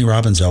 You know, Tony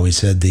Robbins always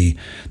said the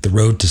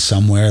road to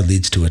somewhere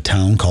leads to a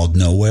town called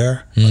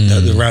nowhere.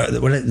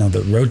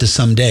 The road to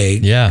someday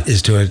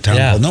is to a town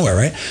called nowhere,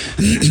 right?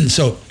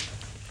 So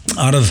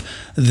out of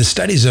the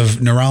studies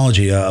of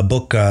neurology, a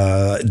book,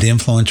 The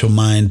Influential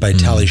Mind by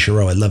Tali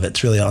Sharot, I love it.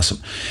 It's really awesome.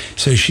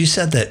 So she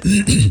said that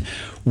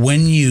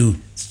when you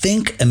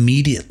think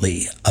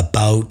immediately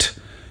about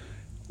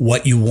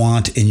what you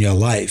want in your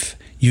life,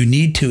 you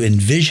need to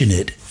envision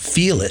it,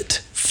 feel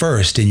it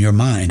first in your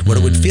mind, what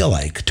it would feel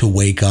like to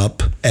wake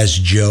up as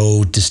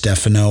Joe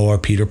DiStefano or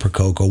Peter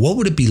Percoco. What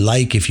would it be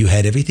like if you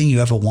had everything you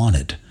ever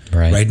wanted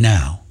right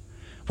now?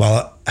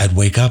 Well, I'd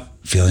wake up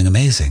feeling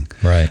amazing.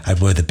 Right.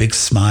 I'd wear the big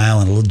smile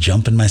and a little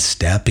jump in my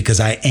step because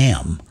I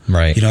am.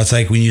 Right. You know, it's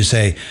like when you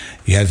say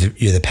you're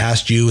the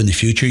past you and the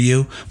future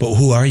you, but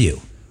who are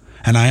you?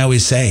 And I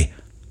always say,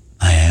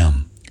 I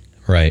am.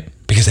 Right.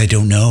 Because I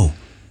don't know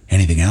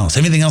anything else.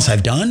 Everything else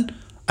I've done,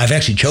 I've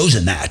actually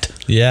chosen that.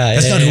 Yeah.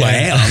 That's not who I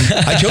am.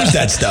 I chose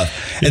that stuff.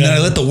 And then I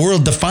let the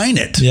world define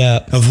it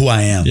of who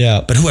I am.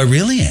 Yeah. But who I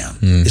really am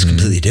is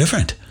completely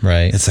different.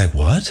 Right. It's like,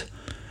 what?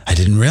 I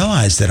didn't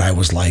realize that I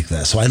was like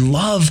this. So I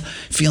love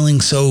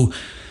feeling so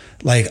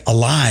like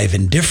alive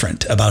and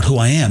different about who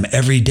I am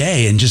every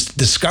day and just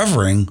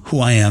discovering who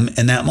I am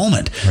in that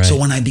moment. Right. So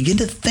when I begin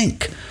to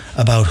think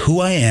about who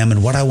I am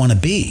and what I want to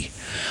be,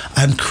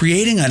 I'm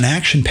creating an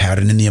action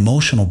pattern in the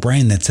emotional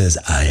brain that says,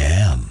 I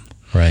am.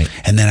 Right.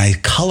 And then I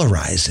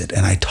colorize it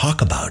and I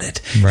talk about it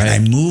and I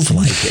move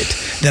like it.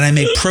 Then I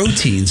make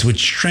proteins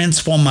which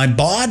transform my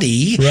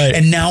body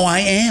and now I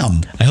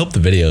am. I hope the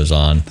video's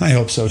on. I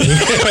hope so too.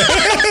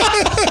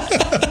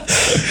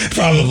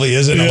 Probably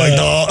isn't.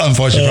 Yeah.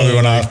 Unfortunately, probably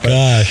went off.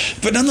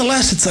 But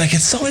nonetheless,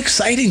 it's so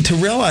exciting to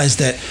realize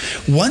that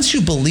once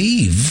you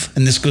believe,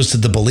 and this goes to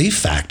the belief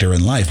factor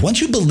in life, once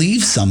you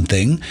believe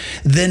something,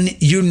 then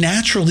you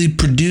naturally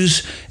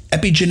produce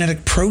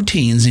epigenetic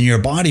proteins in your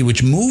body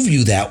which move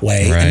you that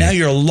way. And now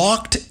you're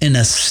locked in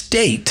a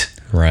state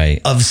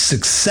of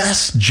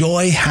success,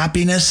 joy,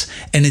 happiness,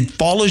 and it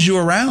follows you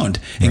around.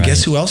 And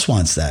guess who else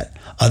wants that?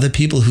 Other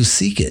people who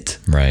seek it.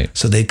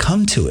 So they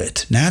come to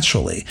it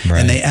naturally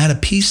and they add a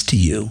piece to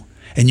you.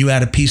 and you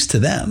add a piece to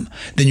them,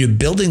 then you're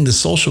building the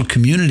social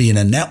community in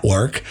a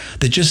network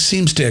that just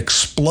seems to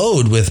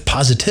explode with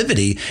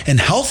positivity, and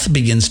health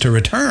begins to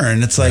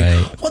return. It's like,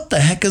 what the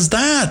heck is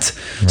that?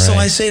 So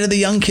I say to the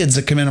young kids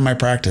that come into my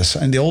practice,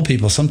 and the old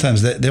people,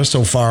 sometimes they're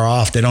so far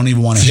off, they don't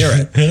even want to hear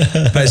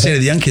it. But I say to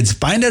the young kids,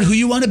 find out who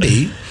you want to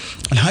be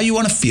and how you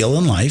want to feel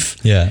in life,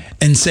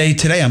 and say,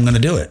 today I'm going to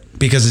do it,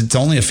 because it's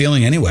only a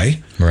feeling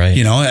anyway. Right.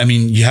 You know, I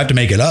mean, you have to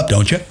make it up,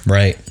 don't you?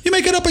 Right. You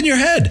make it up in your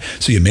head.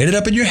 So you made it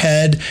up in your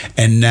head,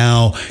 and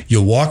now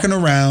you're walking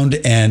around,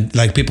 and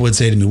like people would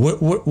say to me,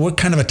 what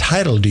kind of a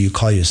title do you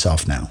call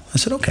yourself now? I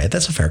said, okay,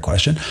 that's a fair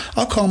question.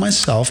 I'll call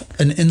myself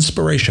an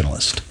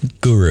inspirationalist.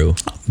 Guru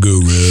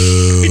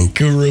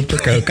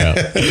Percoco.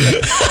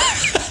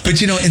 But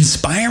you know,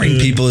 inspiring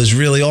people is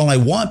really all I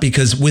want,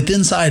 because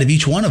within inside of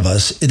each one of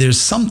us, there's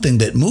something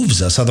that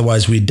moves us.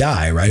 Otherwise we'd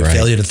die, right?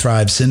 Failure to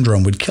thrive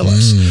syndrome would kill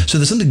us. So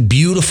there's something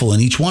beautiful in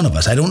each one of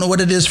us. I don't know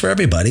what it is for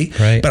everybody,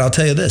 but I'll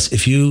tell you this.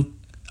 If you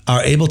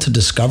are able to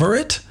discover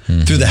it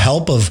through the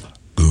help of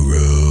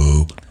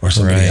Guru or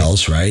somebody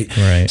else, right?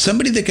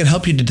 Somebody that can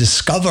help you to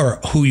discover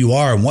who you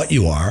are and what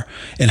you are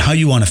and how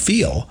you want to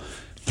feel.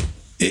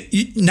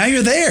 Now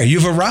you're there.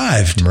 You've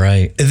arrived.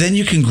 Right. And then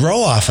you can grow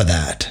off of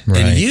that.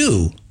 And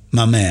you,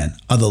 my man,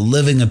 are the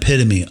living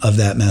epitome of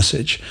that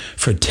message.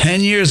 For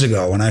 10 years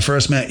ago, when I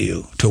first met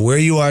you, to where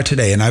you are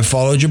today, and I've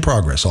followed your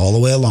progress all the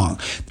way along,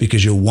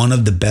 because you're one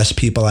of the best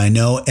people I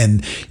know,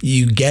 and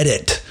you get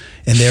it.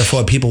 And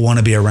therefore, people want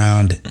to be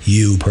around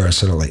you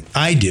personally.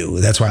 I do.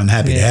 That's why I'm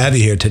happy to have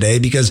you here today,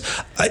 because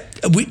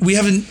we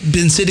haven't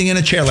been sitting in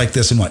a chair like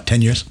this in,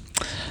 10 years?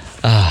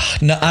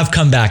 No, I've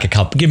come back a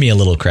couple. Give me a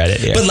little credit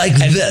here. But like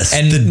this,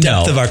 and the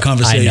depth of our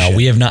conversation. I know.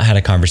 We have not had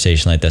a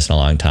conversation like this in a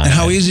long time. And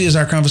how easy is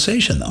our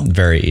conversation, though?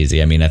 Very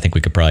easy. I mean, I think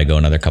we could probably go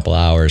another couple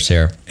hours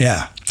here.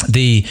 Yeah.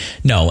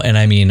 And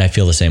I mean, I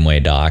feel the same way,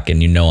 Doc.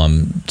 And you know,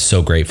 I'm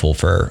so grateful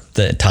for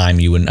the time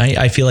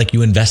I feel like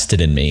you invested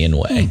in me in a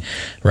way,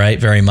 right?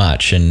 Very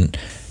much. And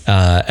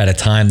at a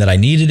time that I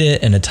needed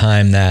it, and a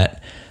time that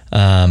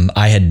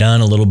I had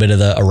done a little bit of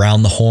the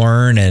around the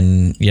horn,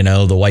 and, you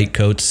know, the white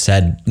coats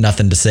had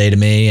nothing to say to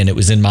me, and it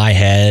was in my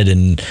head,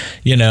 and,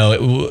 you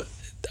know,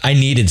 I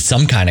needed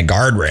some kind of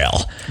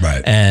guardrail.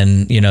 Right.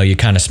 And, you know, you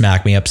kind of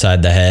smacked me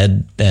upside the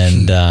head,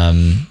 and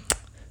I'm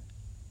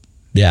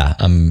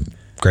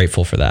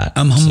grateful for that.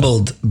 I'm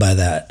humbled by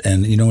that.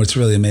 And you know what's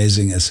really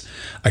amazing is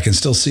I can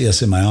still see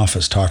us in my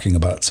office talking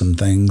about some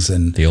things,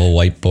 and the old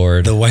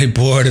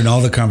whiteboard and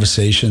all the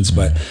conversations.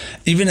 But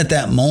even at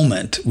that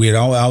moment, we had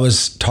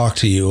always talked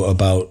to you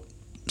about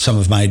some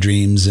of my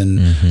dreams, and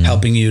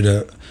helping you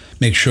to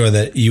make sure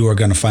that you were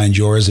going to find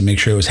yours and make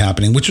sure it was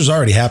happening, which was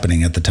already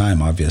happening at the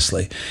time,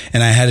 obviously.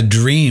 And I had a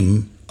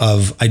dream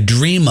of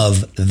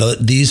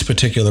these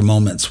particular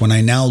moments when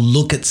I now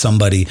look at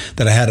somebody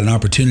that I had an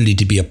opportunity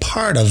to be a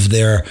part of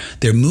their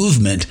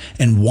movement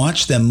and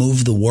watch them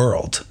move the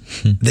world.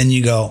 Then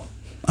you go,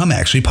 I'm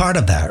actually part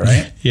of that,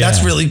 right?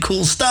 That's really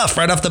cool stuff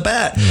right off the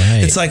bat.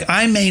 It's like,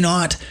 I may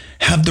not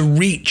have the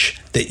reach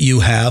that you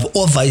have,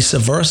 or vice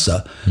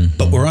versa,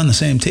 but we're on the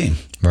same team.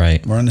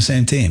 Right. We're on the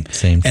same team.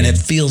 And it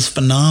feels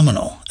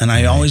phenomenal. And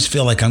I always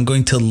feel like I'm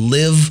going to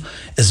live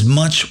as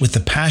much with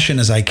the passion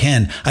as I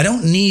can. I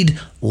don't need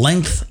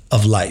length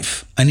of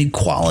life. I need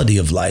quality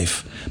of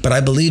life. But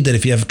I believe that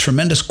if you have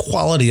tremendous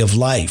quality of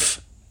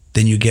life,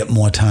 then you get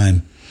more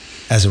time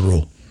as a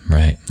rule.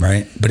 Right.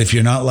 But if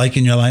you're not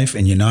liking your life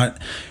and you're not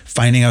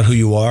finding out who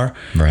you are,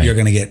 you're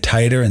going to get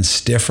tighter and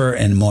stiffer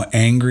and more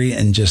angry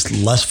and just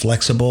less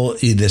flexible,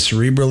 either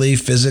cerebrally,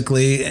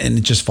 physically, and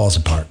it just falls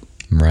apart.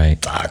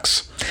 Right.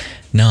 Sucks.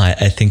 No,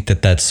 I think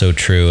that that's so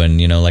true.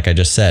 And, you know, like I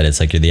just said, it's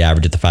like you're the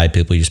average of the 5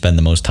 people you spend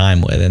the most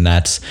time with. And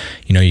that's,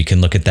 you know, you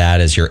can look at that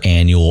as your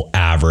annual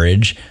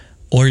average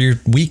or your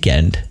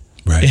weekend.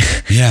 Right.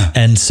 Yeah.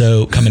 And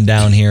so coming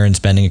down here and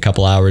spending a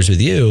couple hours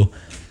with you,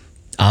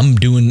 I'm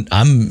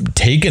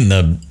taking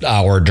the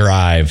hour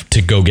drive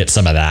to go get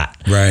some of that.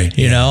 Right.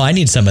 You know, I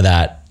need some of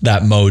that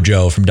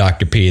mojo from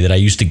Dr. P that I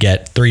used to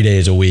get 3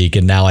 days a week,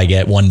 and now I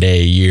get 1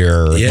 day a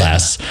year or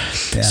less.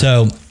 Yeah.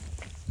 So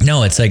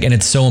no, it's like, and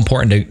it's so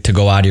important to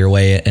go out of your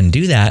way and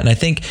do that. And I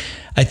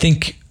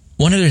think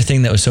one other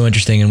thing that was so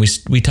interesting, and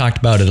we talked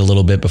about it a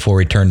little bit before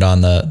we turned on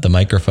the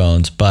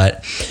microphones,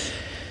 but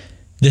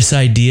this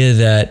idea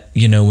that,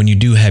 you know, when you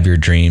do have your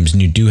dreams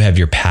and you do have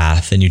your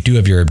path and you do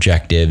have your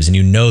objectives and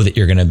you know that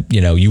you're going to,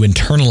 you know, you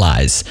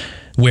internalize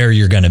where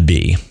you're going to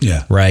be.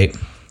 Yeah. Right.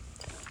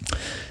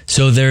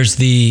 So there's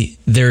the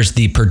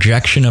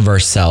projection of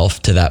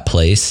ourself to that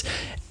place.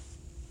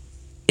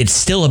 It's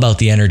still about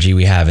the energy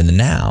we have in the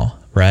now.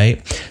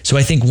 Right. So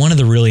I think one of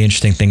the really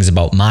interesting things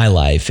about my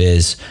life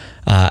is,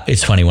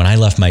 it's funny, when I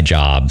left my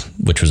job,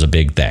 which was a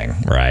big thing,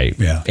 right?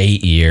 Yeah.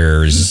 8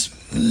 years,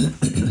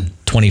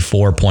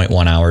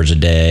 24.1 hours a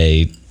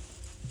day.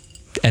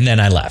 And then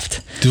I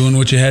left. Doing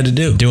what you had to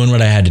do. Doing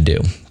what I had to do.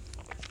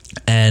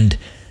 And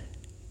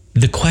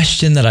the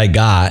question that I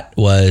got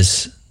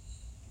was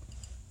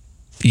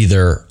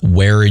either,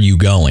 where are you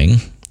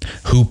going?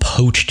 Who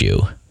poached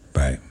you?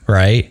 Right.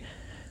 Right.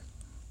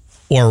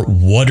 or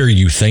what are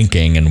you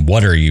thinking and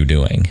what are you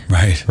doing?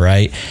 Right.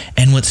 Right.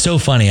 And what's so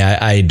funny,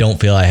 I don't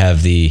feel I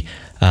have the,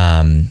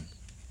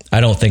 I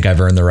don't think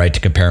I've earned the right to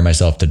compare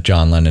myself to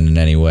John Lennon in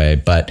any way,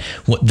 but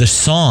the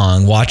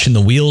song "Watching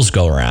the Wheels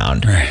Go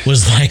Around"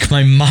 was like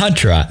my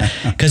mantra,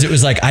 because it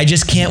was like, I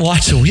just can't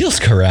watch the wheels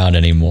go around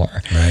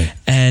anymore. Right.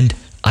 And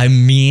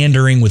I'm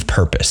meandering with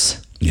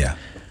purpose. Yeah.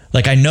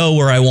 Like, I know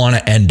where I want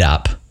to end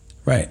up.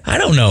 Right. I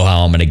don't know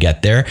how I'm going to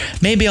get there.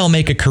 Maybe I'll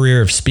make a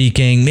career of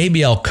speaking.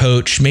 Maybe I'll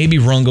coach. Maybe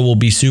Runga will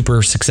be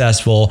super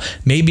successful.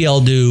 Maybe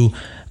I'll do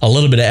a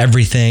little bit of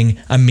everything.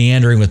 I'm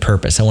meandering with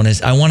purpose. I want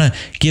to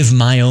give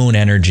my own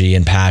energy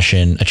and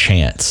passion a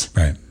chance.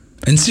 Right.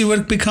 And see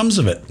what becomes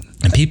of it.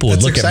 And people would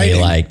That's look exciting. at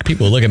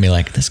me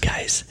like, this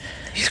guy's,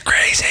 he's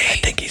crazy. I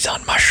think he's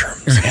on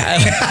mushrooms.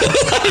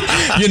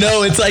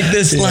 It's like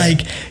this,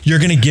 like, you're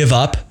going to give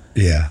up.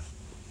 Yeah.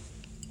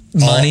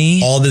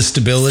 Money, all this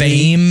stability,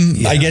 fame,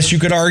 yeah. I guess you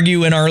could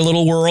argue, in our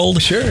little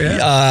world. Sure,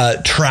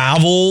 yeah.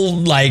 Travel,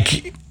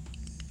 like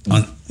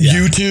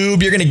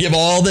YouTube, you're going to give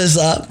all this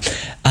up.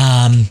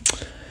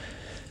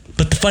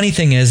 But the funny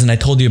thing is, and I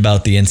told you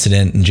about the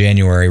incident in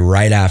January,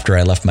 right after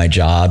I left my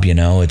job,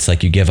 it's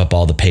like you give up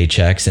all the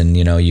paychecks and,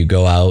 you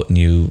go out and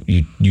you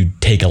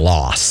take a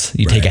loss,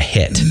 you take a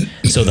hit.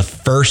 So the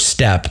first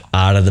step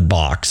out of the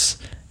box,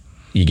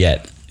 you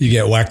get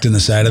whacked in the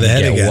side of the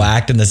head again.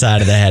 Whacked in the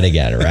side of the head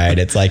again, right?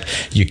 It's like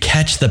you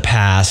catch the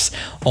pass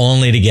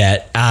only to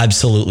get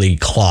absolutely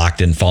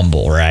clocked and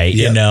fumble, right?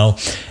 Yep.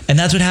 And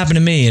that's what happened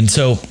to me. And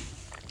so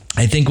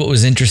I think what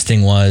was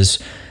interesting was,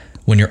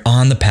 when you're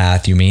on the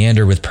path, you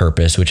meander with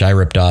purpose, which I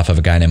ripped off of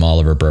a guy named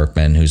Oliver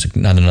Berkman, who's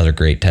another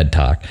great TED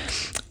Talk.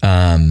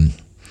 When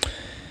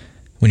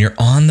you're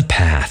on the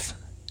path,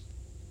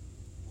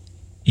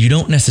 you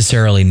don't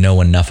necessarily know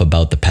enough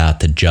about the path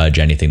to judge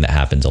anything that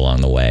happens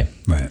along the way.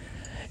 Right.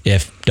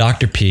 If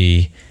Dr.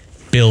 P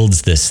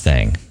builds this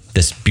thing,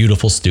 this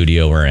beautiful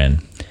studio we're in,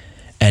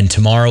 and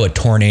tomorrow a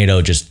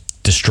tornado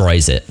just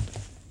destroys it,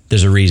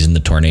 there's a reason the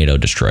tornado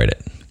destroyed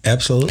it.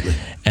 Absolutely.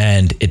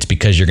 And it's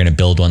because you're going to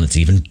build one that's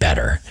even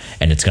better,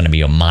 and it's going to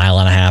be 1.5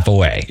 miles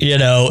away.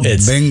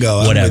 It's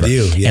bingo. Whatever. I'm with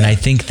you. Yeah. And I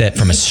think that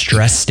from a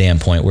stress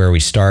standpoint, where we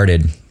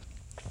started,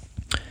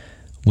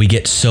 we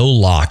get so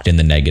locked in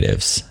the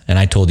negatives. And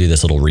I told you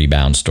this little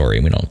rebound story.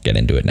 We don't get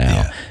into it now.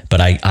 Yeah.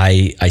 But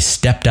I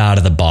stepped out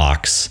of the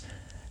box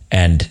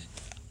and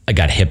I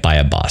got hit by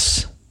a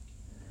bus.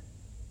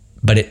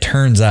 But it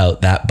turns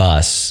out that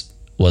bus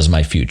was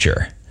my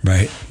future.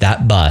 Right.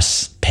 That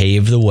bus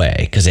paved the way,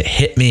 because it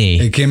hit me.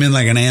 It came in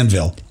like an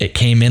anvil.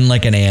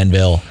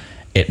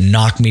 It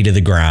knocked me to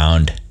the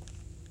ground.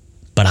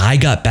 But I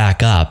got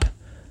back up,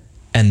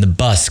 and the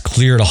bus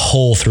cleared a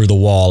hole through the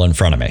wall in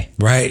front of me.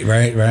 Right.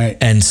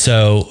 And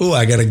so,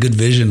 I got a good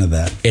vision of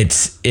that. I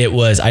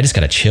just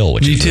got to chill,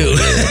 which Me is too. really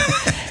weird.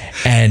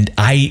 And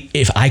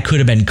if I could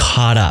have been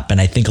caught up,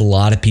 and I think a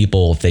lot of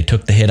people, if they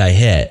took the hit I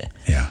hit,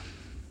 Yeah.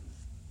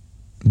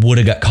 would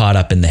have got caught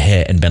up in the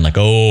hit and been like,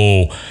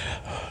 oh,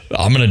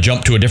 I'm going to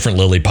jump to a different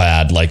lily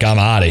pad. Like, I'm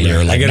out of here.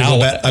 I Like, gotta now go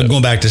back. I'm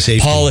going back to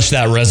safety. polish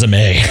that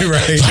resume.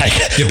 Right. Like,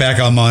 Get back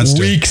on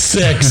Monster. week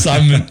 6,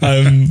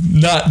 I'm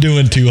not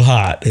doing too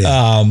hot.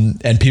 Yeah.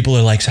 And people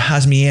are like, so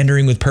how's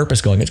meandering with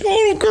purpose going? It's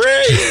going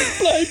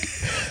great.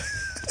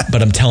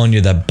 But I'm telling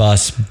you, that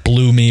bus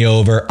blew me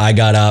over. I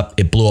got up,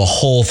 it blew a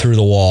hole through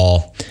the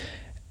wall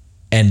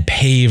and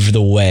paved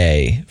the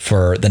way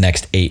for the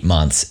next 8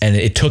 months. And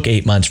it took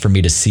 8 months for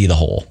me to see the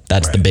hole.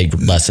 That's the big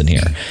lesson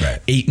here. Right.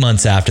 8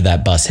 months after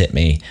that bus hit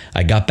me,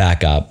 I got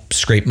back up,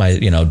 scraped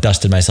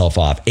dusted myself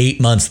off.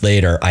 8 months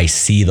later, I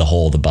see the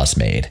hole the bus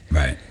made.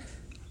 Right.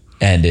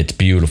 And it's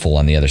beautiful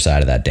on the other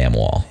side of that damn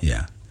wall.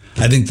 Yeah.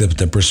 I think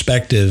the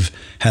perspective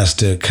has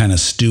to kind of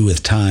stew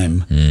with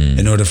time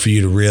in order for you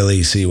to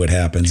really see what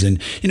happens.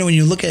 And, when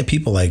you look at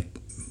people like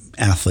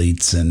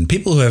athletes and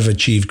people who have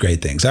achieved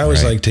great things, I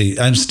always like to,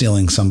 I'm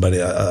stealing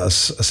a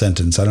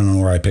sentence. I don't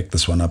know where I picked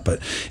this one up, but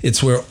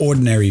it's where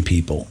ordinary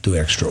people do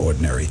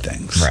extraordinary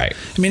things. Right.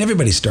 I mean,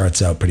 everybody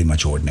starts out pretty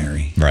much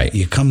ordinary. Right.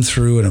 You come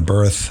through in a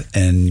birth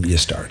and you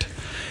start.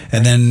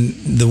 And then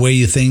the way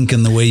you think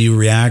and the way you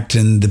react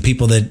and the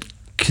people that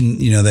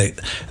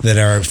that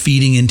are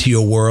feeding into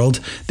your world,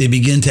 they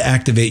begin to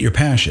activate your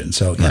passion.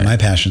 So my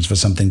passion's for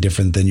something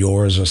different than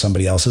yours or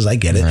somebody else's. I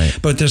get it. Right.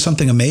 But there's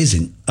something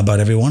amazing about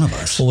every one of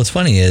us. Well, what's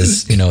funny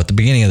is, at the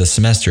beginning of the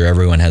semester,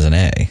 everyone has an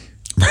A.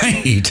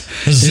 Right.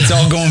 It's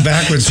all going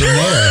backwards from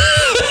there.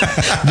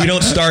 We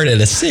don't start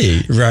at a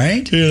C.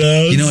 Right.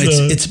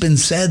 It's been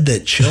said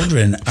that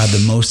children are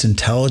the most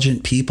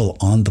intelligent people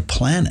on the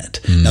planet.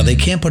 Now, they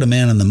can't put a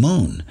man on the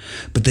moon,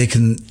 but they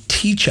can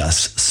teach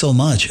us so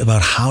much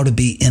about how to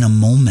be in a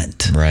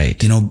moment.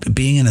 Right. You know,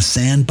 being in a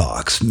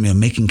sandbox,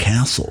 making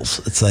castles.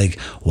 It's like,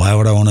 why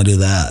would I want to do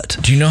that?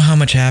 Do you know how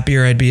much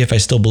happier I'd be if I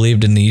still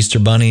believed in the Easter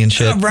Bunny and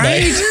shit?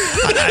 Right?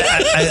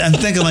 I'm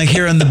thinking like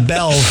hearing the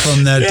bell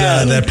from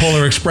that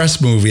Polar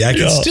Express movie. I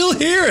can still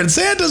hear it.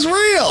 Santa's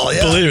real.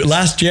 Yeah. Believe it.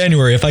 Last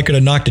January, if I could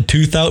have knocked a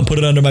tooth out and put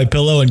it under my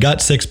pillow and got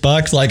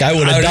 $6, like I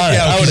would have done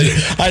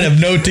it. I'd have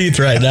no teeth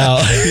right now.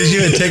 Because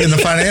you had taken the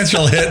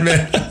financial hit,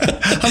 man.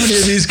 How many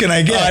of these can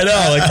I get? I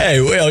know. Like,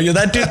 hey, well,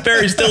 that tooth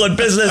fairy's still in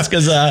business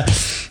because I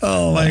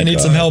need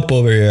God. some help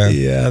over here.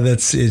 Yeah,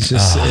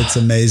 it's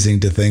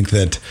amazing to think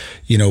that,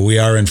 we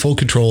are in full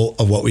control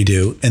of what we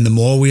do. And the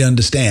more we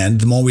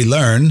understand, the more we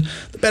learn,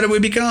 the better we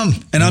become.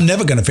 And I'm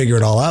never going to figure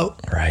it all out.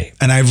 Right.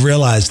 And I've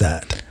realized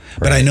that.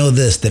 But I know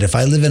this, that if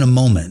I live in a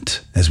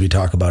moment, as we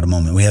talk about a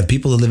moment, we have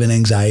people that live in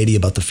anxiety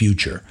about the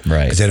future.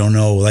 Right. Because they don't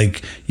know,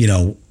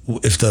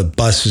 if the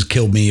bus has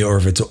killed me or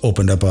if it's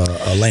opened up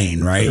a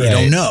lane, right? You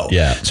don't know.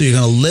 Yeah. So you're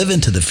going to live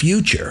into the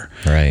future.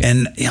 Right.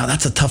 And,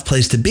 that's a tough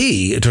place to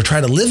be, to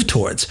try to live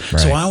towards.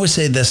 Right. So I always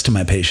say this to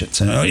my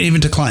patients and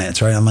even to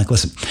clients, right? I'm like,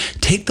 listen,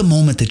 take the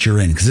moment that you're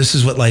in, because this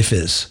is what life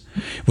is.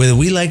 Whether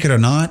we like it or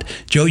not,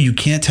 Joe, you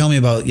can't tell me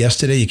about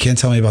yesterday. You can't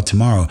tell me about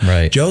tomorrow.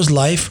 Right. Joe's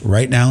life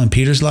right now and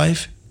Peter's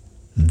life,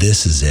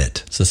 this is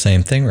it. It's the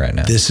same thing right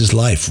now. This is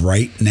life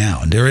right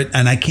now.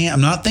 And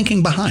I'm not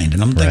thinking behind,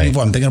 and I'm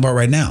thinking about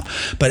right now.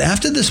 But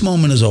after this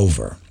moment is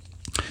over,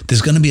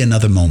 there's going to be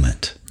another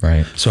moment.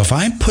 Right. So if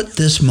I put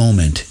this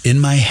moment in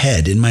my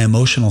head, in my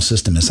emotional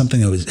system, as something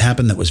that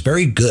happened that was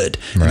very good,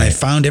 and I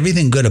found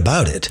everything good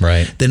about it,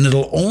 then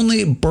it'll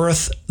only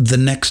birth the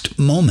next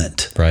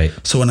moment. Right.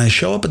 So when I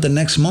show up at the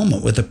next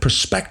moment with a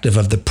perspective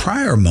of the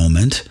prior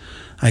moment,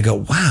 I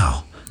go,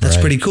 wow, that's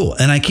pretty cool.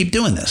 And I keep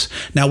doing this.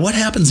 Now, what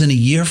happens in a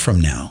year from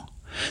now?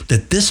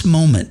 That this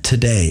moment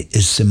today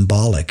is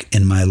symbolic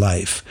in my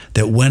life.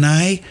 That when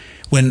I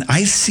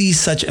see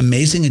such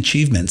amazing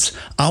achievements,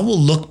 I will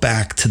look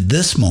back to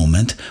this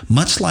moment,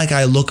 much like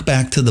I look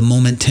back to the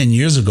moment 10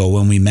 years ago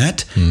when we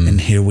met,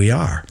 and here we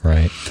are.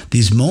 Right.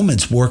 These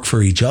moments work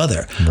for each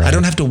other. Right. I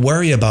don't have to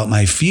worry about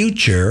my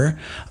future.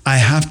 I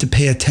have to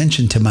pay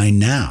attention to my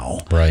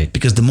now. Right.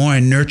 Because the more I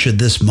nurture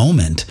this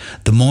moment,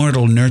 the more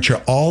it'll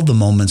nurture all the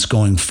moments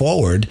going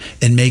forward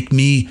and make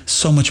me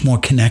so much more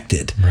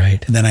connected.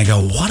 Right. And then I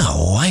go, what a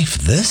life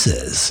this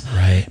is.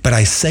 Right. But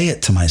I say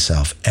it to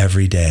myself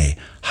every day,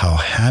 how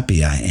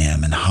happy I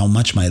am and how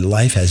much my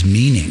life has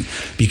meaning,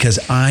 because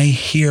I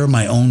hear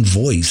my own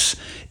voice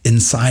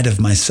inside of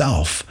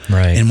myself.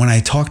 Right. And when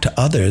I talk to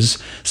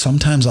others,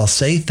 sometimes I'll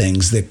say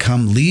things that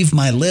leave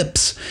my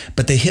lips,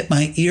 but they hit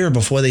my ear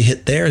before they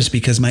hit theirs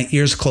because my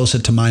ear's closer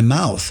to my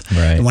mouth.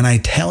 Right. And when I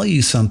tell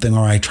you something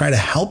or I try to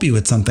help you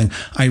with something,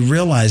 I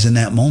realize in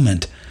that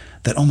moment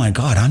that, oh my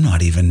God, I'm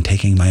not even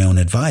taking my own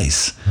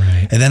advice.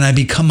 Right. And then I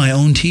become my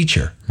own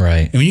teacher.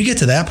 Right. And when you get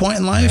to that point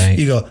in life,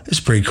 you go,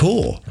 it's pretty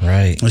cool.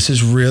 Right. This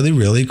is really,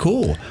 really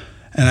cool.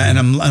 And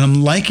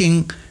I'm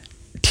liking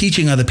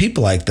teaching other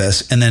people like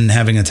this, and then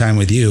having a time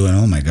with you, and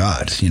oh my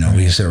God,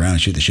 we sit around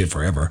and shoot the shit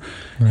forever.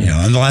 Right.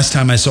 And the last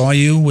time I saw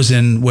you was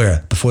in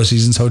where? The Four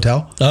Seasons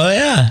Hotel? Oh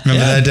yeah.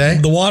 Remember that day?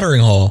 The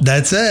watering hole.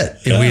 That's it.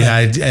 Yeah. We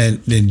had,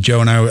 and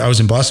Joe and I was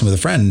in Boston with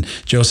a friend.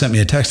 Joe sent me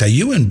a text.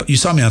 You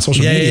saw me on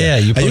social media. Yeah.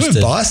 You posted. Are you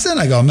in Boston?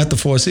 I go, I'm at the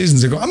Four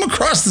Seasons. I go, I'm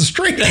across the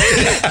street.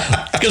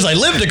 Because I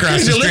lived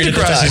across the street.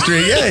 The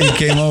street. Yeah, he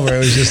came over. It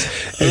was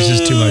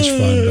just too much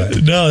fun.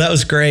 But. No, that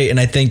was great. And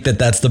I think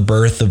that's the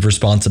birth of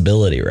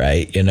responsibility,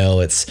 right?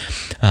 It's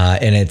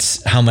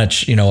how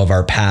much, of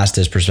our past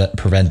is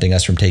preventing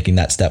us from taking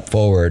that step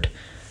forward,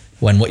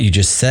 when what you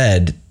just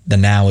said, the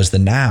now is the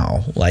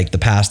now, like the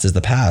past is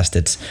the past.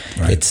 It's,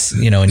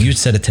 and you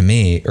said it to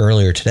me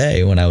earlier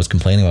today when I was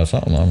complaining about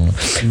something. I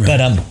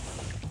don't know. Right.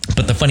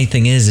 But the funny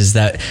thing is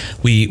that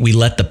we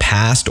let the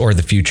past or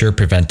the future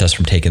prevent us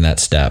from taking that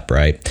step,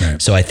 right?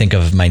 So I think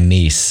of my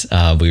niece.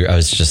 I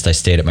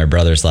stayed at my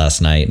brother's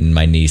last night, and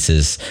my niece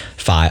is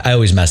 5. I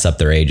always mess up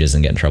their ages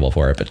and get in trouble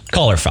for it, but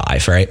call her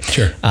 5, right?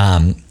 Sure.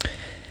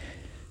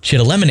 She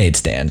had a lemonade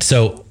stand.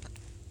 So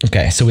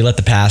we let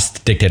the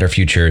past dictate our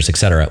futures,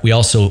 etc. We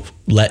also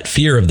let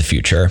fear of the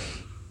future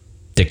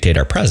dictate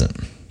our present.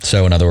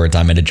 So in other words,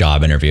 I'm at a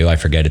job interview. I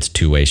forget it's a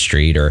two-way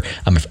street, or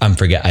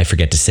I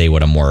forget to say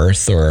what I'm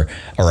worth, or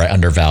I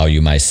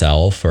undervalue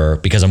myself, or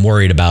because I'm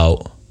worried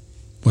about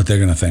what they're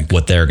going to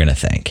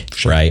think.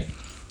 Sure. Right?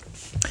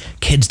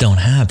 Kids don't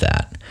have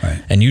that.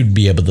 Right. And you'd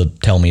be able to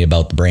tell me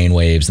about the brain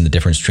waves and the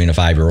difference between a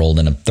 5-year-old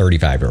and a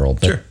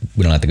 35-year-old, but sure.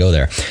 We don't have to go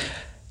there.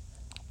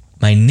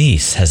 My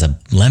niece has a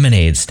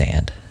lemonade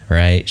stand.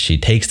 Right? She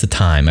takes the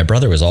time. My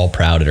brother was all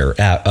proud of her,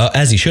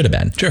 as he should have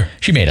been. Sure.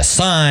 She made a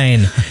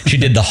sign. She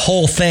did the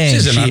whole thing.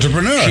 She's an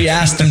entrepreneur. She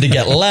asked him to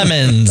get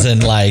lemons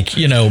and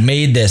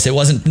made this. It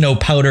wasn't no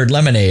powdered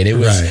lemonade. It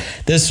was,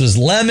 This was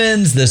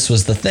lemons. This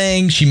was the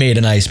thing. She made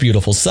a nice,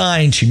 beautiful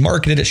sign. She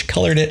marketed it. She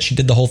colored it. She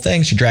did the whole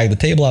thing. She dragged the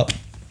table out.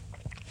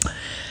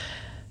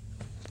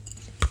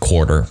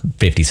 Quarter,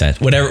 50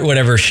 cents,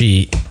 whatever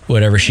she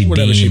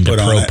deemed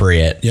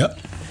appropriate. Yep.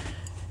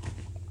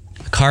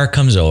 Car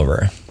comes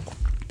over,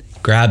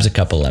 grabs a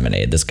cup of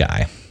lemonade. This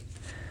guy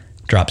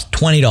drops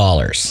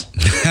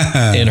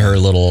 $20 in her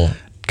little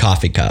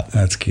coffee cup.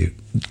 That's cute.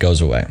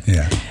 Goes away.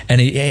 Yeah.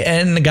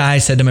 And the guy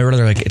said to my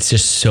brother, like, it's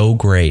just so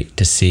great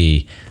to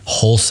see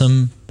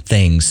wholesome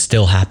things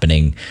still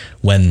happening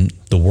when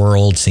the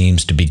world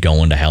seems to be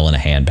going to hell in a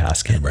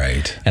handbasket.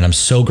 Right. And I'm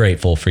so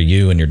grateful for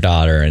you and your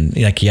daughter. And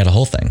like, he had a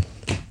whole thing.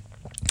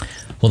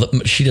 Well,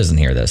 she doesn't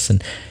hear this.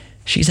 And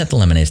she's at the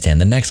lemonade stand.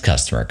 The next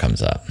customer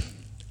comes up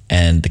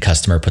and the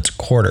customer puts a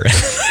quarter in.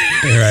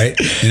 Right.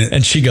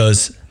 And she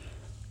goes,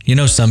 you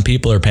know, some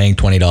people are paying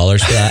 $20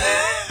 for that.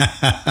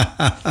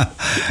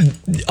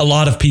 A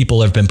lot of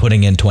people have been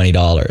putting in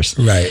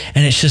 $20. Right.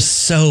 And it's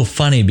just so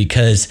funny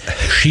because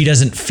she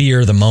doesn't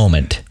fear the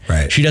moment.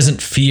 Right. She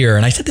doesn't fear.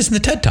 And I said this in the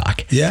TED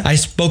Talk. Yeah. I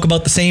spoke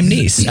about the same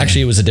niece.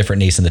 Actually, it was a different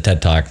niece in the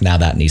TED Talk. Now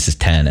that niece is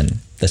 10 and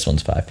this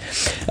one's 5.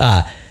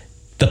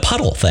 The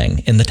puddle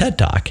thing in the TED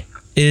Talk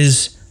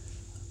is,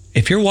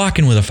 if you're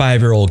walking with a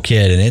 5-year-old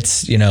kid and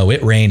it's, you know,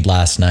 it rained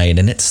last night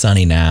and it's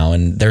sunny now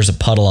and there's a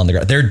puddle on the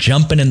ground, they're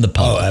jumping in the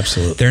puddle. Oh,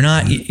 absolutely. They're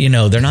not, you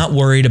know, they're not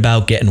worried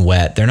about getting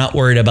wet. They're not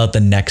worried about the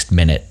next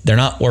minute. They're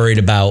not worried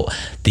about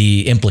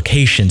the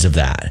implications of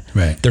that.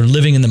 Right. They're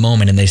living in the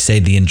moment, and they say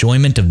the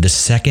enjoyment of the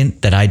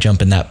second that I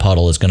jump in that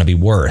puddle is going to be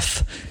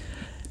worth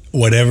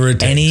whatever it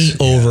takes. Any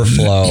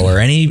overflow or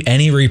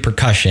any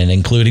repercussion,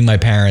 including my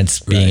parents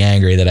being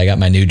angry that I got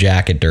my new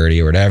jacket dirty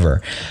or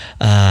whatever.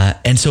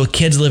 And so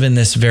kids live in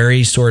this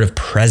very sort of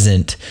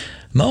present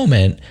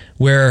moment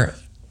where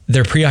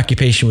their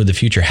preoccupation with the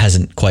future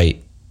hasn't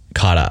quite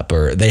caught up,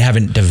 or they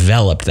haven't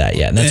developed that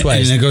yet. And that's why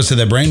it goes to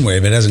the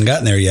brainwave. It hasn't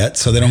gotten there yet,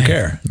 so they don't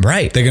care.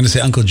 Right. They're going to say,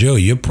 Uncle Joe,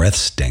 your breath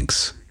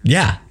stinks.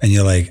 Yeah. And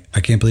you're like,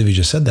 I can't believe you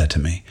just said that to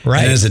me.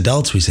 Right. And as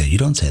adults, we say, you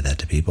don't say that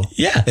to people.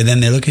 Yeah. And then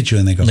they look at you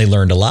and they go, They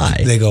learn to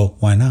lie. They go,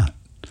 why not?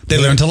 They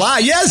learn to lie.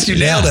 Yes, you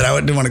nailed it. I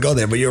didn't want to go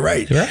there, but you're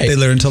right. Right. They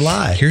learn to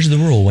lie. Here's the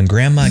rule. When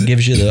grandma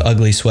gives you the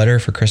ugly sweater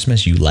for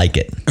Christmas, you like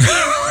it.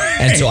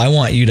 And so I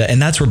want you to,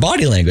 and that's where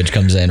body language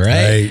comes in,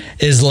 right?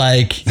 Is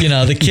like, you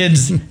know, the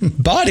kids'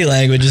 body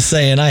language is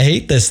saying, I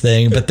hate this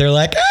thing, but they're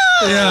like,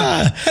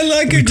 yeah, I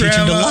like we it, teach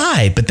them to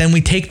lie. But then we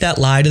take that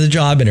lie to the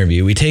job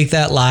interview. We take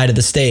that lie to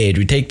the stage.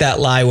 We take that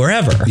lie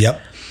wherever.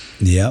 Yep.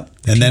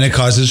 And then it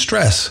causes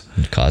stress.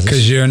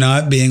 Because you're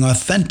not being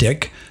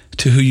authentic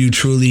to who you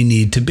truly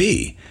need to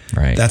be.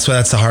 Right. That's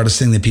the hardest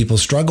thing that people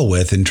struggle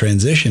with in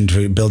transition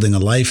to building a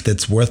life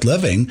that's worth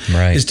living,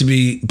 is to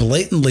be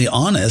blatantly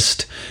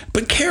honest,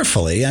 but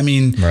carefully. I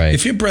mean,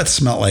 if your breath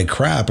smelled like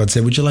crap, I'd say,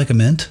 would you like a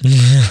mint?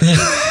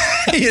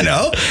 You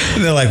know?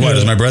 And they're like, what,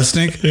 does my breath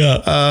stink?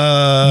 Yeah.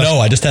 No,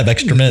 I just have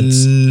extra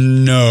mints.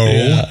 No.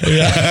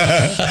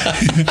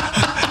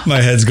 My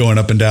head's going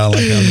up and down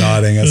like I'm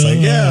nodding. It's like,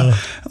 yeah.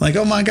 I'm like,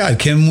 oh my God,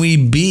 can we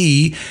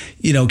be,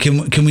 you know,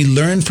 can we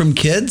learn from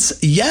kids?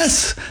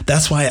 Yes.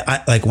 That's why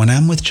I like when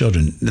I'm with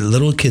children, the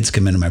little kids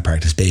come into my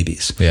practice,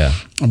 babies. Yeah.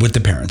 With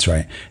the parents,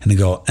 right? And they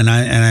go, and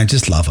I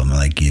just love them. I'm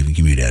like, give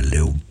me that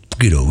little,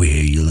 get over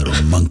here, you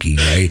little monkey,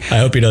 right? I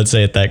hope you don't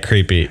say it that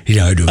creepy.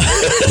 Yeah, I do.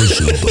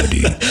 What's up,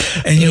 buddy?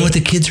 And you know what?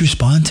 The kids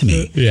respond to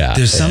me. Yeah.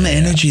 There's some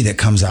energy that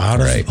comes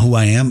out of who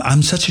I am.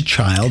 I'm such a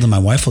child, and my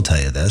wife will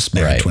tell you this,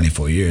 married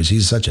 24 years.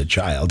 He's such a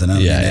child, and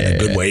I'm in a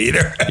good way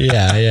either.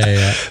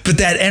 Yeah. But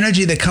that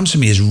energy that comes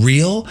from me is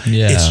real.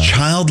 Yeah. It's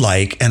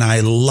childlike, and I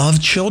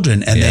love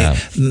children. And a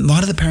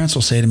lot of the parents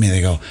will say to me,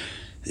 they go,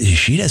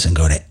 she doesn't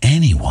go to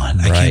anyone.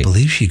 I can't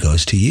believe she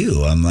goes to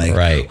you. I'm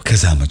like,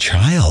 because I'm a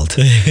child.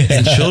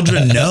 And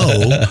children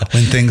know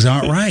when things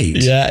aren't right.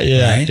 Yeah.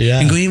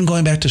 And even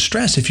going back to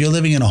stress, if you're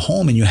living in a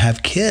home and you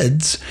have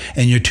kids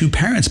and you're two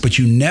parents, but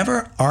you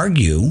never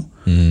argue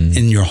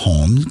in your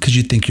home because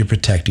you think you're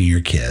protecting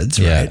your kids,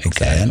 right?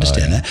 Okay, I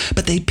understand that.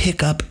 But they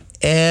pick up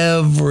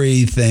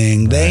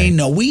everything. They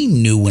know. We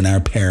knew when our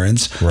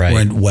parents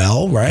weren't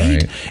well,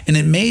 right? And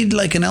it made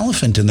like an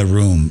elephant in the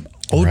room.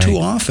 Too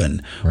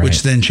often,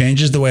 which then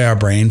changes the way our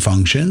brain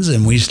functions,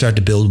 and we start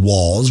to build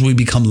walls. We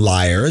become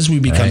liars. We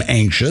become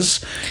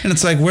anxious, and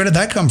it's like, where did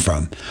that come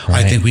from?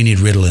 I think we need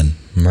Ritalin.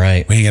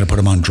 Right. We ain't got to put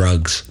them on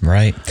drugs.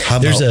 Right. How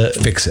about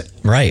fix it?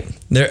 Right.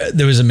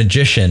 There was a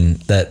magician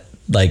that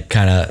like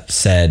kind of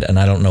said, and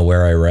I don't know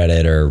where I read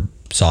it or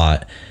saw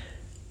it.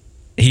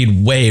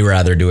 He'd way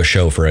rather do a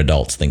show for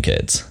adults than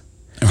kids,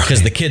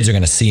 because the kids are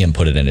going to see him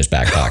put it in his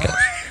back pocket.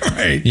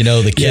 You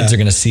know, the kids are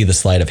going to see the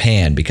sleight of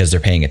hand because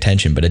they're paying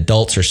attention, but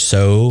adults are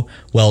so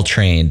well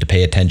trained to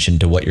pay attention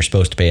to what you're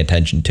supposed to pay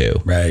attention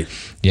to. Right.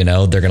 You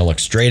know, they're going to look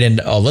straight in.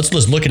 Oh, let's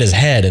just look at his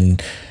head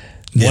and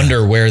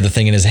wonder where the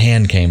thing in his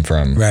hand came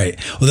from. Right.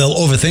 Well, they'll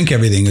overthink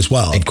everything as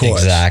well, of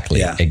course.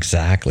 Exactly.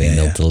 And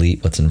they'll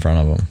delete what's in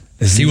front of them.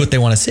 See what they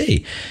want to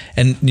see.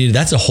 And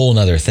that's a whole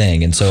nother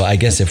thing. And so I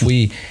guess if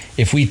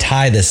we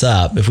tie this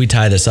up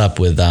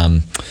with,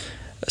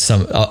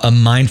 a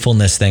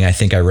mindfulness thing, I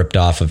think I ripped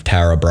off of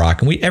Tara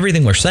Brach, and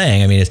everything we're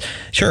saying, I mean,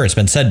 it's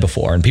been said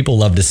before, and people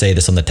love to say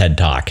this on the TED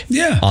Talk,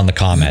 on the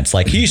comments,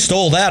 like he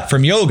stole that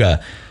from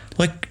yoga.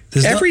 Like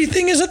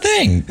everything is a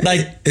thing.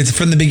 Like it's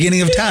from the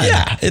beginning of time.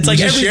 Yeah, it's like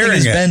everything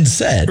has been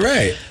said.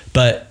 Right.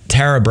 But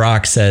Tara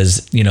Brach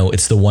says,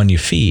 it's the one you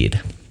feed.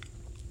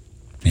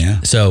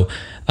 Yeah. So,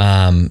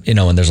 and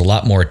there's a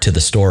lot more to the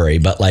story,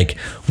 but like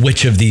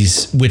which of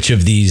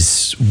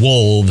these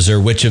wolves or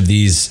which of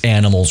these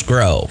animals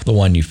grow? The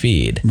one you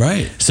feed.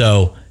 Right.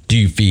 So do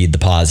you feed the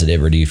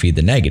positive or do you feed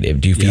the negative?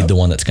 Do you feed the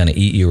one that's going to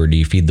eat you or do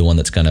you feed the one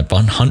that's going to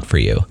hunt for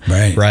you?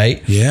 Right.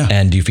 Right. Yeah.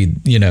 And do you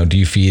feed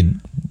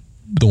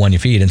the one you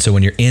feed? And so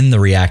when you're in the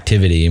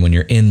reactivity and when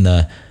you're in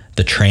the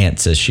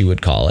trance, as she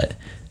would call it,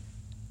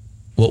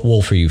 what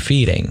wolf are you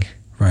feeding?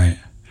 Right.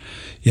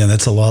 Yeah,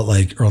 that's a lot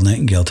like Earl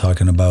Nightingale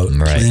talking about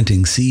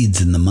planting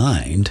seeds in the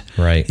mind.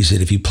 Right. He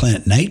said if you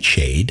plant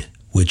nightshade,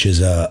 which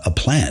is a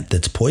plant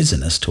that's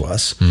poisonous to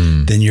us,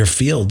 then your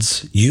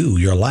fields,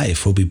 your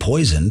life will be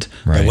poisoned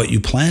by what you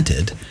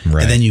planted.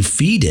 Right. And then you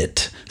feed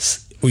it,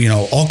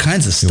 all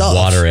kinds of stuff.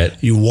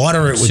 You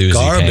water it with Susie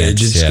garbage.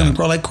 pants, It's going to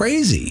grow like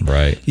crazy.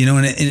 Right.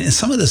 And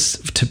some of this,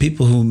 to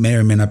people who may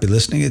or may not be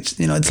listening,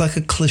 it's like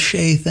a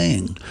cliche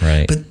thing.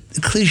 Right. But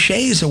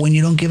cliches are when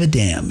you don't give a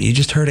damn. You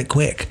just heard it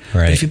quick.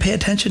 Right. But if you pay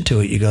attention to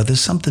it, you go, there's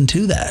something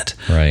to that.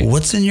 Right.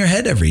 What's in your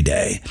head every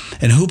day?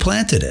 And who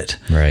planted it?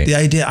 Right. The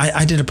idea,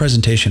 I did a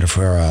presentation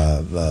for,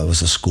 it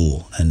was a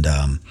school. And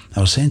I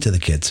was saying to the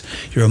kids,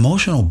 your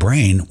emotional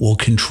brain will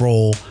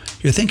control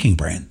your thinking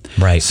brain.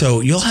 Right. So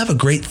you'll have a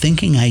great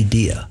thinking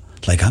idea.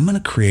 Like, I'm going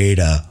to create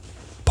a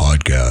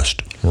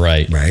podcast.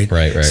 Right.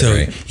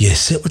 So you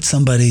sit with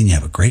somebody and you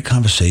have a great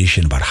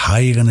conversation about how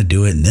you're going to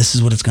do it, and this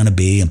is what it's going to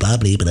be, and blah,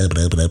 blah, blah,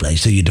 blah, blah, blah.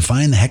 So you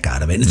define the heck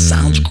out of it, and it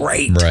sounds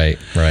great. Right.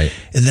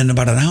 And then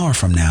about an hour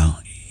from now,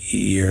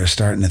 you're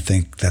starting to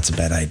think that's a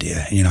bad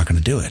idea, and you're not going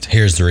to do it.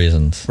 Here's the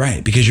reasons.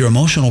 Right. Because your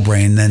emotional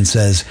brain then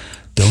says,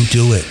 don't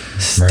do it.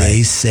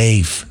 Stay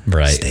safe.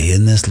 Right. Stay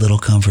in this little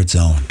comfort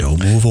zone.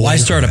 Don't move away. Why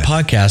start a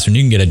podcast when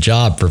you can get a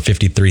job for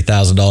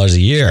 $53,000 a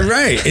year?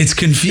 Right. It's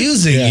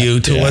confusing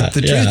you to what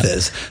the truth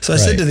is. So I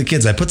said to the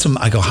kids, I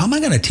go, how am I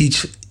going to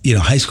teach,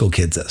 high school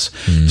kids this?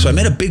 So I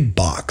made a big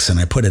box and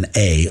I put an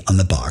A on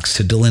the box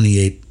to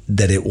delineate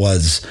that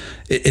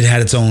it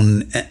had its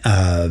own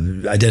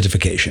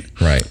identification.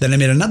 Right. Then I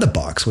made another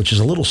box, which is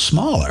a little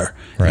smaller.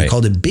 And I Right.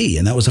 called it B,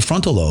 and that was the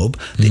frontal lobe.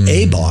 The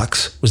A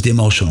box was the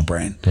emotional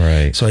brain.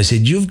 Right. So I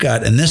said,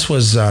 and this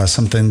was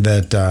something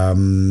that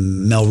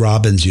Mel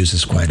Robbins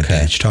uses quite a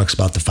bit. She talks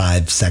about the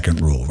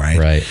 5-second rule, right?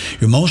 Right.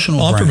 Your emotional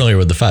Well, I'm brain. familiar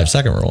with the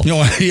 5-second rule.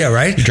 Yeah,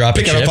 right? You drop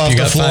Pick a it chip, up off you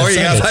the got floor, 5 you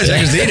got 5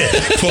 seconds. seconds to eat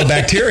it. Full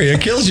bacteria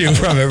kills you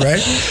from it, right?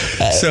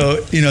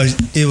 So,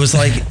 it was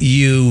like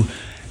you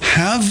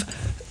have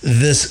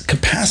this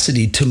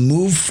capacity to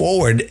move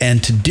forward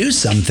and to do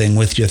something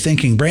with your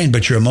thinking brain,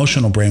 but your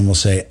emotional brain will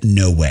say,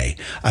 no way.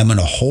 I'm going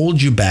to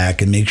hold you back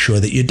and make sure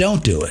that you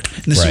don't do it.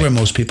 And this is where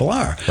most people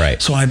are.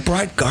 Right. So I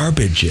brought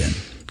garbage in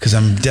because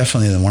I'm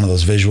definitely one of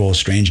those visual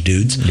strange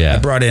dudes. Yeah. I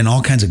brought in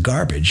all kinds of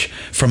garbage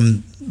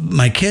from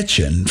my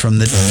kitchen from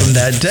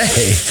that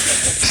day.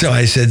 So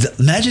I said,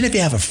 imagine if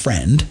you have a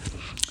friend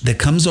that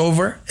comes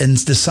over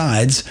and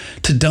decides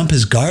to dump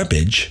his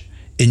garbage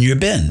in your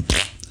bin.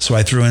 So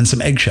I threw in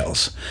some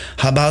eggshells.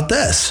 How about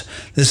this?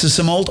 This is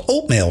some old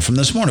oatmeal from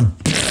this morning.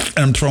 And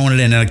I'm throwing it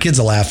in, and the kids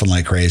are laughing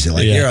like crazy.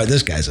 Like,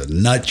 this guy's a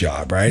nut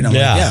job, right? And I'm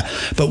like, yeah.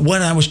 But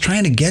what I was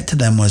trying to get to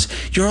them was,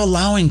 you're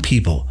allowing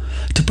people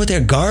to put their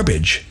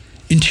garbage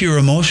into your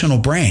emotional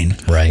brain,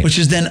 right, which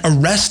is then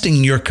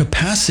arresting your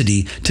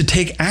capacity to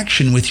take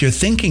action with your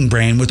thinking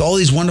brain, with all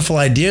these wonderful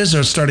ideas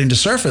that are starting to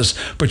surface,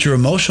 but your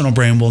emotional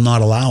brain will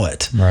not allow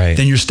it. Right.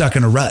 Then you're stuck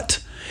in a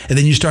rut. And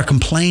then you start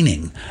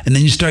complaining. And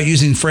then you start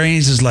using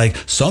phrases like,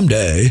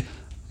 someday.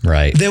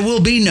 Right. There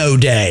will be no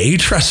day,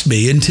 trust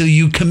me, until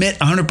you commit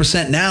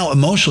 100% now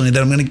emotionally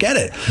that I'm going to get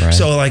it. Right.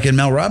 So like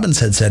Mel Robbins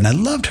had said, and I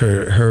loved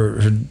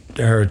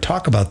her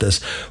talk about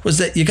this, was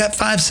that you got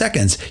 5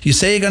 seconds. You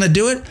say you're going to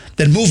do it,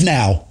 then move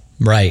now.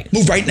 Right.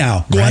 Move right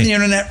now. Go on the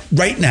internet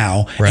right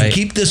now and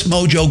keep this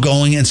mojo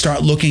going and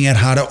start looking at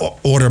how to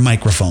order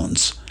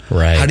microphones.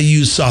 Right. How to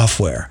use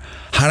software.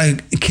 How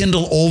to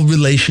kindle old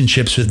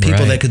relationships with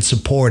people that could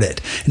support it.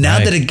 Now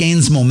that it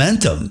gains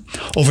momentum,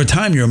 over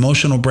time, your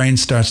emotional brain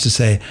starts to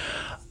say,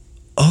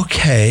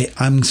 okay,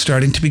 I'm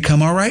starting to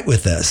become all right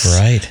with this.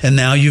 Right. And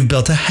now you've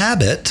built a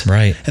habit.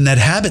 Right. And that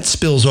habit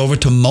spills over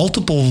to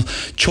multiple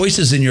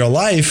choices in your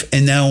life.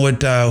 And now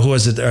who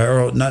was it?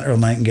 Not Earl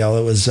Nightingale.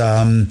 It was,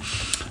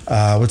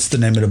 what's the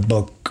name of the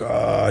book?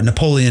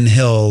 Napoleon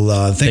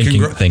Hill, Think and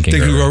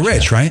Grow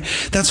Rich, right?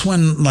 That's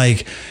when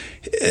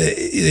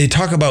they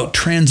talk about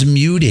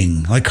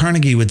transmuting, like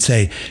Carnegie would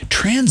say,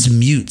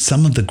 transmute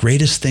some of the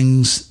greatest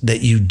things that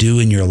you do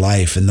in your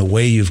life and the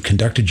way you've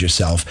conducted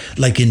yourself,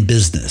 like in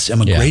business.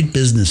 I'm a great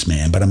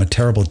businessman, but I'm a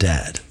terrible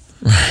dad.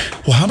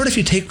 Well, how about if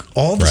you take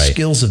all the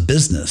skills of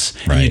business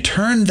and you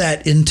turn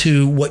that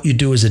into what you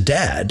do as a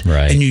dad,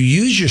 and you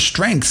use your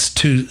strengths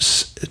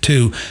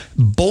to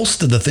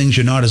bolster the things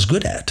you're not as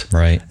good at.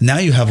 Right. Now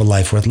you have a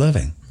life worth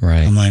living.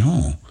 Right. I'm like,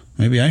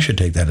 maybe I should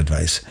take that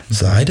advice.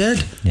 So I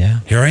did. Yeah.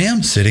 Here I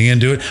am sitting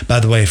and do it. By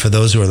the way, for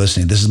those who are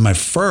listening, this is my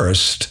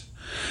first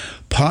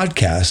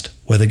podcast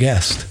with a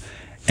guest.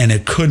 And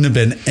it couldn't have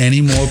been any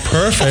more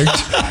perfect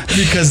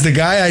because the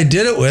guy I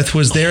did it with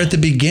was there at the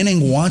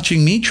beginning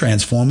watching me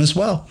transform as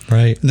well.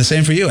 Right. And the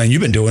same for you. And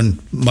you've been doing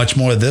much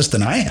more of this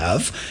than I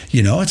have.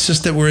 You know, it's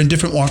just that we're in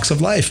different walks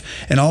of life.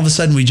 And all of a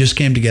sudden we just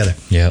came together.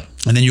 Yep.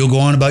 And then you'll go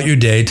on about your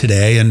day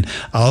today and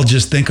I'll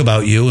just think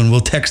about you and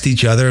we'll text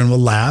each other and we'll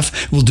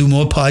laugh. We'll do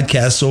more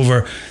podcasts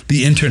over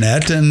the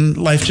internet and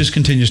life just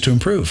continues to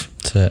improve.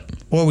 That's it.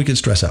 Or we could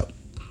stress out.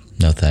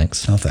 No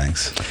thanks. No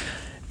thanks.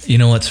 You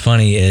know what's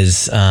funny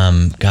is,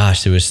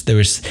 there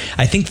was.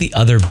 I think the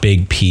other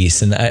big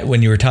piece, and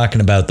when you were talking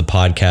about the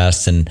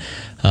podcast, and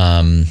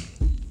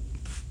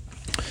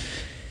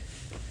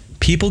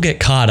people get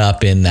caught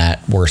up in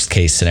that worst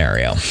case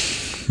scenario,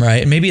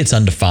 right? And maybe it's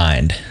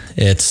undefined.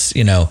 It's,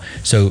 you know,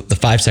 so the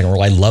 5-second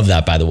rule. I love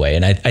that, by the way,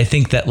 and I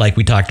think that, like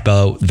we talked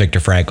about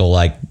Viktor Frankl,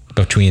 like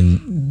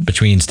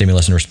between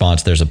stimulus and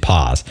response, there's a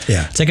pause.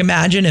 Yeah. It's like,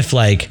 imagine if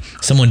like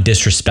someone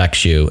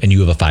disrespects you and you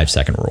have a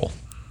 5-second rule.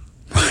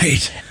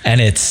 Right. And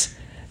it's,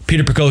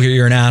 Peter Prokofiev,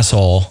 you're an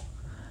asshole.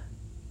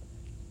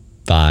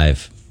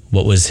 5,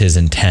 what was his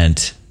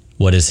intent?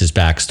 What is his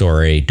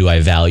backstory? Do I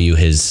value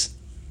his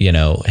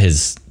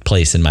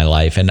place in my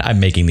life? And I'm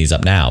making these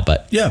up now,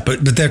 but yeah,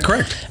 but they're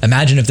correct.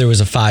 Imagine if there was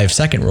a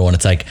 5-second rule and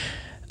it's like,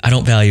 I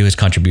don't value his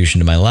contribution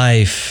to my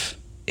life.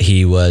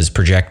 He was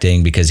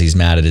projecting because he's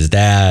mad at his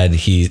dad.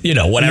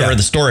 Whatever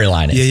the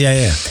storyline is.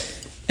 Yeah.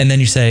 And then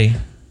you say,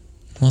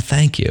 well,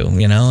 thank you,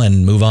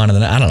 and move on to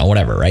I don't know,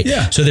 whatever, right?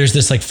 Yeah. So there's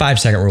this like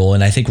 5-second rule,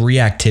 and I think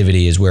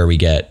reactivity is where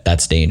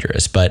that's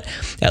dangerous. But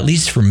at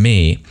least for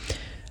me,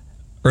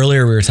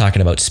 earlier we were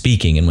talking about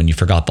speaking and when you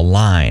forgot the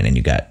line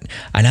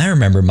and I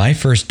remember my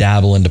first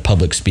dabble into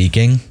public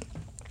speaking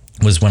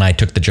was when I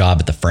took the job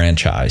at the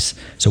franchise.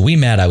 So we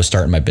met, I was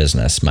starting my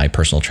business, my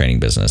personal training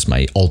business,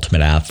 my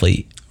Ultimate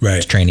Athlete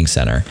Training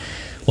Center.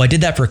 Well, I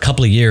did that for a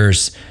couple of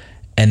years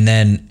and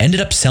then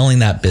ended up selling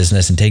that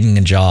business and taking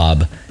a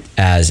job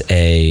as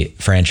a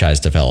franchise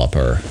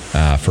developer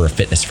for a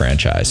fitness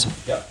franchise.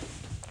 Yep.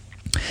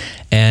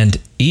 And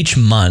each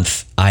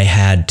month I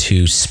had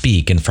to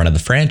speak in front of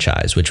the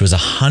franchise, which was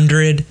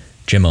 100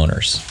 gym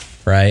owners,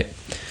 right?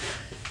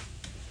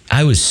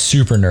 I was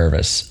super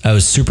nervous.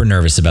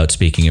 About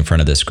speaking in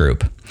front of this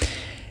group.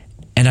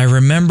 And I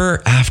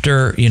remember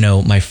after,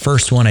 my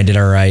first one, I did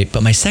all right,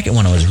 but my second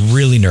one, I was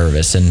really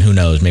nervous, and who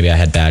knows, maybe I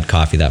had bad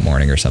coffee that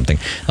morning or something.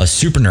 I was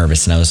super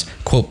nervous, and I was,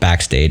 quote,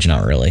 backstage,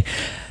 not really.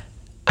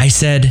 I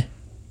said,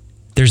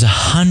 there's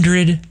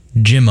 100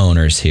 gym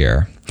owners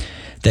here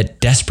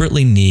that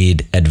desperately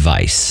need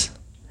advice,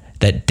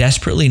 that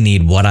desperately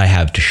need what I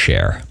have to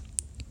share.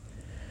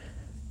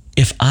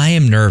 If I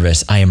am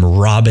nervous, I am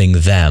robbing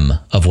them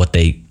of what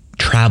they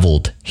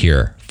traveled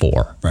here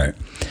for. Right.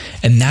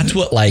 And that's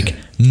what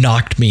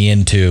knocked me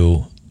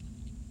into,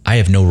 I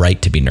have no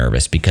right to be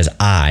nervous because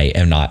I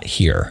am not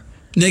here.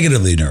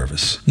 Negatively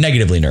nervous,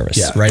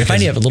 yeah, right? If I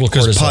have a little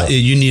cortisol.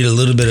 You need a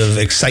little bit of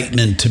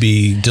excitement to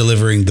be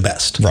delivering the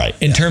best. Right.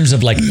 In terms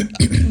of like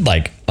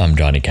I'm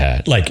Johnny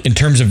Cat, in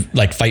terms of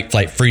fight,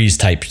 flight, freeze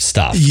type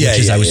stuff,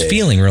 I was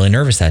feeling really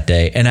nervous that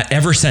day. And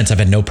ever since I've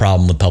had no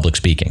problem with public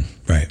speaking.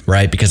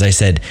 Right. Because I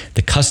said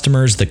the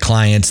customers, the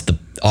clients, the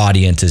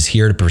audience is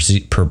here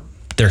to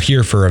they're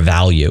here for a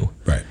value.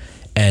 Right.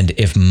 And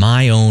if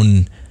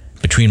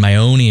between my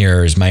own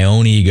ears, my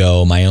own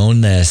ego, my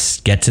own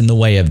this gets in the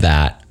way of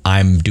that,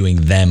 I'm doing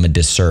them a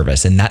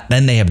disservice, and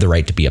then they have the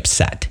right to be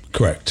upset.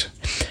 Correct.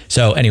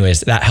 So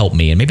anyways, that helped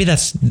me, and maybe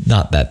that's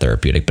not that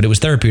therapeutic, but it was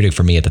therapeutic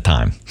for me at the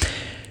time.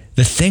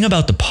 The thing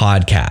about the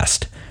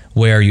podcast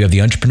where you have the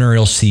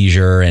entrepreneurial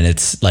seizure and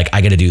it's like,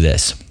 I got to do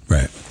this.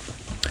 Right.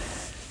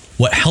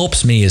 What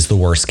helps me is the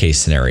worst case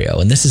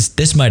scenario. And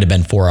this might've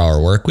been 4-hour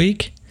work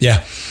week. Yeah.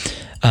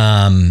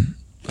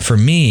 For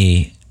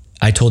me,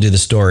 I told you the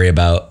story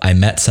about I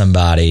met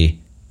somebody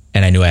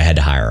and I knew I had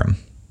to hire him.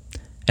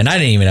 And I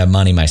didn't even have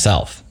money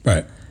myself.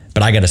 Right.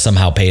 But I got to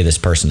somehow pay this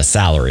person a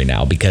salary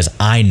now because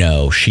I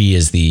know she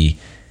is the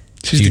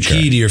She's the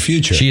key to your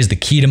future. She is the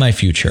key to my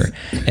future.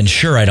 And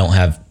sure, I don't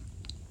have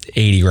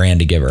 80 grand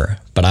to give her,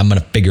 but I'm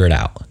going to figure it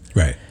out.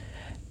 Right.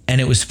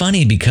 And it was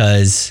funny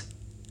because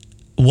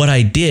what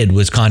I did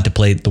was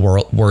contemplate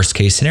the worst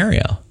case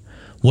scenario.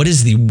 What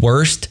is the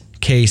worst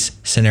case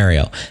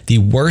scenario? The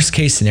worst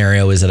case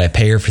scenario is that I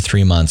pay her for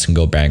 3 months and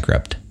go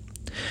bankrupt.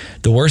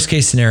 The worst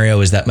case scenario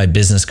is that my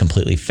business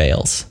completely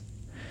fails.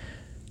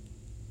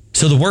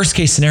 So the worst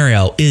case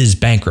scenario is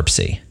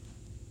bankruptcy.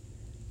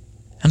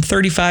 I'm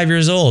 35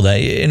 years old. By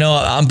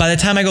the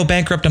time I go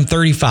bankrupt, I'm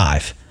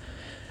 35.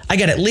 I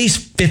got at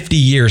least 50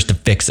 years to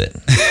fix it.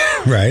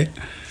 Right.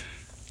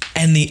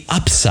 And the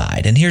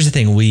upside, and here's the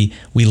thing, we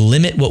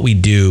limit what we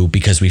do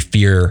because we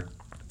fear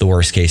the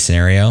worst case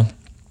scenario.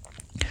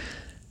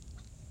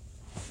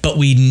 But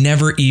we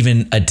never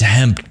even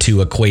attempt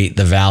to equate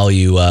the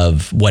value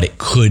of what it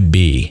could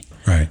be.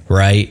 Right.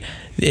 Right?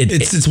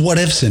 It's what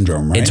if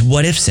syndrome, right? It's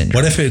what if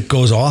syndrome. What if it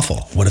goes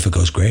awful? What if it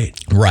goes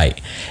great?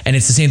 Right. And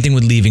it's the same thing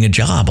with leaving a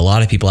job. A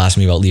lot of people ask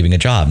me about leaving a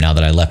job now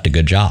that I left a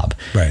good job.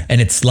 Right. And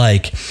it's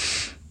like,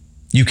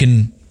 you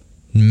can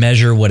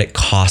measure what it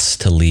costs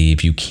to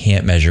leave. You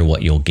can't measure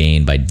what you'll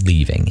gain by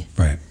leaving.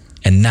 Right.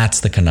 And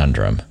that's the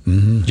conundrum.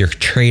 You're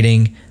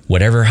trading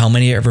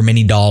however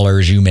many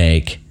dollars you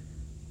make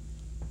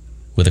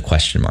with a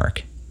question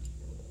mark.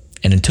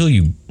 And until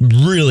you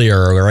really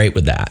are all right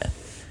with that,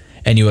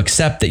 and you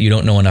accept that you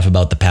don't know enough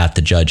about the path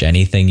to judge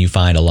anything you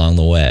find along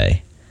the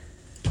way,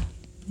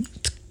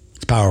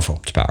 it's powerful.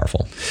 It's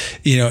powerful.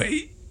 You know,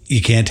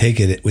 you can't take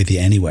it with you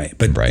anyway.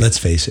 But let's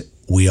face it,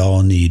 we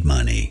all need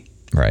money.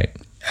 Right.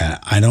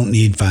 I don't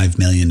need $5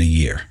 million a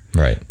year.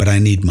 Right. But I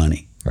need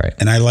money. Right.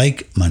 And I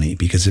like money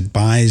because it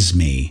buys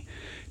me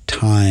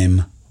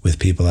time with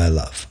people I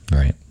love.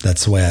 Right.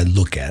 That's the way I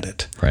look at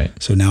it. Right.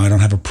 So now I don't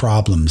have a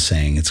problem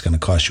saying it's going to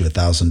cost you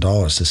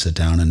 $1,000 to sit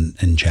down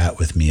and chat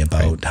with me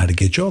about how to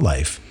get your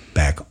life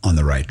back on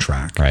the right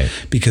track. Right.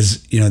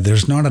 Because, you know,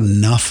 there's not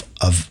enough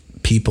of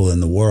people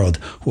in the world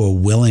who are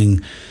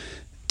willing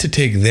to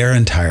take their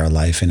entire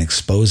life and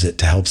expose it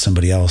to help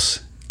somebody else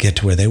get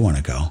to where they want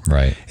to go.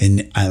 Right.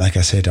 And like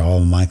I say to all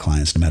of my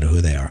clients, no matter who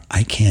they are,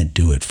 I can't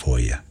do it for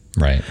you.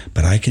 Right.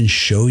 But I can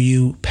show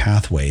you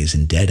pathways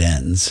and dead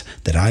ends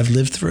that I've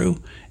lived through,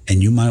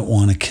 and you might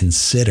want to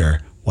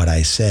consider what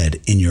I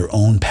said in your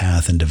own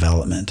path and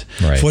development.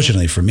 Right.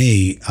 Fortunately for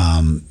me,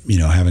 you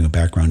know, having a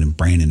background in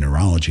brain and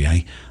neurology,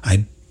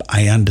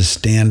 I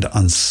understand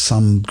on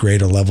some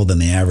greater level than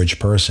the average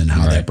person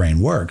how that brain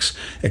works.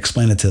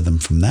 Explain it to them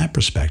from that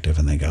perspective,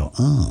 and they go,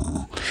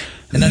 oh.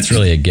 And that's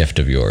really a gift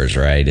of yours,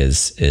 right?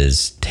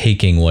 Is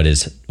taking what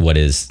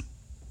is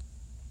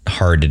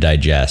hard to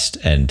digest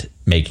and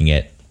making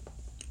it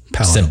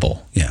palatable.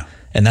 Simple. Yeah.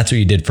 And that's what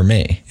you did for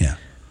me. Yeah.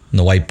 On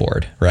the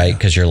whiteboard, right?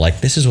 Because you're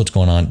like, this is what's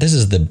going on. This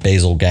is the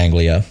basal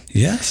ganglia.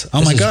 Yes.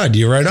 Oh my God,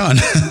 you're right on.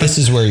 This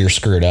is where you're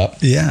screwed up.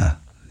 Yeah,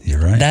 you're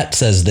right. That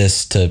says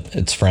this to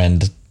its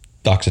friend,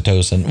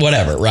 oxytocin,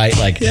 whatever, right?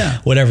 Like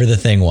whatever the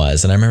thing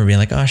was. And I remember being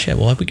like, oh shit,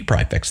 well, we could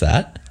probably fix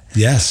that.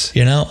 Yes.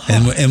 You know?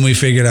 And we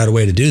figured out a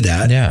way to do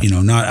that, Yeah. you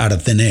know, not out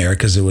of thin air,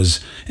 because it was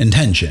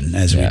intention.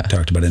 As we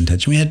talked about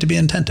intention, we had to be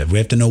attentive. We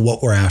have to know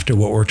what we're after,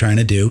 what we're trying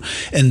to do.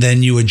 And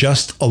then you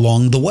adjust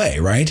along the way,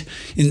 right?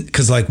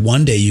 Because like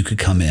one day you could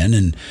come in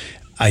and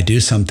I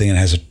do something and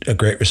it has a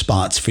great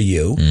response for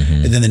you.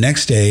 And then the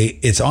next day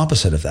it's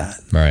opposite of that.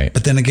 Right.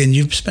 But then again,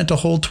 you've spent a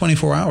whole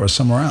 24 hours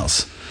somewhere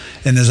else.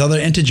 And there's other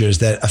integers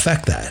that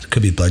affect that.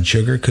 Could be blood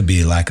sugar, could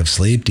be lack of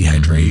sleep,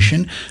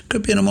 dehydration,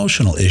 could be an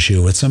emotional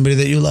issue with somebody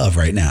that you love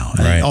right now.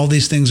 And all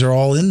these things are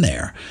all in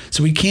there.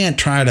 So we can't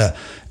try to,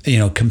 you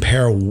know,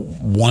 compare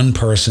one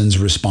person's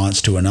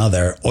response to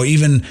another, or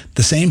even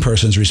the same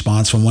person's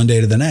response from one day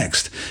to the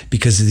next,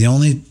 because the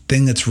only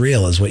thing that's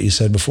real is what you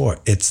said before.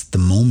 It's the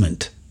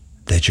moment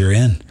that you're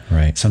in.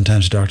 Right.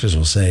 Sometimes doctors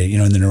will say, you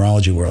know, in the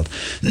neurology world,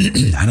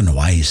 I don't know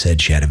why he said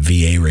she had a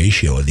VA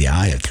ratio of the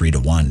eye of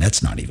 3-to-1.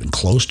 That's not even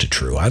close to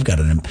true. I've got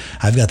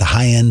the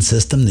high end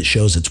system that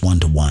shows it's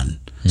 1-to-1.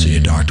 So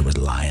your doctor was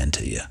lying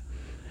to you.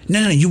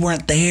 No, you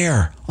weren't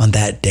there on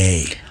that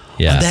day.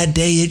 Yeah. On that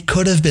day, it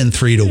could have been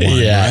 3-to-1,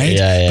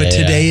 right? But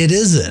today it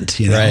isn't,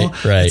 you know?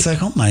 Right. It's like,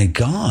 oh my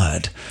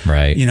God.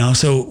 Right. You know,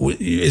 so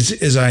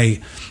as I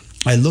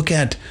look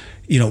at,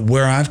 you know,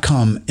 where I've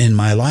come in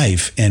my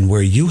life and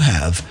where you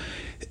have,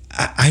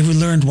 I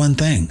learned one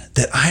thing,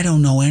 that I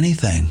don't know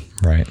anything.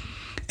 Right.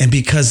 And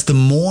because the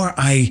more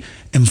I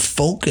am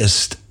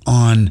focused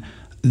on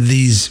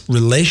these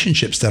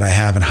relationships that I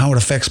have and how it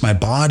affects my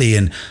body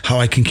and how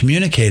I can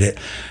communicate it,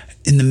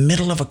 in the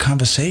middle of a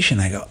conversation,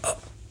 I go,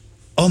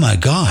 oh my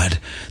God,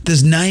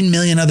 there's 9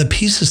 million other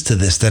pieces to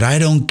this that I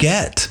don't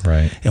get.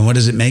 Right. And what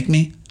does it make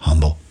me?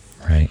 Humble.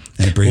 Right.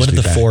 And it brings what are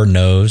me the back. 4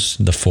 no's?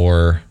 The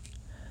 4,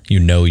 you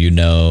know, you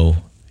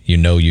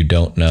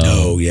don't know.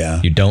 Oh,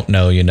 yeah. You don't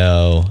know, you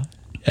know,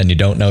 and you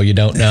don't know, you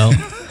don't know.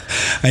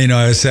 You know,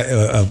 I was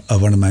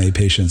one of my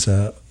patients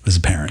was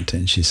a parent,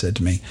 and she said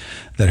to me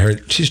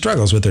that she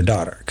struggles with her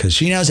daughter because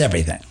she knows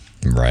everything.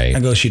 Right. I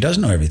go, she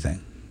doesn't know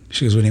everything.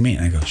 She goes, what do you mean?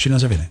 I go, she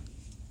knows everything.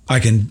 I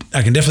can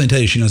definitely tell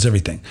you she knows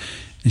everything.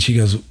 And she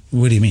goes,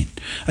 what do you mean?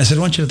 I said,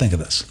 I want you to think of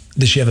this.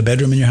 Does she have a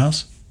bedroom in your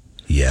house?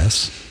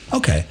 Yes.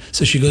 Okay.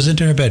 So she goes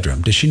into her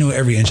bedroom. Does she know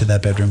every inch of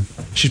that bedroom?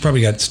 She's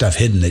probably got stuff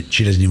hidden that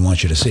she doesn't even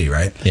want you to see,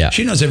 right? Yeah.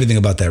 She knows everything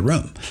about that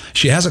room.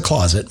 She has a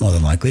closet, more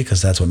than likely,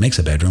 because that's what makes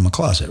a bedroom a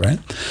closet, right?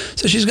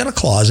 So she's got a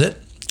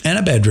closet and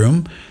a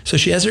bedroom. So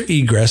she has her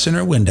egress and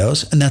her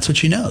windows, and that's what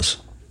she knows.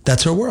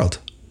 That's her world.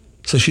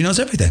 So she knows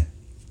everything.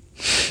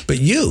 But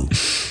you,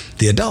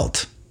 the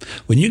adult,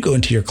 when you go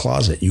into your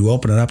closet, you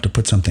open it up to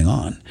put something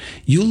on,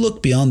 you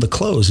look beyond the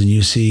clothes and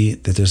you see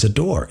that there's a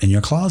door in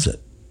your closet.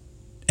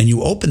 And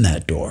you open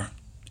that door,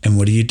 and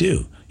what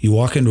do? You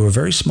walk into a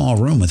very small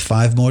room with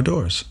 5 more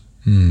doors.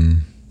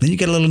 Then you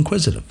get a little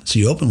inquisitive. So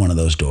you open one of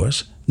those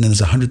doors, and then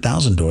there's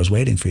 100,000 doors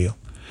waiting for you.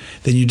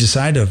 Then you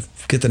decide to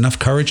get enough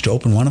courage to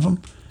open one of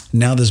them.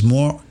 Now there's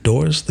more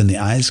doors than the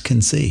eyes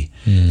can see.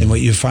 And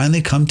what you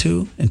finally come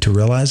to and to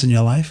realize in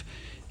your life,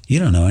 you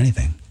don't know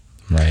anything.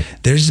 Right.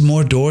 There's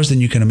more doors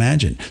than you can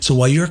imagine. So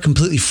while you're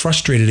completely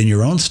frustrated in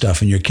your own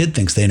stuff and your kid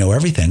thinks they know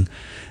everything,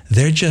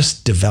 they're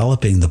just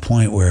developing the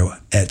point where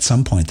at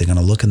some point they're going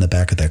to look in the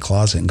back of their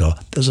closet and go,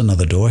 there's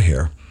another door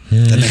here.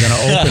 Then they're going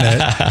to open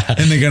it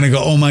and they're going to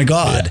go, oh my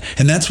God. Yeah.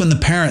 And that's when the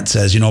parent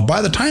says,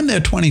 by the time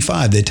they're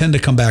 25, they tend to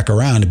come back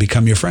around and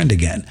become your friend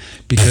again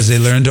because they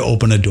learn to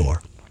open a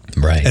door.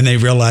 Right. And they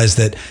realize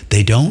that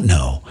they don't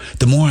know.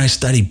 The more I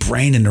study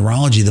brain and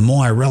neurology, the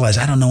more I realize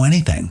I don't know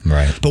anything.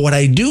 Right. But what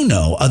I do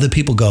know, other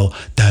people go,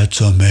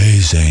 that's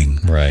amazing.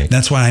 Right.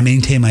 That's why I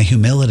maintain my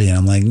humility. And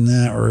I'm like,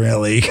 not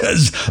really.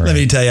 Because let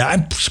me tell you,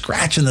 I'm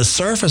scratching the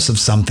surface of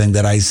something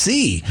that I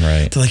see.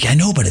 Right. They're like, I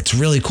know, but it's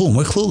really cool. And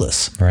we're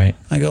clueless. Right.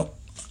 I go,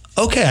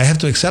 okay, I have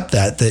to accept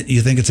that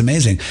you think it's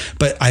amazing,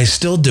 but I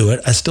still do it.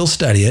 I still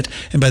study it.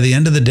 And by the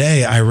end of the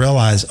day, I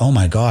realize, oh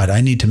my God,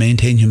 I need to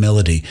maintain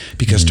humility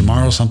because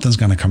tomorrow something's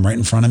going to come right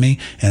in front of me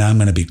and I'm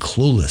going to be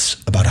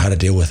clueless about how to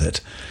deal with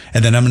it.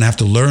 And then I'm going to have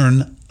to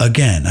learn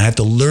again. I have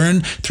to learn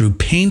through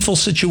painful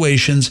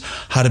situations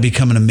how to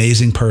become an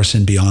amazing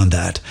person beyond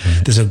that.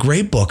 Right. There's a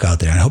great book out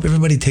there, and I hope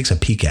everybody takes a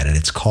peek at it.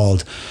 It's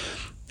called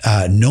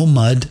No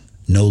Mud,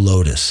 No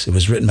Lotus. It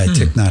was written by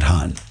Thich Nhat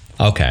Hanh.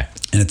 Okay.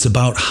 And it's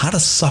about how to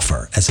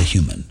suffer as a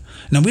human.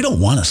 Now, we don't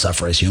want to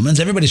suffer as humans.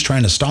 Everybody's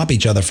trying to stop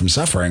each other from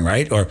suffering,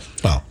 right? Or,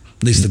 well,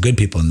 at least the good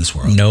people in this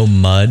world. No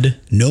mud.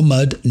 No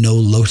mud, no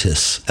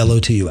lotus.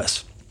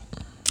 Lotus.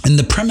 And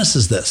the premise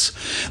is this,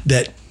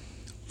 that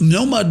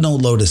no mud, no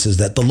lotus is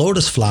that the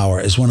lotus flower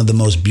is one of the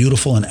most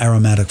beautiful and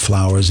aromatic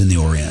flowers in the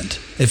Orient.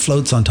 It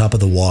floats on top of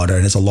the water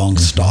and has a long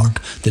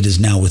stalk that is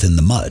now within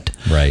the mud.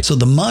 Right. So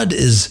the mud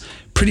is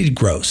pretty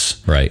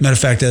gross. Right. Matter of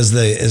fact, as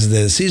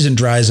the season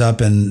dries up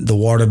and the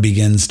water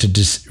begins to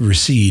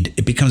recede,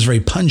 it becomes very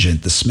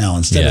pungent, the smell.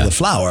 Instead of the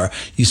flower,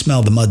 you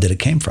smell the mud that it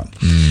came from.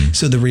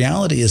 So the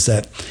reality is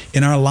that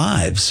in our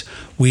lives,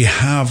 we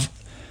have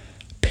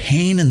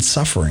pain and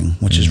suffering,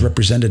 which is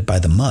represented by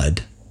the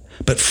mud.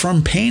 But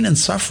from pain and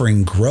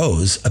suffering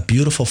grows a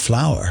beautiful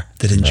flower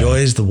that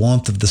enjoys the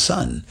warmth of the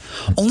sun,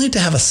 only to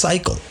have a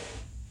cycle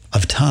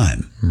of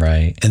time.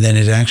 Right. And then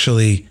it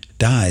actually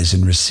dies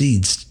and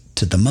recedes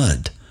to the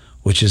mud,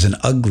 which is an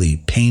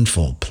ugly,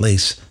 painful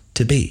place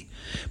to be,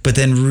 but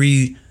then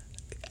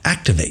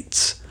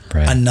reactivates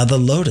another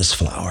lotus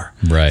flower.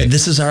 Right. And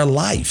this is our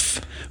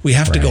life. We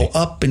have to go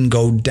up and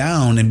go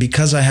down. And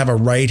because I have a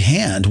right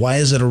hand, why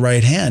is it a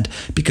right hand?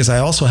 Because I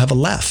also have a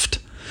left.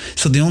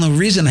 So the only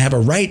reason I have a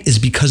right is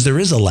because there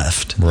is a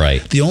left.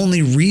 Right. The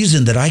only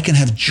reason that I can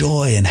have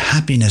joy and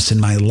happiness in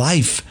my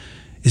life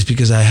is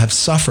because I have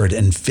suffered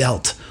and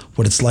felt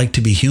what it's like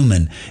to be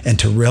human and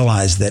to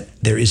realize that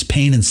there is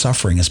pain and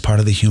suffering as part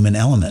of the human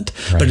element.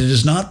 Right. But it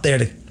is not there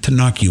to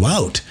knock you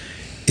out.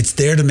 It's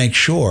there to make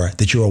sure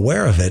that you're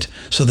aware of it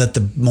so that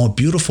the more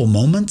beautiful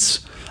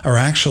moments are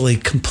actually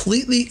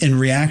completely in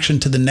reaction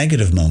to the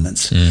negative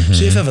moments. Mm-hmm.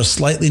 So if you have a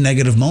slightly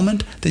negative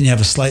moment, then you have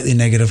a slightly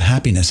negative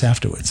happiness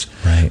afterwards.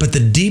 Right. But the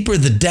deeper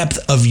the depth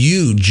of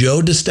you,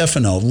 Joe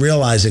DeStefano,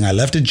 realizing I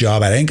left a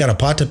job, I ain't got a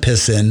pot to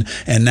piss in,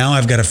 and now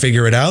I've got to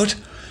figure it out,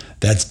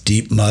 that's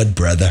deep mud,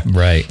 brother.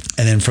 Right.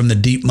 And then from the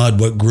deep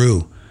mud, what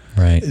grew?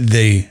 Right.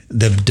 The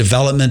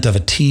development of a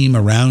team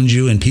around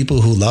you and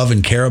people who love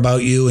and care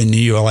about you, and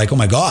you're like, oh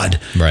my God,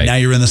 now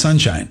you're in the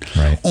sunshine.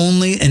 Right.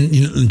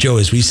 And Joe,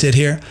 as we sit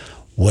here,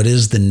 what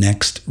is the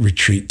next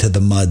retreat to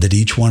the mud that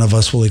each one of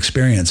us will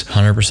experience?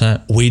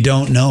 100%. We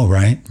don't know,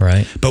 right?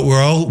 Right. But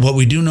what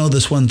we do know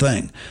this one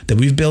thing, that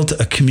we've built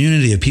a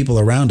community of people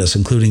around us,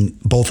 including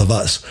both of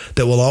us,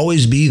 that will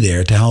always be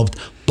there to help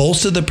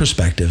bolster the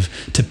perspective,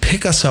 to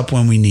pick us up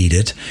when we need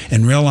it,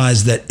 and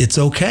realize that it's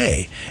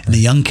okay. And the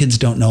young kids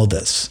don't know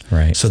this.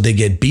 Right. So they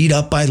get beat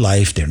up by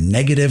life. They're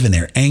negative and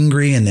they're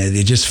angry and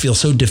they just feel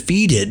so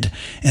defeated.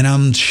 And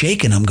I'm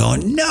shaking. I'm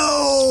going,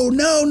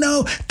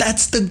 no.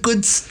 That's the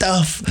good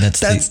stuff.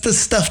 That's the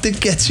stuff that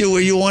gets you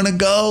where you want to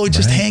go.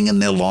 Just hang in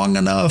there long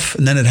enough.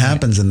 And then it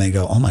happens and they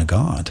go, oh my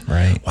God.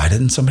 Right. Why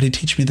didn't somebody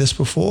teach me this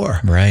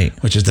before? Right.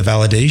 Which is the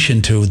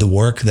validation to the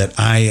work that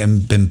I am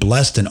been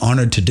blessed and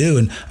honored to do.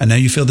 And I know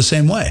you feel the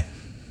same way.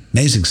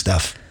 Amazing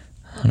stuff.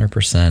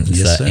 100%. It's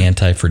Yes, that sir.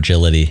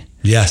 Anti-fragility.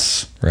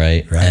 Yes.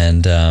 Right.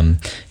 And,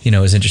 it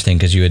was interesting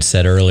because you had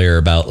said earlier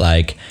about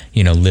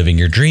living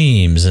your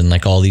dreams and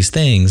all these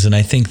things. And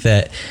I think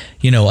that,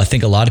 I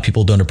think a lot of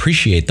people don't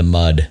appreciate the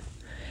mud.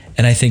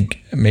 And I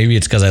think maybe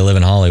it's because I live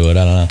in Hollywood.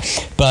 I don't know.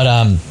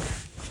 But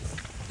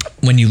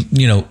when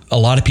a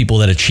lot of people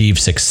that achieve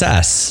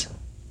success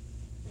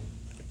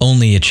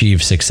only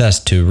achieve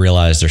success to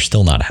realize they're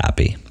still not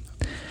happy.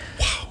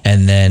 Wow.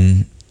 And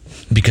then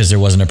because there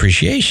wasn't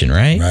appreciation,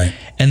 right? Right.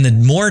 And the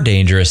more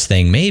dangerous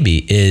thing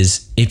maybe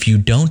is if you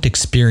don't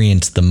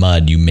experience the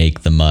mud, you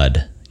make the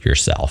mud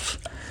yourself.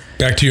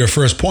 Back to your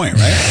first point,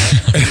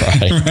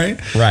 right?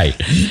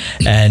 Right.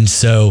 And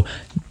so,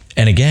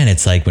 and again,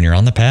 it's like when you're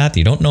on the path,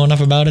 you don't know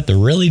enough about it to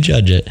really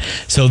judge it.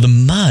 So the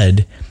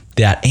mud,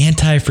 that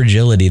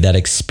anti-fragility, that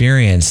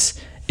experience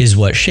is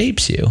what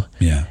shapes you.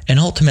 Yeah. And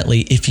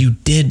ultimately, if you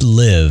did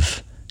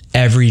live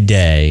every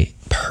day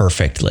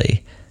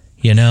perfectly,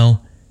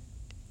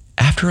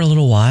 after a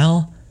little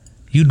while,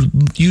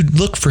 you'd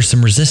look for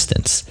some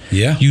resistance.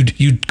 Yeah.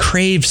 You'd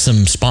crave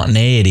some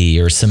spontaneity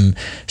or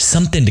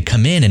something to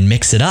come in and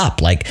mix it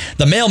up. Like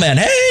the mailman,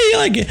 hey,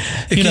 like,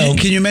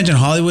 Can you imagine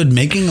Hollywood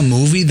making a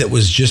movie that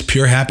was just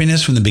pure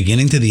happiness from the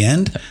beginning to the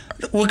end?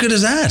 What good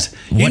is that?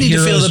 What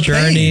hero's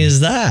journey is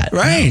that?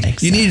 Right. No,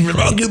 exactly. You need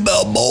Rocky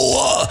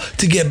Balboa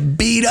to get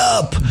beat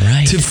up,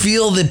 right, to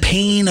feel the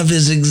pain of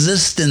his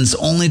existence,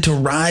 only to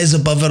rise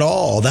above it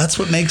all. That's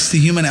what makes the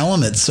human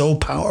element so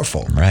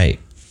powerful. Right.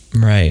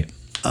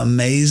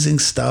 Amazing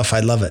stuff. I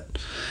love it.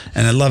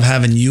 And I love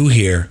having you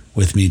here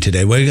with me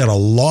today. We got a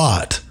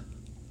lot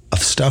of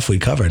stuff we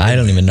covered. I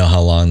don't even know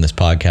how long this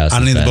podcast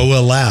has been. But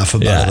we'll laugh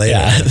about it later.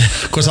 Yeah.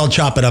 Of course, I'll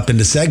chop it up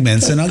into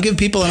segments and I'll give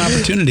people an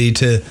opportunity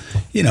to,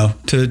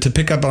 to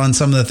pick up on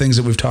some of the things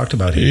that we've talked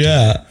about here.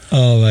 Yeah. Today.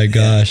 Oh my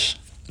gosh.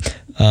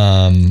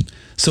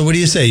 So what do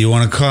you say? You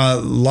want to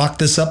lock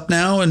this up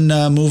now and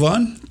move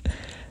on?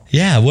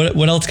 Yeah.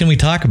 What else can we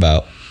talk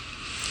about?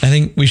 I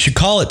think we should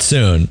call it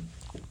soon.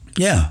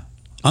 Yeah.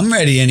 I'm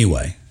ready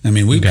anyway. I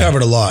mean, we've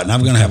covered a lot, and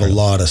I'm going to have a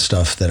lot of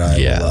stuff that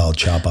I'll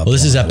chop up. Well,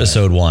 this is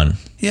episode 1.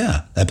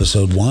 Yeah,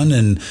 episode 1,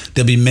 and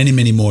there'll be many,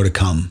 many more to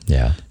come.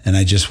 Yeah. And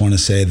I just want to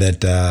say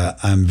that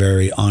I'm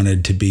very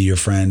honored to be your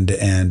friend,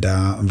 and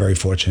I'm very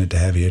fortunate to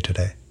have you here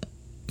today.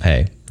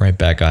 Hey, right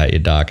back at you,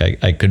 Doc.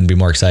 I couldn't be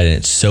more excited.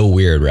 It's so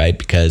weird, right?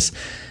 Because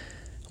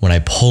when I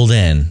pulled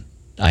in,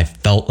 I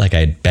felt like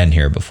I'd been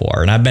here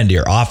before, and I've been to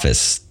your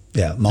office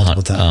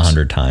multiple times,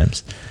 100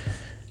 times.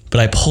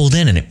 But I pulled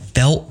in, and it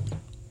felt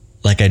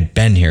like I'd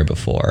been here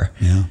before.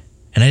 Yeah.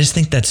 And I just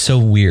think that's so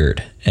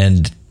weird.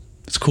 And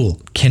it's cool.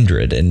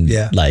 Kindred. And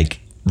like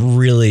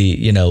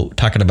really,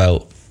 talking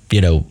about,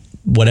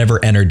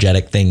 whatever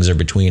energetic things are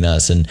between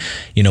us. And,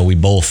 we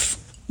both,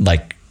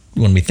 like,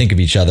 when we think of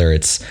each other,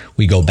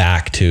 we go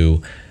back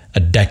to a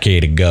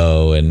decade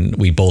ago and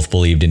we both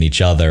believed in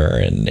each other.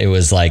 And it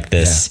was like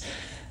this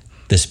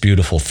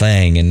beautiful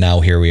thing. And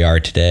now here we are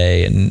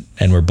today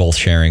and we're both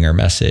sharing our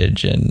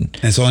message. And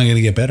it's only going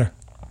to get better.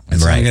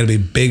 It's only going to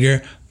be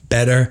bigger,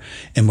 better,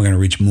 and we're going to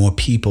reach more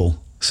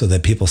people so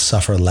that people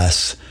suffer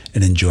less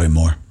and enjoy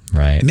more.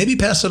 Right. And maybe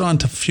pass it on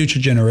to future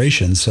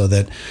generations so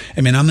that,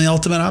 I'm the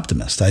ultimate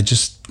optimist.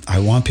 I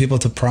want people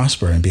to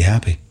prosper and be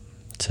happy.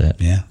 That's it.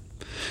 Yeah.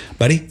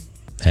 Buddy.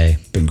 Hey.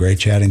 Been great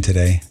chatting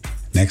today.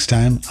 Next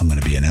time, I'm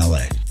going to be in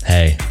LA.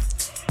 Hey.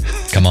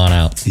 Come on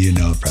out. You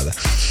know it, brother.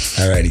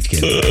 All righty,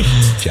 kid.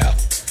 Ciao.